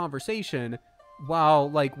 30-minute conversation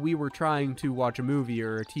while, like, we were trying to watch a movie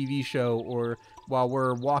or a TV show, or while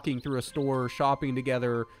we're walking through a store, shopping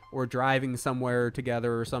together, or driving somewhere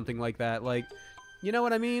together or something like that. Like, you know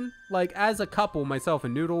what I mean? Like, as a couple, myself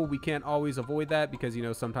and Noodle, we can't always avoid that because, you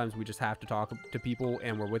know, sometimes we just have to talk to people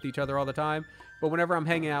and we're with each other all the time. But whenever I'm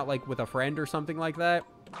hanging out, like, with a friend or something like that,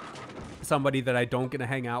 somebody that I don't get to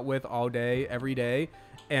hang out with all day, every day,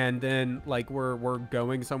 and then, like, we're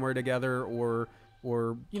going somewhere together, or,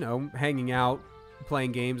 you know, hanging out,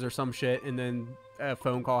 playing games or some shit, and then a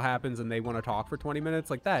phone call happens and they want to talk for 20 minutes,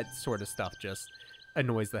 like, that sort of stuff just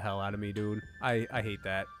annoys the hell out of me, dude. I hate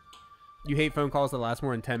that. You hate phone calls that last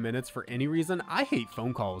more than 10 minutes for any reason? I hate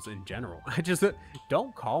phone calls in general. I just,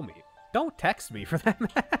 don't call me. don't text me for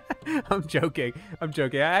that. I'm joking. I'm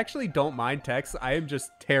joking. I actually don't mind texts. I am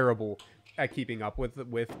just terrible at keeping up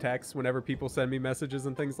with texts whenever people send me messages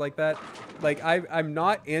and things like that. Like, I'm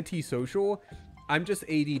not antisocial. I'm just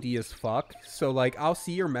ADD as fuck. So, like, I'll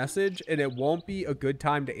see your message and it won't be a good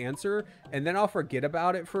time to answer. And then I'll forget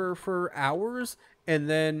about it for hours. And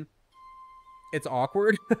then it's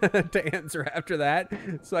awkward to answer after that.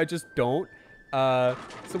 So I just don't. So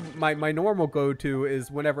my normal go-to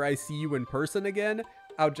is whenever I see you in person again,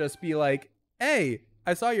 I'll just be like, hey,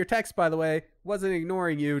 I saw your text, by the way. Wasn't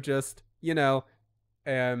ignoring you, just, you know.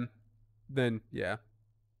 And then, yeah.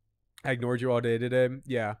 I ignored you all day today.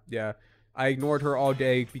 Yeah. I ignored her all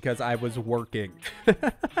day because I was working.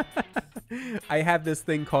 I have this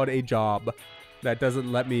thing called a job that doesn't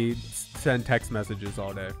let me send text messages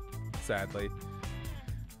all day, sadly.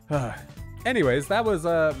 Anyways, that was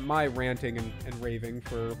my ranting and raving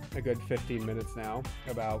for a good 15 minutes now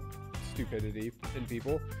about stupidity in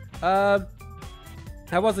people.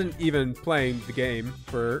 I wasn't even playing the game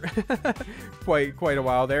for quite a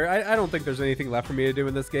while there. I don't think there's anything left for me to do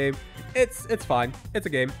in this game. It's fine. It's a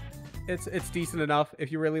game. It's decent enough.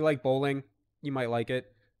 If you really like bowling, you might like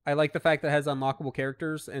it. I like the fact that it has unlockable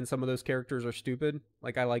characters, and some of those characters are stupid.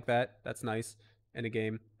 Like, I like that. That's nice in a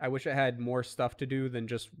game. I wish it had more stuff to do than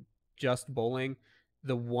just bowling.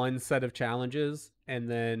 The one set of challenges, and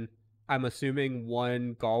then I'm assuming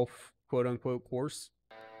one golf quote-unquote course.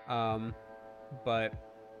 But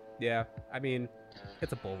yeah, I mean,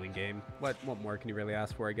 it's a bowling game. What more can you really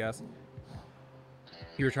ask for, I guess?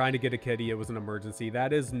 You were trying to get a kitty, it was an emergency.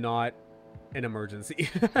 That is not an emergency.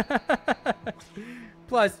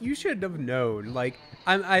 Plus, you should have known. Like,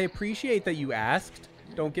 I appreciate that you asked,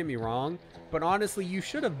 don't get me wrong, but honestly, you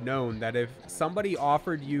should have known that if somebody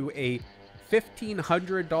offered you a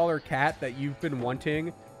 $1,500 cat that you've been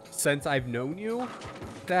wanting since I've known you,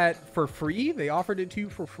 that for free, they offered it to you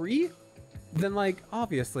for free, then, like,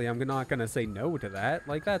 obviously I'm not gonna say no to that.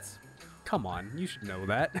 Like, that's, come on, you should know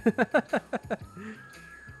that.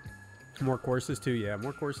 More courses too, yeah,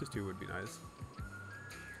 more courses too would be nice.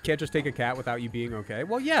 Can't just take a cat without you being okay.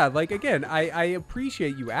 Well, yeah, like, again, I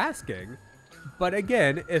appreciate you asking, but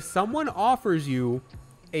again, if someone offers you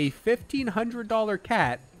a $1,500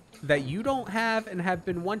 cat that you don't have and have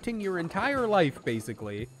been wanting your entire life,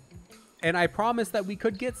 basically, and I promise that we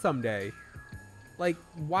could get someday, like,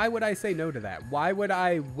 why would I say no to that? Why would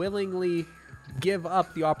I willingly give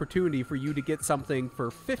up the opportunity for you to get something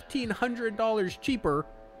for $1,500 cheaper,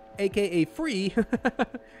 aka free,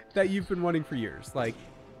 that you've been wanting for years? Like,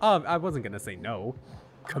 I wasn't gonna say no.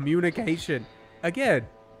 Communication. Again,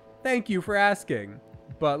 thank you for asking,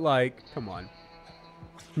 but, like, come on.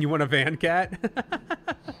 You want a van cat?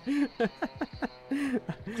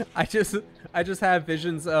 I just have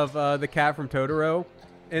visions of the cat from Totoro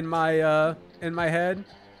in my head.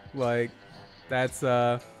 Like, that's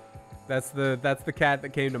the cat that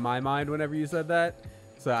came to my mind whenever you said that.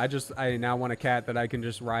 So I now want a cat that I can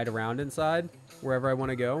just ride around inside wherever I want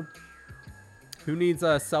to go. Who needs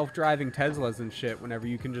self-driving Teslas and shit whenever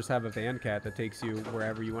you can just have a van cat that takes you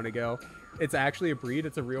wherever you want to go? It's actually a breed.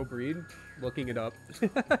 It's a real breed. Looking it up.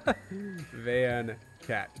 Van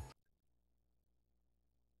cat.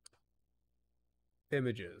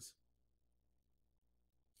 Images.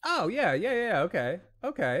 Oh, yeah. Okay.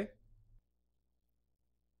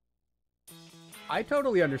 I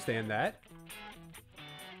totally understand that.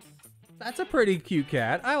 That's a pretty cute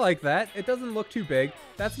cat. I like that. It doesn't look too big.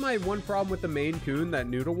 That's my one problem with the Maine Coon, that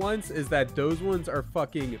Noodle ones, is that those ones are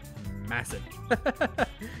fucking massive.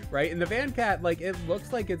 Right? And the van cat, like, it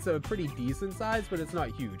looks like it's a pretty decent size, but it's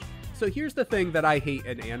not huge. So here's the thing that I hate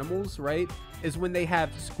in animals, right? Is when they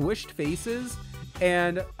have squished faces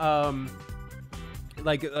and,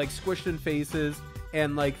 like squished in faces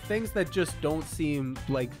and, like, things that just don't seem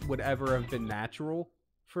like would ever have been natural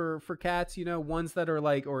for cats, you know, ones that are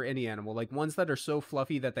like, or any animal, like ones that are so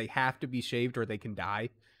fluffy that they have to be shaved or they can die.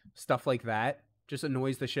 Stuff like that just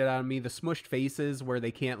annoys the shit out of me. The smushed faces where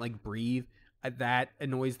they can't, like, breathe, that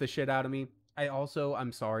annoys the shit out of me.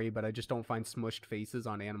 I'm sorry, but I just don't find smushed faces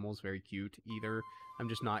on animals very cute either. I'm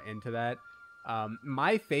just not into that.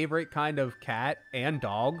 My favorite kind of cat, and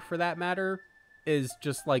dog for that matter, is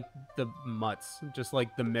just like the mutts, just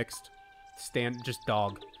like the mixed just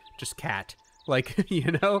dog, just cat. Like,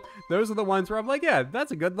 you know, those are the ones where I'm like, yeah,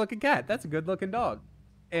 that's a good looking cat. That's a good looking dog.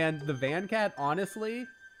 And the van cat, honestly,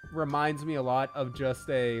 reminds me a lot of just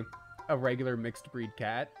a regular mixed breed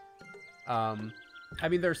cat. I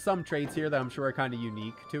mean, there's some traits here that I'm sure are kind of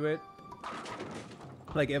unique to it.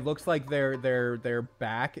 Like, it looks like their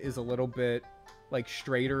back is a little bit like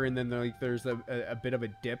straighter, and then like there's a bit of a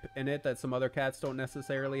dip in it that some other cats don't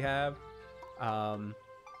necessarily have.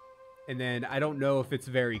 And then I don't know if it's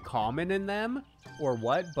very common in them or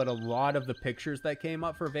what, but a lot of the pictures that came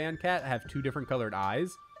up for Van Cat have 2 different colored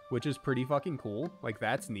eyes, which is pretty fucking cool. Like,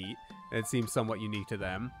 that's neat. And it seems somewhat unique to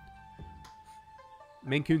them.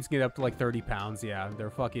 Maine Coons get up to like 30 pounds. Yeah, they're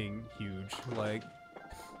fucking huge. Like,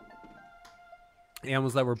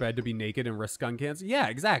 animals that were bred to be naked and risk gun cancer. Yeah,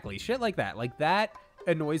 exactly. Shit like that. Like, that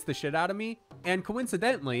annoys the shit out of me. And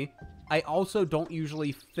coincidentally, I also don't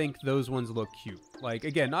usually think those ones look cute. Like,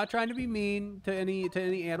 again, not trying to be mean to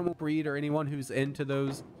any animal breed or anyone who's into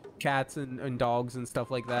those cats and dogs and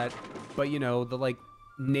stuff like that. But, you know, the, like,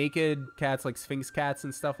 naked cats, like Sphinx cats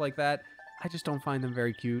and stuff like that, I just don't find them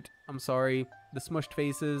very cute. I'm sorry. The smushed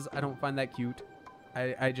faces, I don't find that cute.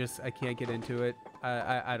 I can't get into it.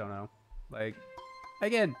 I don't know. Like,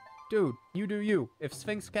 again, dude, you do you. If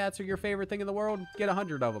Sphinx cats are your favorite thing in the world, get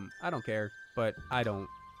 100 of them. I don't care, but I don't.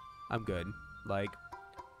 I'm good. Like,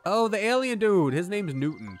 oh, the alien dude. His name's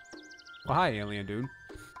Newton. Well, hi, alien dude.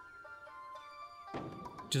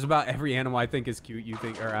 Just about every animal I think is cute, you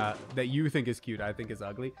think, or that you think is cute, I think is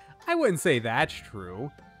ugly. I wouldn't say that's true.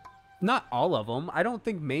 Not all of them. I don't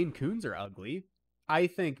think Maine Coons are ugly. I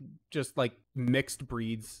think just like mixed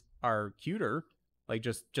breeds are cuter. Like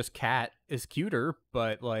just cat is cuter,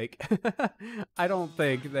 but like I don't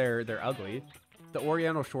think they're ugly. The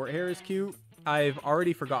Oriental Shorthair is cute. I've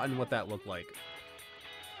already forgotten what that looked like.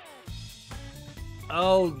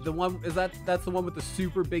 Oh, the one is that's the one with the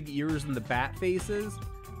super big ears and the bat faces.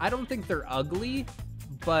 I don't think they're ugly,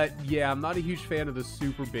 but yeah, I'm not a huge fan of the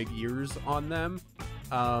super big ears on them.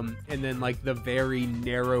 And then like the very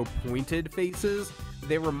narrow pointed faces,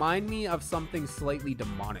 they remind me of something slightly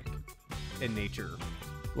demonic in nature.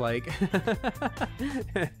 Like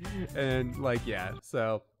and like yeah,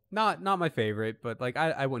 so not my favorite, but like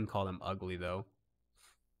I wouldn't call them ugly though.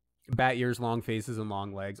 Bat ears, long faces, and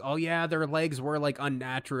long legs. Oh yeah, their legs were like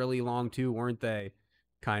unnaturally long too, weren't they?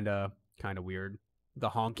 Kinda weird. The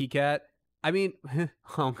honky cat. I mean,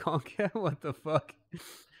 Hong Kong cat. What the fuck?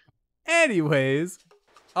 Anyways,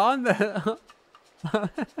 on the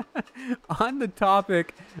on the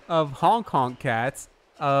topic of Hong Kong cats,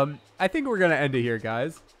 I think we're gonna end it here,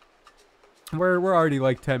 guys. We're already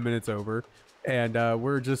like 10 minutes over, and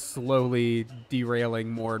we're just slowly derailing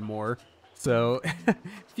more and more. So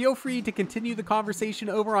feel free to continue the conversation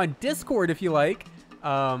over on Discord if you like.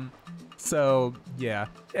 So yeah,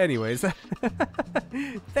 anyways,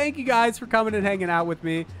 thank you guys for coming and hanging out with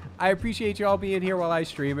me. I appreciate you all being here while I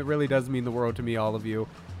stream. It really does mean the world to me, all of you.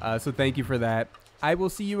 So thank you for that. I will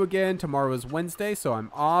see you again. Tomorrow is Wednesday, so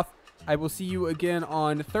I'm off. I will see you again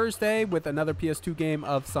on Thursday with another PS2 game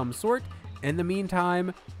of some sort. In the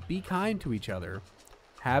meantime, be kind to each other.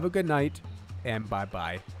 Have a good night, and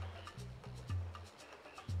bye-bye.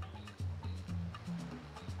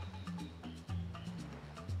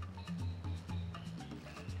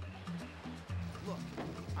 Look,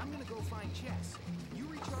 I'm gonna go find Chess. You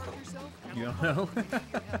recharge yourself. And You I'll don't know? come if you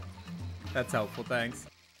need help. That's helpful, thanks.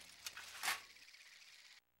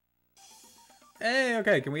 Hey,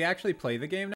 okay, can we actually play the game now?